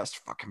we're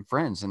best fucking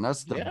friends. And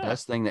that's the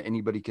best thing that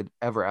anybody could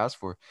ever ask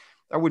for.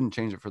 I wouldn't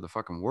change it for the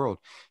fucking world.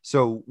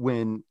 So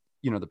when,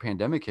 the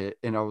pandemic hit,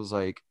 and I was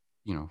like,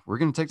 we're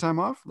going to take time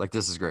off. Like,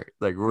 this is great.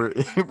 Like, we're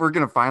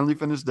going to finally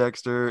finish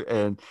Dexter,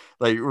 and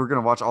like, we're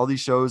going to watch all these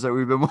shows that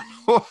we've been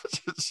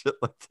watching, shit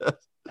like that.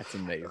 That's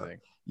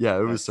amazing. Yeah,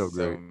 it was so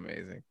great. So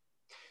amazing.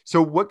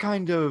 So what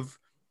kind of,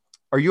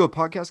 are you a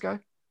podcast guy?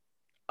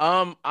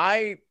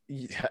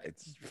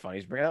 It's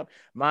funny to bring it up.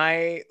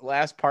 My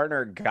last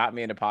partner got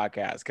me into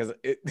podcasts because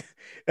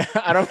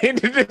I don't mean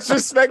to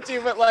disrespect you,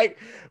 but like,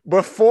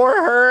 before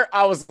her,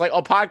 I was like,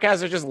 oh,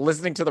 podcasts are just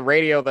listening to the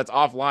radio that's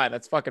offline.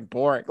 That's fucking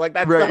boring. Like,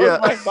 that was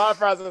my thought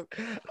process.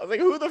 I was like,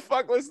 who the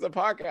fuck listens to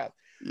podcasts?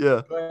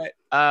 Yeah. But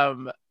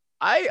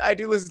I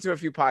do listen to a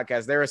few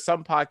podcasts. There are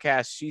some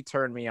podcasts she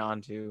turned me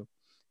on to.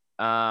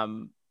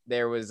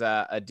 There was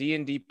a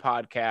D&D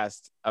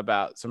podcast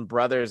about some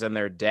brothers and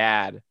their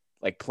dad,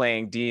 like,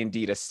 playing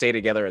D&D to stay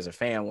together as a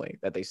family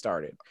that they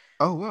started.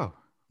 Oh,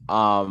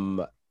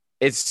 wow.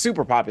 It's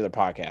super popular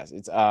podcast.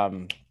 It's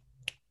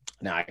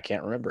now I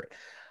can't remember it.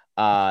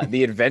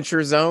 The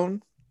Adventure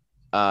Zone.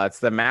 It's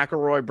the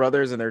McElroy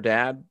brothers and their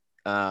dad.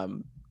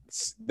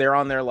 They're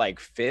on their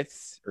like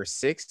 5th or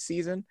 6th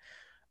season.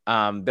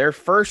 Their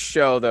first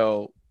show,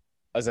 though,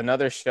 was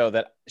another show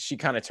that she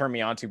kind of turned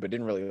me on to but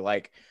didn't really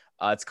like.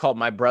 It's called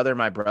My Brother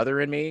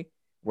and Me,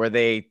 where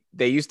they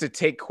used to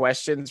take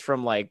questions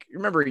from, like,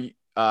 remember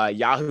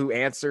Yahoo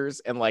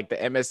Answers and like the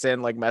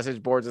MSN like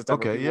message boards and stuff.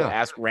 Okay, where people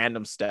ask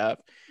random stuff.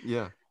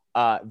 Yeah.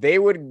 They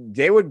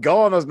would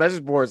go on those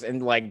message boards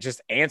and like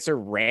just answer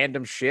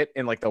random shit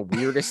in like the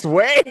weirdest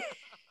way.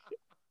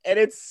 And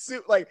it's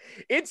like,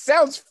 it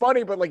sounds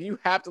funny, but like, you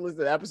have to listen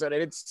to the episode,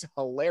 and it's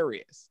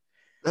hilarious.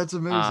 That's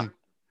amazing.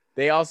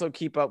 They also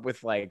keep up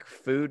with like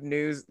food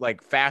news,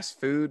 like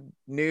fast food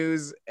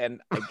news. And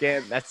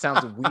again, that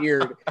sounds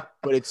weird,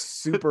 but it's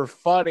super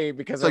funny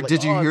because like,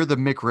 did you hear the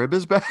McRib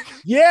is back?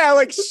 Yeah,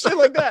 like shit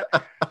like that.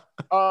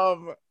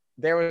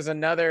 There's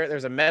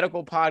a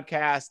medical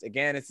podcast.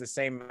 Again, it's the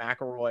same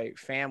McElroy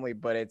family,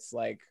 but it's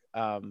like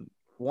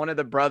one of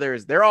the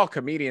brothers, they're all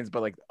comedians,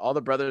 but like all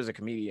the brothers are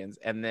comedians.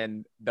 And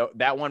then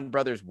that one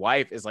brother's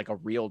wife is like a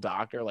real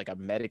doctor, like a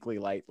medically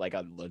like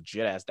a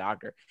legit ass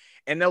doctor.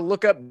 And they'll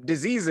look up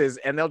diseases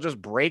and they'll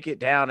just break it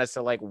down as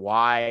to like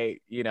why,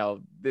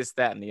 this,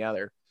 that, and the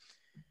other.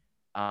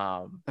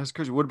 That's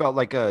crazy. What about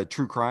like a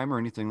true crime or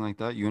anything like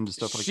that? You into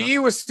stuff like that? She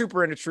was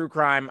super into true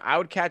crime. I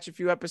would catch a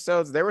few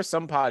episodes. There were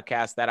some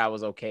podcasts that I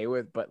was okay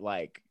with, but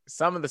like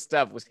some of the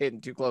stuff was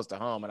hitting too close to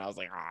home, and I was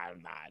like,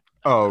 I'm not.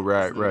 Oh,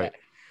 right.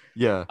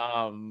 Yeah.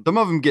 Some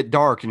of them get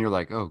dark, and you're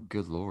like, oh,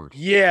 good Lord.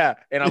 Yeah,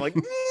 and I'm like,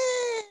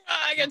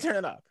 I gotta turn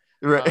it up.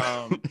 Right.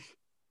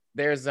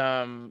 There's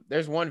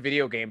one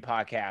video game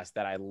podcast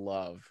that I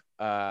love.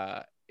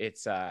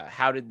 It's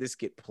How Did This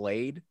Get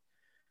Played?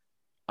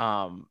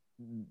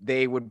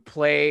 They would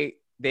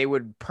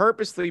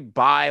purposely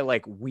buy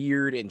like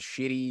weird and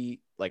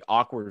shitty, like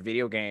awkward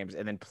video games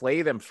and then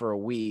play them for a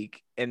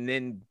week and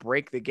then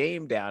break the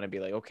game down and be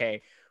like,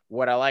 okay,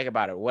 what I like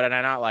about it, what did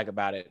I not like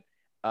about it?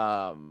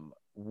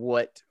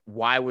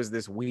 Why was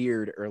this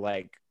weird, or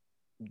like,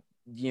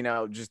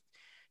 just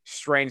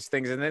strange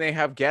things. And then they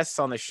have guests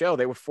on the show.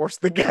 They would force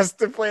the guests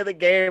to play the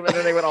game, and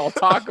then they would all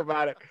talk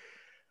about it.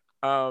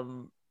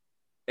 And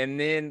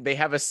then they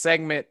have a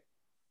segment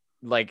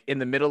like in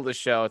the middle of the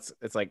show. It's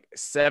like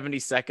 70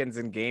 seconds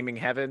in gaming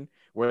heaven,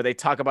 where they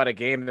talk about a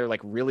game they're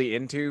like really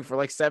into for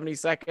like 70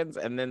 seconds,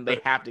 and then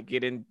they have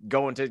to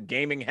go into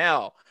gaming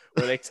hell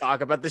where they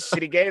talk about the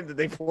shitty game that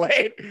they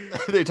played.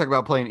 They talk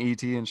about playing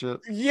ET and shit.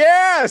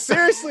 Yeah,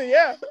 seriously,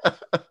 yeah.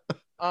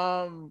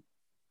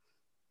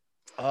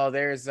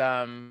 There's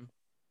and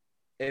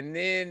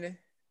then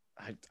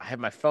I have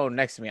my phone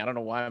next to me. I don't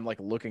know why I'm like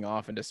looking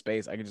off into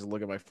space. I can just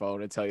look at my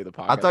phone and tell you the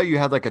podcast. I thought you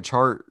had like a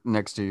chart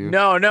next to you.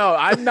 No,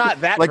 I'm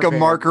not that like prepared. A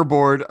marker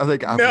board. I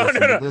think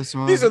no. This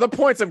These are the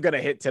points I'm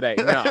gonna hit today.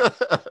 No.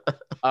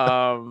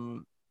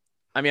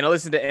 I mean, I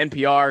listen to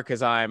NPR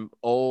because I'm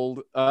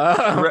old.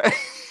 Right.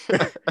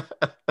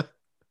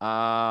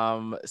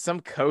 Some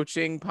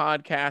coaching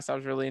podcast I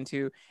was really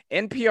into.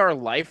 NPR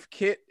Life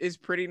Kit is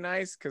pretty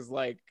nice because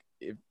like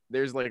if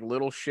there's like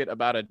little shit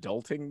about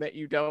adulting that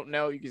you don't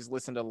know, you can just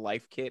listen to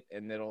Life Kit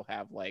and it'll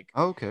have like,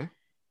 okay,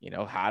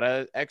 how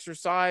to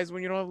exercise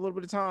when you don't have a little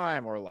bit of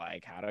time, or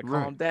like how to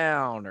calm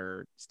down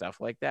or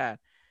stuff like that.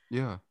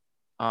 Yeah.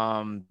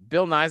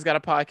 Bill Nye's got a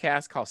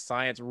podcast called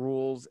Science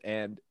Rules,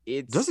 and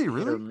it's does he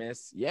really? Hit or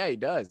miss. Yeah, he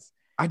does.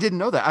 I didn't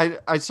know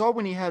that. I saw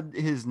when he had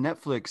his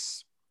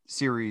Netflix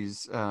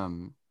series.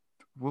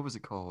 What was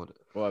it called?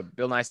 Well,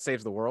 Bill Nye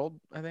Saves the World,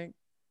 I think.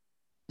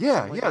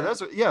 Yeah,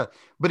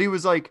 But he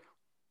was like,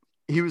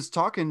 he was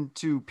talking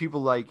to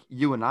people like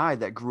you and I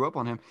that grew up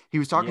on him. He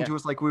was talking to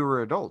us like we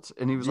were adults,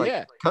 and he was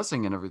like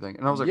cussing and everything.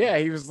 And I was like, yeah,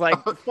 he was like,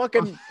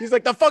 he's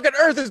like, the fucking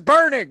earth is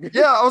burning.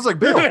 Yeah, I was like,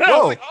 Bill,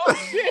 whoa. Like, oh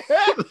shit.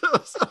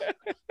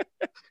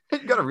 You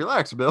gotta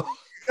relax, Bill.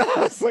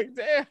 I was like,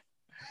 damn.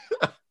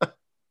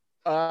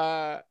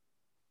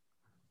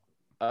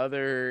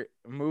 Other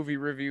movie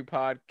review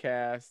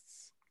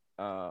podcasts.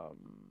 You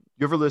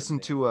ever listen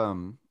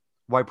to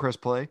Why Press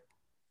Play?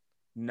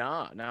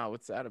 Nah,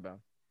 what's that about?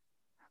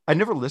 I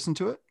never listened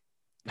to it,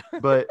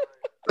 but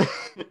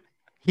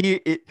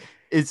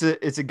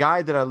it's a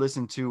guy that I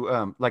listen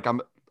to. Like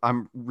I'm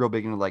real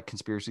big into like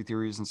conspiracy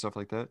theories and stuff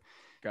like that.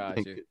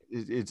 Gotcha.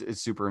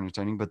 It's super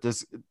entertaining. But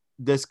this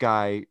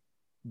guy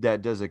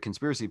that does a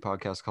conspiracy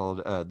podcast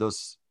called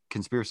Those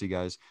Conspiracy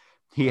Guys,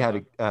 he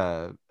had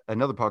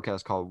another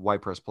podcast called Why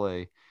Press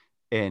Play,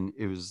 and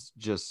it was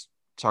just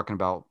talking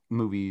about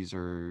movies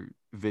or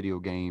video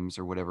games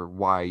or whatever,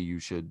 why you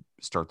should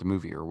start the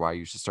movie or why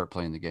you should start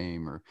playing the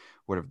game or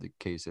whatever the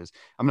case is.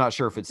 I'm not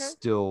sure if it's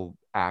still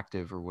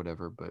active or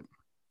whatever, but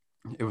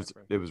it was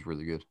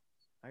really good.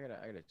 I gotta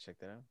check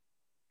that out.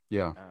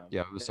 Yeah.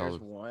 It was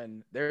solid.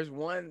 There's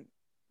one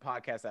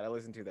podcast that I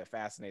listen to that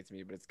fascinates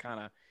me, but it's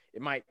kind of,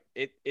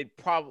 it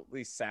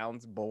probably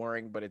sounds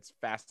boring, but it's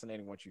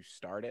fascinating once you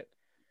start it.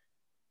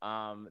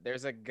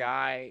 There's a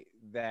guy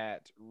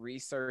that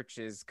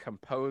researches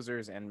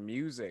composers and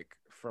music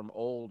from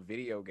old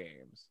video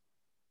games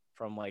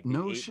from like the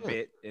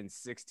 8-bit and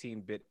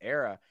 16-bit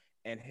era.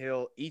 And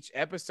each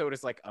episode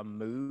is like a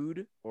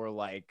mood or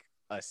like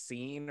a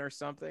scene or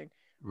something.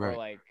 Right. Or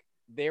like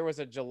there was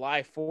a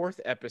July 4th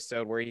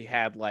episode where he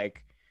had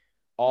like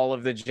all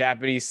of the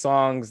Japanese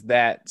songs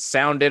that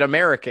sounded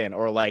American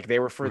or like they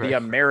were for the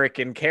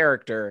American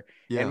character.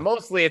 Yeah. And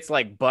mostly it's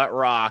like butt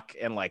rock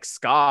and like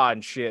ska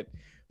and shit.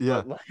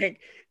 Yeah. But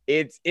like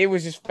it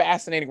was just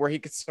fascinating where he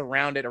could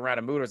surround it around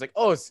a mood. It was like,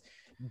 oh, it's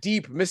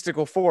deep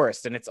mystical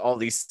forest, and it's all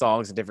these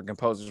songs and different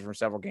composers from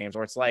several games,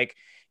 or it's like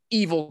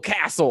Evil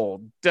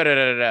Castle,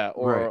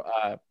 or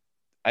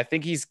I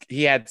think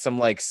he had some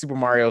like Super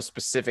Mario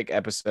specific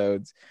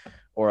episodes,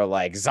 or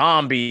like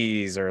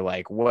zombies, or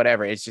like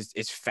whatever.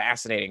 It's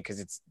fascinating because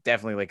it's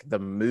definitely like the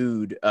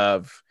mood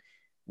of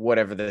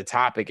whatever the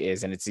topic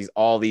is, and it's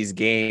all these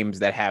games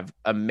that have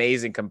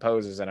amazing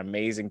composers and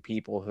amazing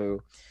people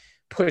who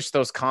push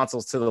those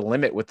consoles to the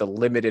limit with the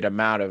limited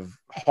amount of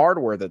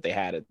hardware that they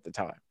had at the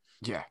time.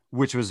 Yeah,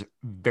 which was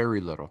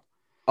very little.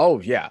 Oh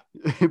yeah.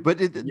 But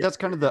that's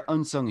kind of the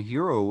unsung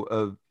hero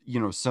of,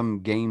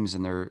 some games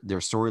and their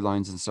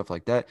storylines and stuff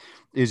like that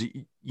is,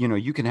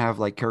 you can have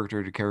like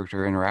character to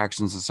character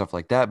interactions and stuff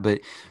like that.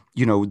 But,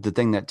 the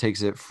thing that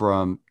takes it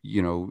from,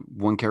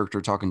 one character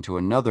talking to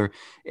another,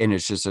 and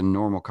it's just a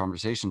normal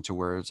conversation to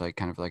where it's like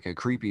kind of like a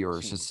creepy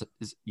or,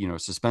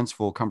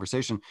 suspenseful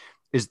conversation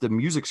is the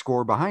music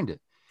score behind it.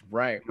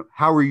 Right.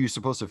 How are you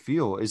supposed to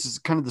feel? It's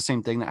just kind of the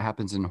same thing that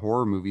happens in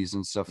horror movies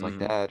and stuff like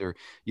that. Or,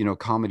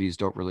 comedies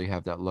don't really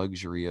have that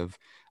luxury of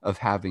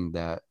having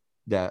that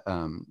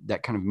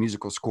kind of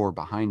musical score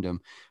behind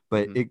them.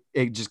 But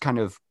it just kind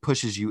of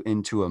pushes you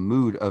into a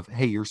mood of,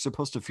 hey, you're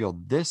supposed to feel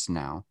this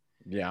now.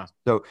 Yeah.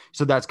 So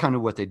that's kind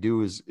of what they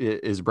do is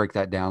break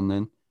that down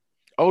then.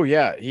 Oh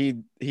yeah. The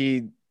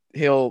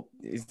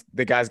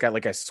guy's got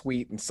like a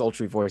sweet and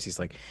sultry voice. He's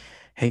like,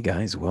 hey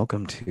guys,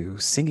 welcome to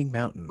Singing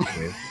Mountain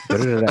with I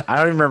don't even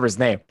remember his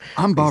name.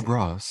 I'm Bob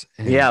Ross.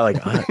 Yeah,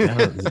 like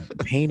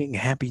painting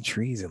happy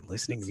trees and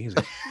listening to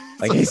music.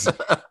 Like he's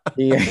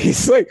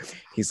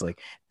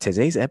like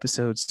today's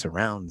episode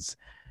surrounds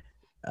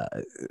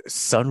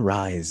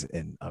sunrise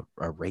and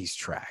a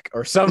racetrack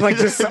or something like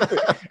just something.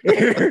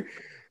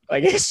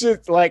 Like it's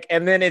just like,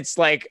 and then it's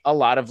like a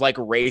lot of like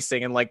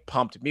racing and like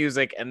pumped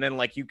music, and then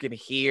like you can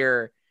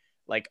hear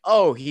like,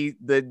 oh,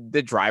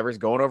 the driver's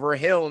going over a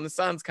hill and the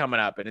sun's coming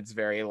up, and it's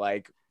very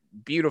like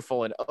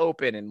beautiful and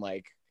open and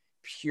like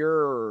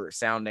pure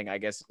sounding, I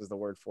guess is the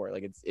word for it.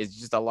 Like it's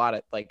just a lot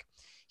of like,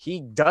 he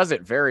does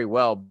it very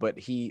well, but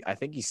I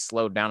think he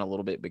slowed down a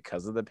little bit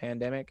because of the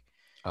pandemic.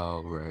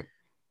 Oh, right.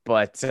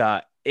 But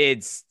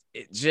it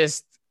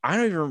just, I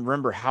don't even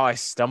remember how I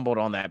stumbled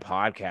on that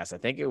podcast. I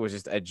think it was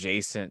just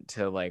adjacent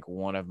to like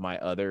one of my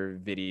other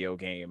video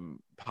game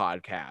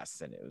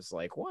podcasts, and it was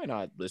like, why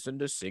not listen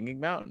to Singing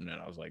Mountain? And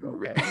I was like,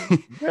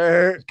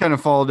 okay. Kind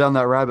of fall down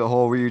that rabbit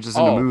hole where you're just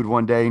in a mood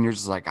one day and you're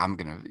just like, I'm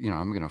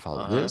gonna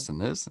follow this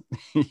and this.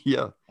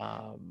 Yeah.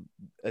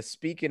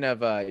 Speaking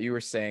of, you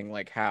were saying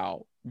like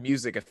how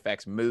music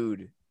affects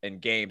mood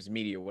and games,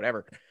 media,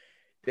 whatever.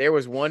 There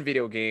was one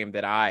video game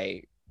that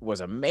I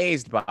was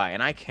amazed by,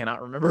 and I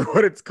cannot remember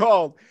what it's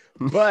called,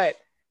 but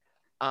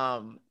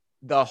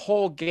the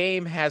whole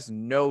game has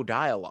no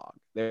dialogue.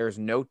 There's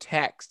no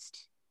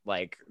text,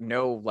 like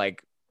no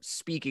like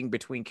speaking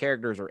between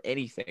characters or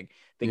anything.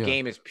 The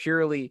game is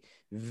purely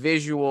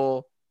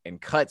visual and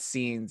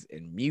cutscenes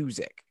and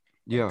music,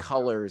 and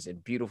colors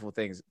and beautiful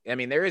things. I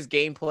mean, there is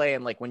gameplay,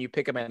 and like when you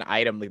pick up an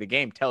item, like the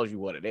game tells you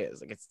what it is.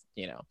 Like it's,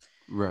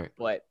 right.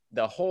 But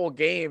the whole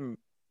game,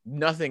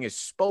 nothing is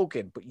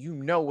spoken, but you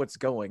know what's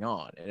going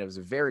on, and it was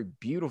a very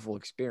beautiful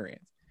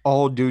experience.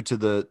 All due to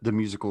the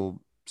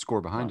musical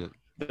score behind it.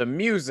 The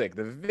music,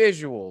 the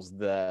visuals,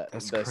 the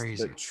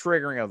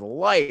triggering of the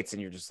lights,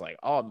 and you're just like,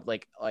 oh,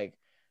 like I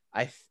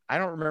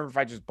don't remember if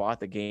I just bought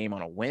the game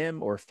on a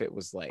whim or if it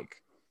was like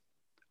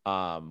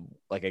a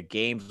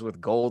Games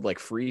with Gold like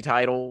free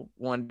title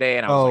one day,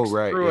 and I was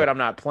screw it, I'm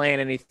not playing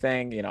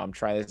anything, I'm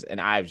trying this, and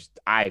I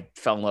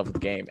fell in love with the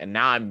game, and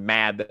now I'm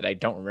mad that I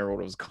don't remember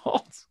what it was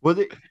called. Well,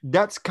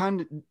 that's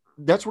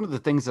one of the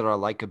things that I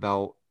like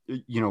about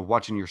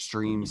watching your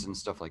streams and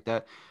stuff like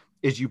that,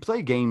 is you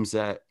play games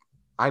that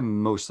I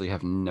mostly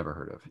have never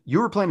heard of. You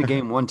were playing a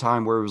game one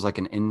time where it was like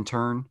an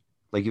intern.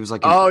 Like it was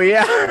like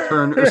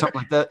intern or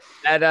something like that.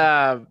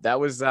 That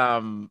was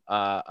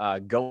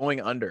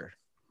Going Under.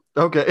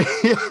 Okay.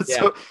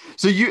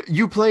 So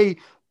you play,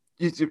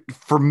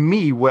 for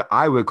me, what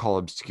I would call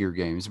obscure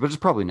games, but it's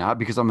probably not,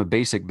 because I'm a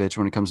basic bitch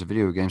when it comes to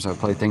video games. I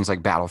play things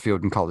like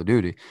Battlefield and Call of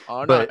Duty.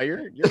 Oh, no,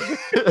 you're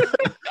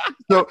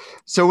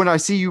So when I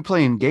see you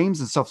playing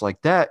games and stuff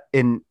like that,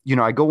 and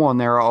I go on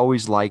there, I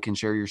always like and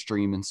share your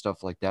stream and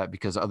stuff like that,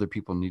 because other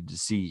people need to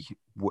see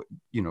what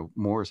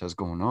Morris has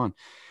going on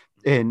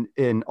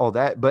and all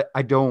that. But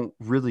I don't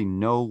really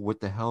know what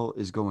the hell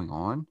is going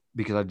on,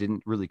 because I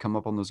didn't really come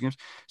up on those games.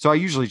 So I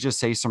usually just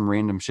say some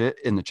random shit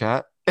in the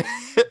chat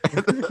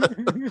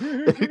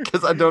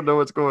because I don't know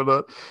what's going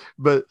on.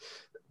 But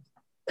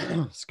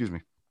excuse me.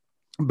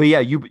 But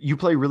yeah, you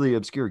play really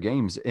obscure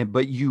games,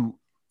 but you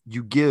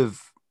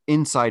give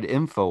inside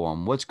info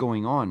on what's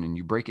going on, and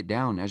you break it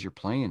down as you're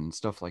playing and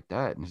stuff like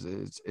that.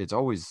 And it's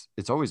always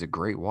a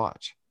great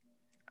watch.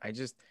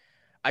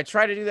 I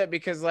try to do that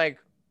because like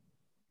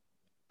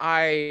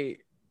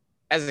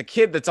as a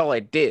kid, that's all I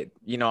did.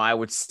 I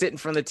would sit in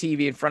front of the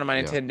TV, in front of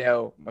my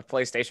Nintendo, my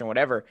PlayStation,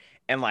 whatever.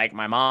 And like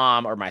my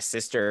mom or my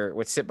sister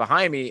would sit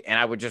behind me, and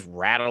I would just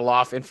rattle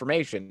off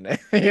information.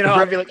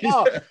 I'd be like,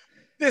 oh,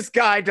 this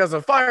guy does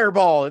a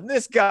fireball, and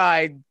this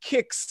guy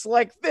kicks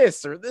like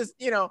this or this,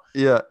 Yeah.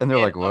 And they're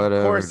like,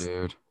 whatever,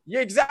 dude.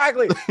 Yeah,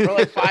 exactly. Or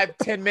like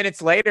 5-10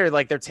 minutes later,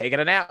 like they're taking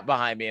a nap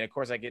behind me. And of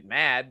course I get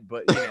mad,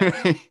 but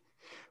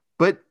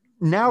But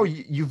now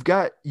you've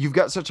got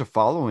such a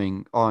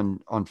following on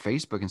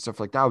Facebook and stuff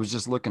like that. I was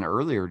just looking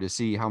earlier to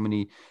see how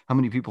many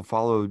people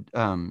followed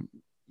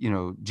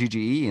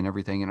GGE and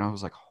everything, and I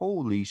was like,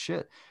 holy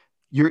shit,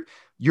 you're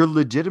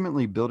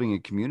legitimately building a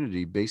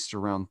community based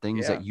around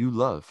things that you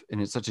love,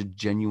 and it's such a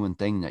genuine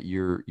thing that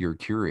you're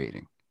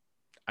curating.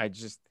 I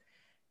just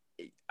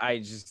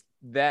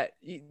that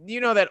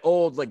that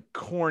old like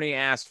corny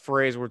ass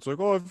phrase where it's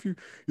like, oh, if you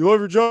love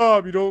your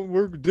job, you don't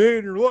work a day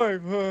in your life,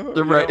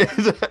 right?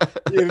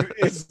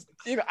 It's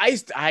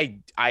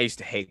I used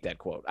to hate that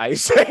quote. I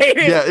used to hate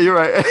it. Yeah, you're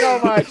right. So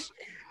much.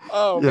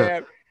 Oh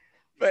man,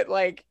 but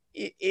like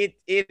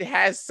it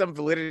has some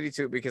validity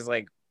to it, because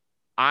like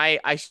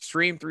I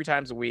stream 3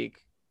 times a week.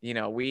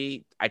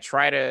 I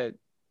try to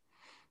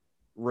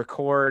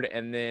record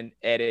and then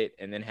edit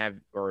and then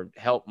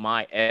help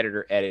my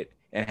editor edit.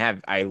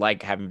 And I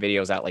like having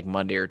videos out like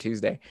Monday or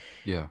Tuesday.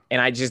 Yeah. And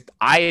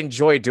I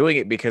enjoy doing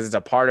it because it's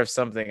a part of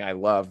something I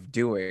love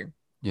doing.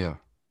 Yeah.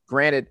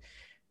 Granted,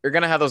 you're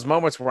going to have those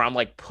moments where I'm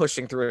like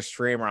pushing through a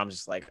stream where I'm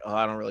just like, oh,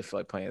 I don't really feel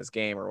like playing this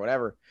game or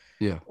whatever.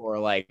 Yeah. Or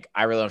like,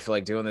 I really don't feel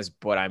like doing this,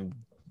 but I'm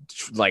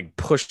like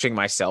pushing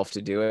myself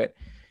to do it.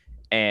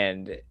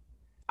 And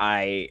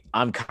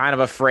I'm kind of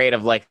afraid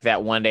of like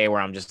that one day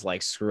where I'm just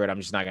like, screw it, I'm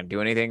just not gonna do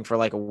anything for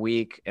like a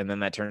week, and then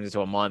that turns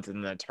into a month, and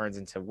then that turns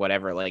into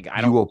whatever. Like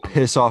you will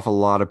piss off a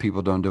lot of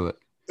people. Don't do it.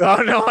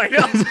 Oh no, I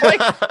know. Like,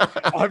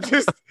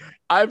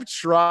 I'm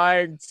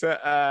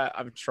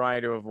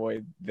trying to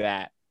avoid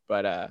that,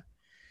 but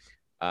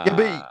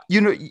but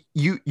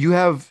you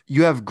have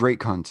great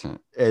content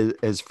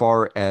as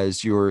far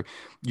as your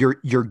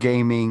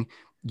gaming.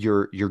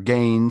 your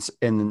gains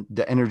and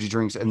the energy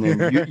drinks, and then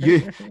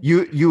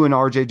you and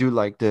RJ do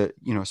like the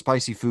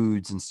spicy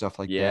foods and stuff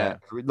like that.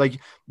 Like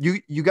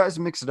you guys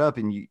mix it up,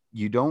 and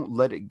you don't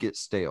let it get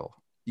stale.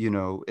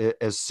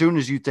 As soon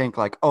as you think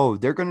like, oh,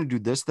 they're going to do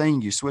this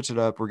thing, you switch it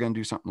up. We're going to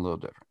do something a little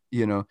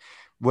different.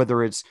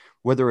 Whether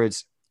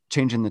it's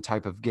changing the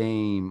type of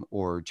game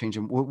or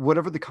changing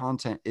whatever the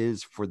content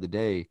is for the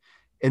day,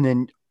 and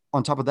then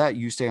on top of that,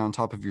 you stay on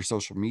top of your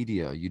social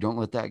media. You don't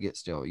let that get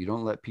stale. You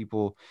don't let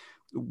people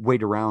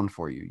wait around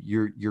for you.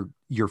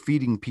 You're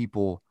feeding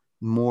people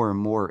more and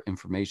more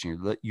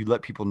information. You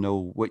let people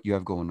know what you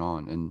have going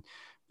on,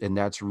 and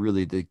that's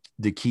really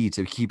the key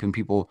to keeping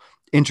people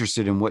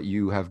interested in what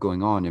you have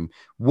going on. And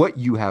what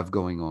you have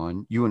going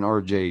on, you and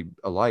RJ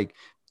alike,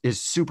 is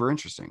super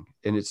interesting,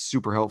 and it's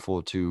super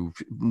helpful to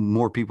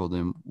more people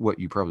than what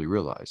you probably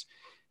realize,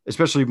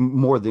 especially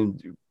more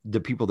than the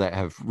people that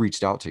have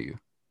reached out to you.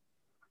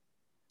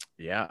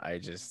 Yeah,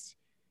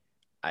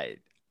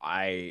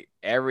 I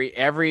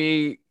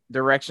every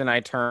direction I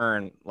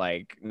turn,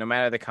 like, no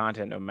matter the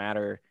content, no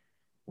matter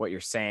what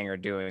you're saying or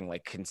doing,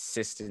 like,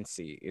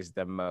 consistency is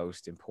the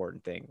most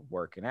important thing.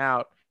 Working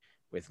out,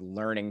 with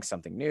learning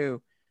something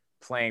new,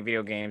 playing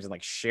video games, and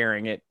like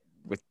sharing it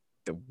with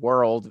the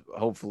world,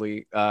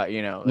 hopefully,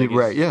 like,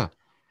 right. Yeah.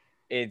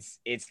 It's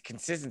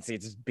consistency.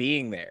 It's just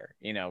being there,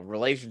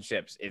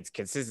 relationships. It's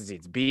consistency.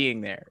 It's being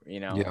there,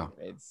 Yeah.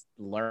 It's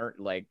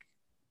like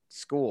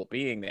school,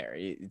 being there.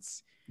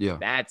 Yeah,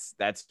 that's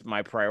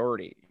my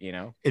priority,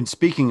 And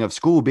speaking of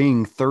school,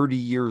 being 30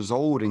 years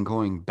old and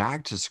going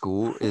back to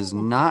school is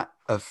not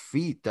a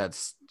feat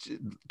that's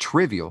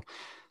trivial.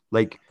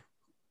 Like,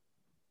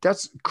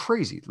 that's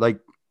crazy. Like,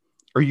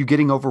 are you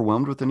getting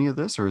overwhelmed with any of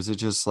this, or is it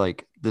just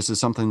like, this is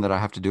something that I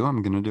have to do,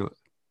 I'm going to do it?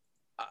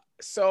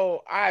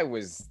 So I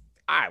was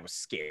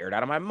scared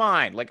out of my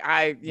mind. Like,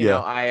 I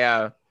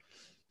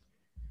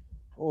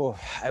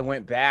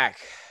went back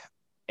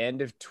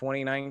end of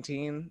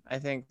 2019, I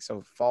think.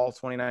 So fall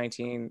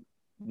 2019,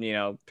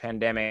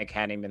 pandemic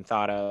hadn't even been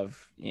thought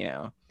of,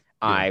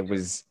 I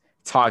was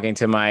talking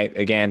to my,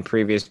 again,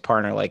 previous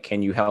partner, like,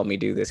 can you help me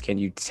do this? Can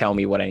you tell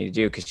me what I need to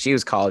do? Because she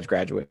was college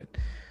graduate.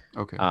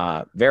 Okay.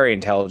 Very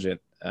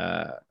intelligent.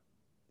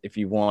 If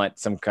you want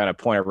some kind of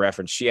point of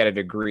reference, she had a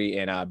degree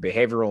in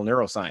behavioral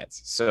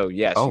neuroscience. So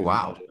yes. Oh,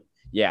 wow.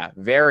 Yeah.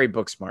 Very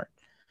book smart.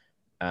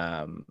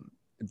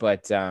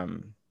 But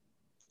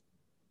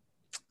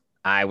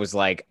I was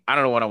like, I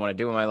don't know what I want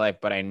to do in my life,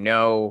 but I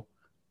know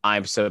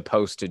I'm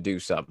supposed to do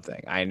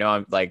something. I know,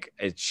 I'm, like,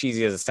 as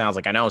cheesy as it sounds,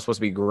 like, I know I'm supposed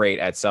to be great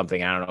at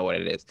something. I don't know what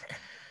it is.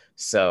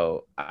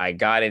 So I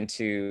got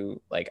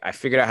into, like, I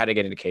figured out how to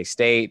get into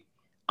K-State.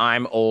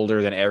 I'm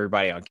older than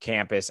everybody on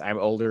campus. I'm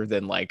older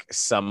than, like,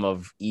 some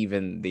of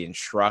even the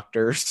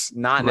instructors,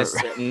 not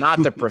necessarily,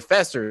 not the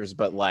professors,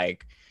 but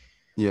like,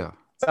 yeah,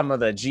 some of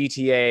the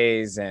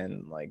GTAs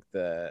and like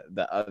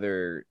the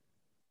other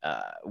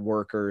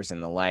workers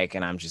and the like.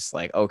 And I'm just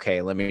like,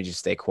 okay, let me just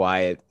stay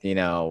quiet, get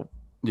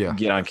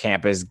on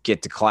campus,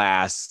 get to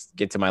class,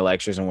 get to my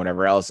lectures and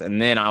whatever else.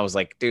 And then I was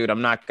like, dude,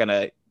 I'm not going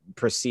to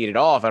proceed at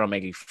all if I don't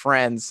make any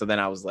friends. So then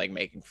I was like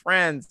making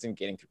friends and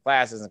getting through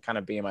classes and kind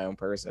of being my own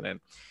person. And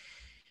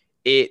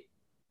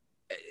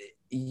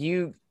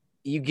you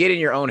get in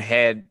your own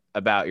head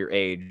about your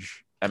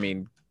age. I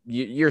mean,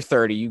 you're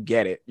 30, you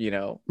get it,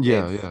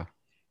 Yeah.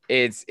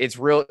 It's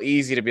real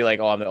easy to be like,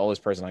 oh, I'm the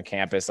oldest person on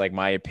campus. Like,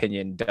 my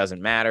opinion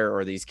doesn't matter,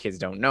 or these kids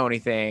don't know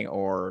anything,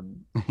 or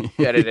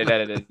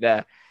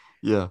yeah.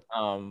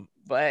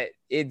 But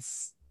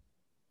it's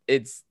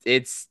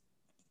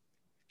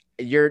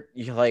you're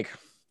like,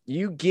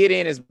 you get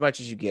in as much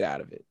as you get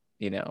out of it,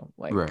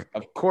 like, right.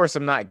 Of course,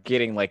 I'm not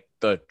getting like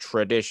the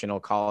traditional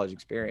college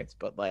experience,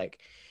 but like,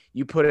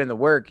 you put in the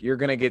work, you're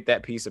going to get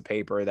that piece of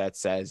paper that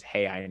says,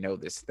 hey, I know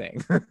this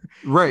thing.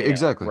 Right.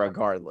 Exactly.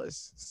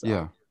 Regardless. So.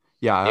 Yeah.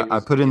 Yeah, I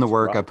put in the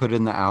work. Rough. I put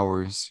in the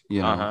hours.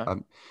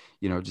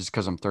 Just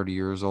because I'm 30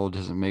 years old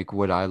doesn't make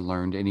what I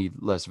learned any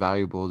less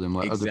valuable than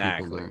what other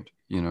people learned.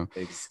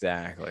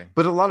 Exactly.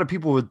 But a lot of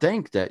people would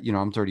think that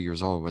I'm 30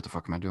 years old. What the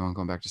fuck am I doing? I'm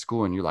going back to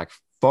school, and you're like,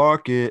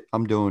 fuck it,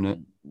 I'm doing it.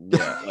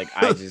 Yeah, like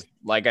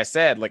like I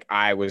said, like,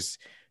 I was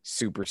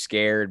super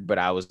scared, but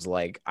I was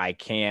like, I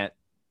can't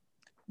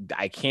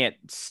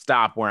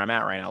stop where I'm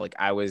at right now. Like,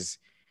 I was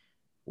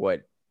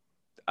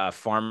a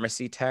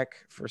pharmacy tech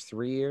for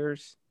 3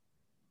 years.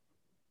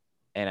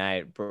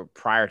 And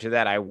prior to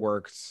that, I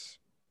worked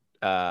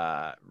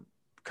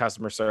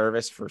customer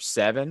service for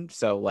 7.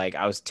 So like,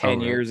 I was 10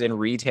 years in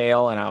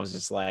retail, and I was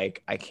just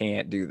like, I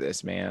can't do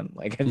this, man.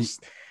 Like, I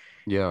just,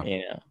 yeah.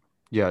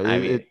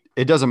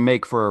 It doesn't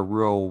make for a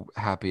real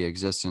happy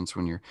existence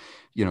when you're,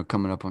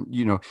 coming up on,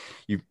 you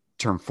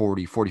turn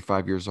 40,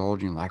 45 years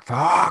old, and you're like,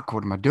 fuck,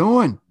 what am I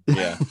doing?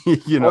 Yeah.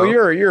 Oh,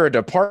 you're a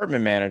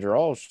department manager.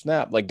 Oh,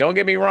 snap. Like, don't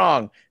get me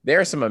wrong. There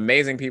are some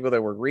amazing people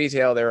that work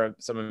retail. There are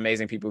some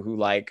amazing people who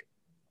like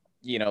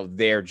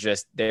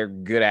they're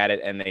good at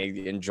it and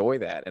they enjoy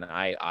that, and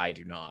I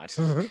do not.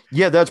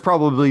 Yeah, that's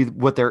probably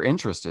what their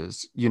interest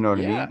is, you know what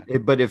I Yeah.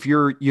 mean? But if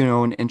you're,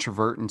 an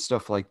introvert and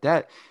stuff like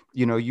that,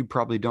 you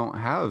probably don't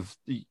have,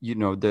 the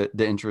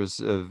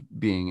interest of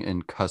being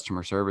in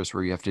customer service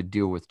where you have to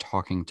deal with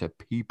talking to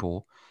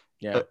people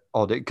Yeah.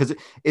 all day, because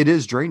it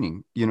is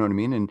draining, you know what I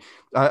mean? And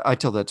I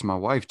tell that to my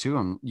wife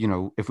too.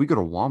 If we go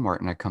to Walmart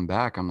and I come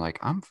back, I'm like,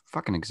 I'm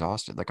fucking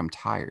exhausted, like I'm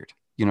tired.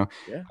 Yeah.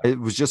 It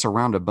was just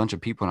around a bunch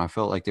of people and I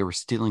felt like they were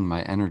stealing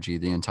my energy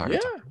the entire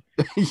time.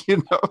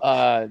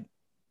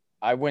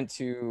 I went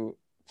to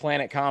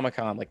Planet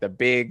Comic-Con, like the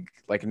big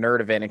like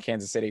nerd event in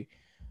Kansas City.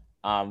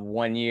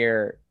 One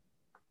year,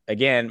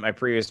 again, my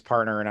previous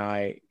partner and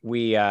I,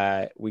 we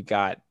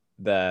got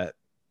the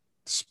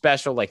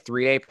special like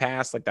 3-day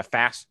pass, like the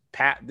fast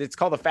pass. It's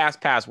called the fast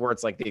pass, where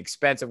it's like the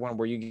expensive one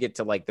where you get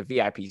to like the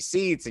VIP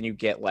seats and you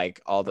get like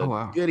all the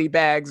goodie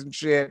bags and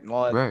shit and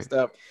all that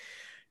stuff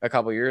a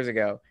couple years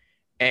ago.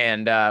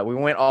 And we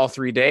went all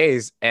 3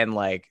 days, and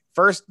like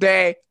first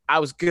day I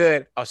was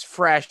good. I was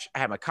fresh. I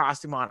had my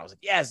costume on. I was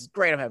like, yes, it's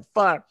great. I'm having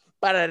fun.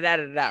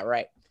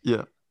 Right.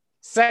 Yeah.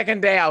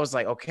 Second day I was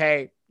like,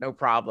 okay, no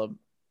problem.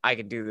 I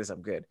can do this.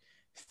 I'm good.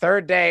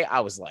 Third day I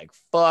was like,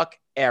 fuck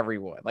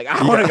everyone. Like,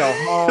 I want to go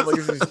home. Like,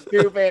 this is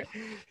stupid.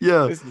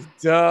 Yeah. This is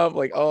dumb.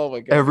 Like, oh my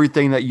God.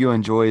 Everything that you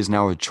enjoy is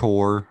now a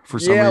chore for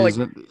some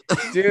reason.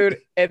 Like, dude.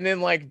 And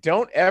then like,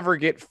 don't ever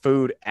get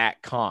food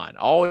at con.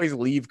 Always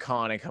leave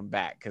con and come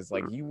back. Cause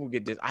like you will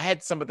get I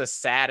had some of the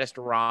saddest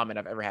ramen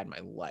I've ever had in my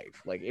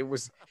life. Like it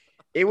was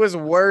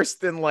worse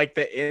than like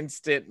the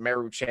instant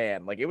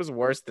Maruchan. Like it was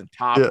worse than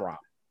Top Ramen.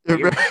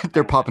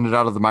 They're popping it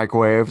out of the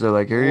microwave. They're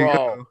like, here you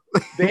go.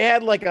 they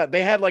had like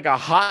a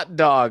hot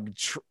dog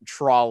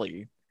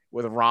trolley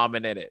with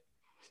ramen in it.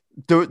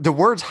 The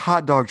words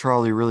hot dog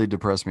trolley really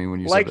depressed me when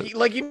you said it.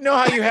 Like,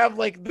 how you have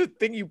like the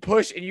thing you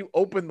push and you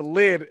open the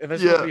lid and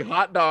there's supposed to be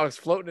hot dogs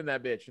floating in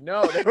that bitch.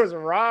 No, there was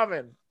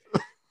ramen.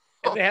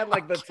 And they had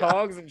like the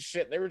tongs and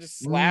shit. They were just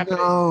slapping it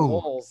in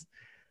bowls.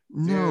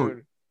 No.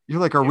 Dude. You're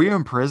like, are we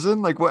in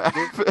prison? Like what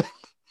happened?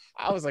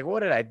 I was like, what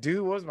did I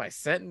do? What was my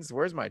sentence?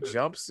 Where's my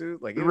jumpsuit?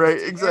 Like, it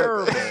was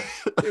terrible.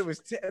 Exactly. It was,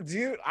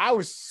 dude, I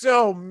was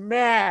so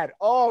mad.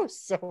 Oh,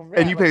 so mad.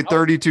 And you paid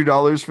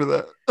 $32 for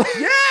that?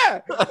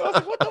 Yeah. I was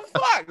like, what the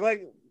fuck?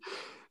 Like,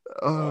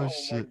 oh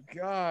shit. My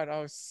God.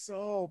 I was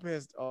so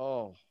pissed.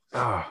 Oh.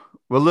 Well,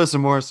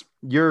 listen, Morris,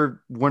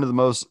 you're one of the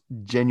most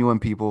genuine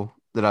people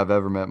that I've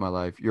ever met in my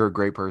life. You're a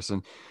great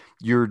person.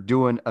 You're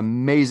doing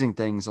amazing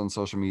things on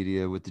social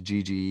media with the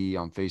GGE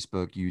on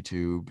Facebook,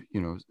 YouTube,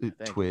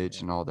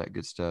 Twitch, and all that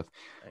good stuff.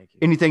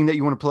 Anything that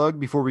you want to plug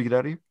before we get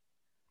out of here?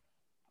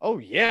 Oh,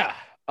 yeah.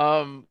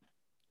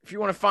 If you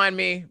want to find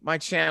me, my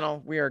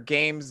channel, we are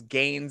Games,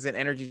 Gains, and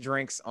Energy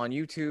Drinks on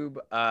YouTube.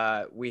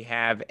 We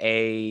have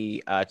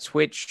a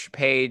Twitch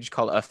page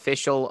called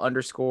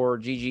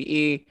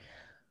official_GGE.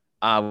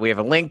 We have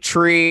a link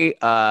tree,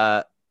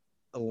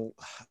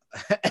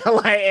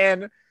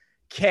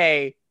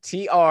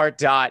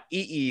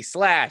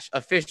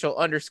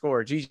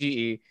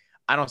 linktr.ee/official_GGE.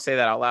 I don't say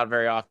that out loud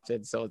very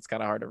often, so it's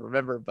kind of hard to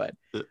remember, but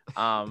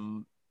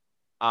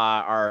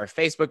our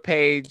Facebook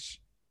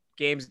page,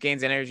 Games,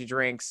 Gains, and Energy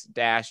Drinks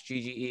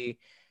 -GGE.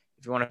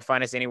 If you want to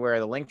find us anywhere,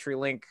 the Linktree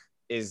link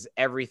is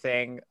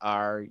everything.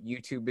 Our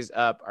YouTube is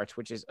up, our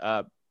Twitch is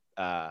up.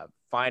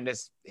 Find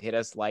us, hit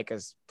us, like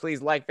us.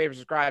 Please like, favorite,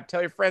 subscribe. Tell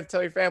your friends,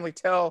 tell your family,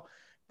 tell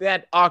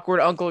that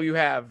awkward uncle you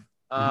have.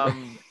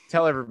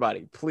 Tell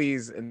everybody,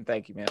 please, and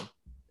thank you, man.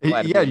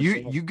 Yeah,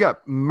 you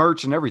got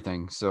merch and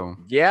everything, so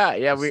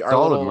yeah, we are a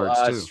little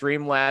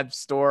Streamlabs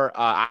store.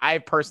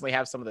 I personally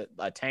have some of the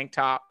tank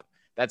top.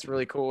 That's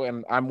really cool,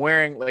 and I'm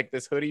wearing like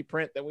this hoodie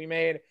print that we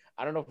made.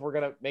 I don't know if we're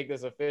gonna make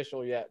this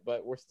official yet,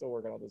 but we're still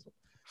working on this one.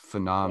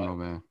 Phenomenal,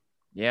 man.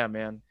 Yeah,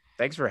 man.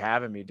 Thanks for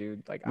having me,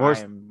 dude. Like,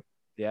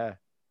 yeah.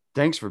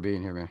 Thanks for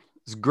being here, man.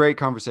 It's a great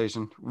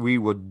conversation. We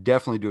will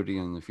definitely do it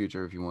again in the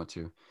future if you want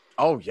to.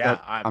 Oh yeah,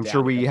 I'm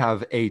sure we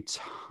have a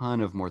ton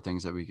of more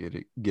things that we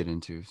could get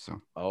into.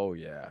 So. Oh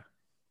yeah.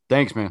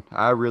 Thanks, man.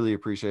 I really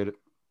appreciate it.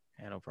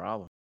 Yeah, no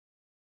problem.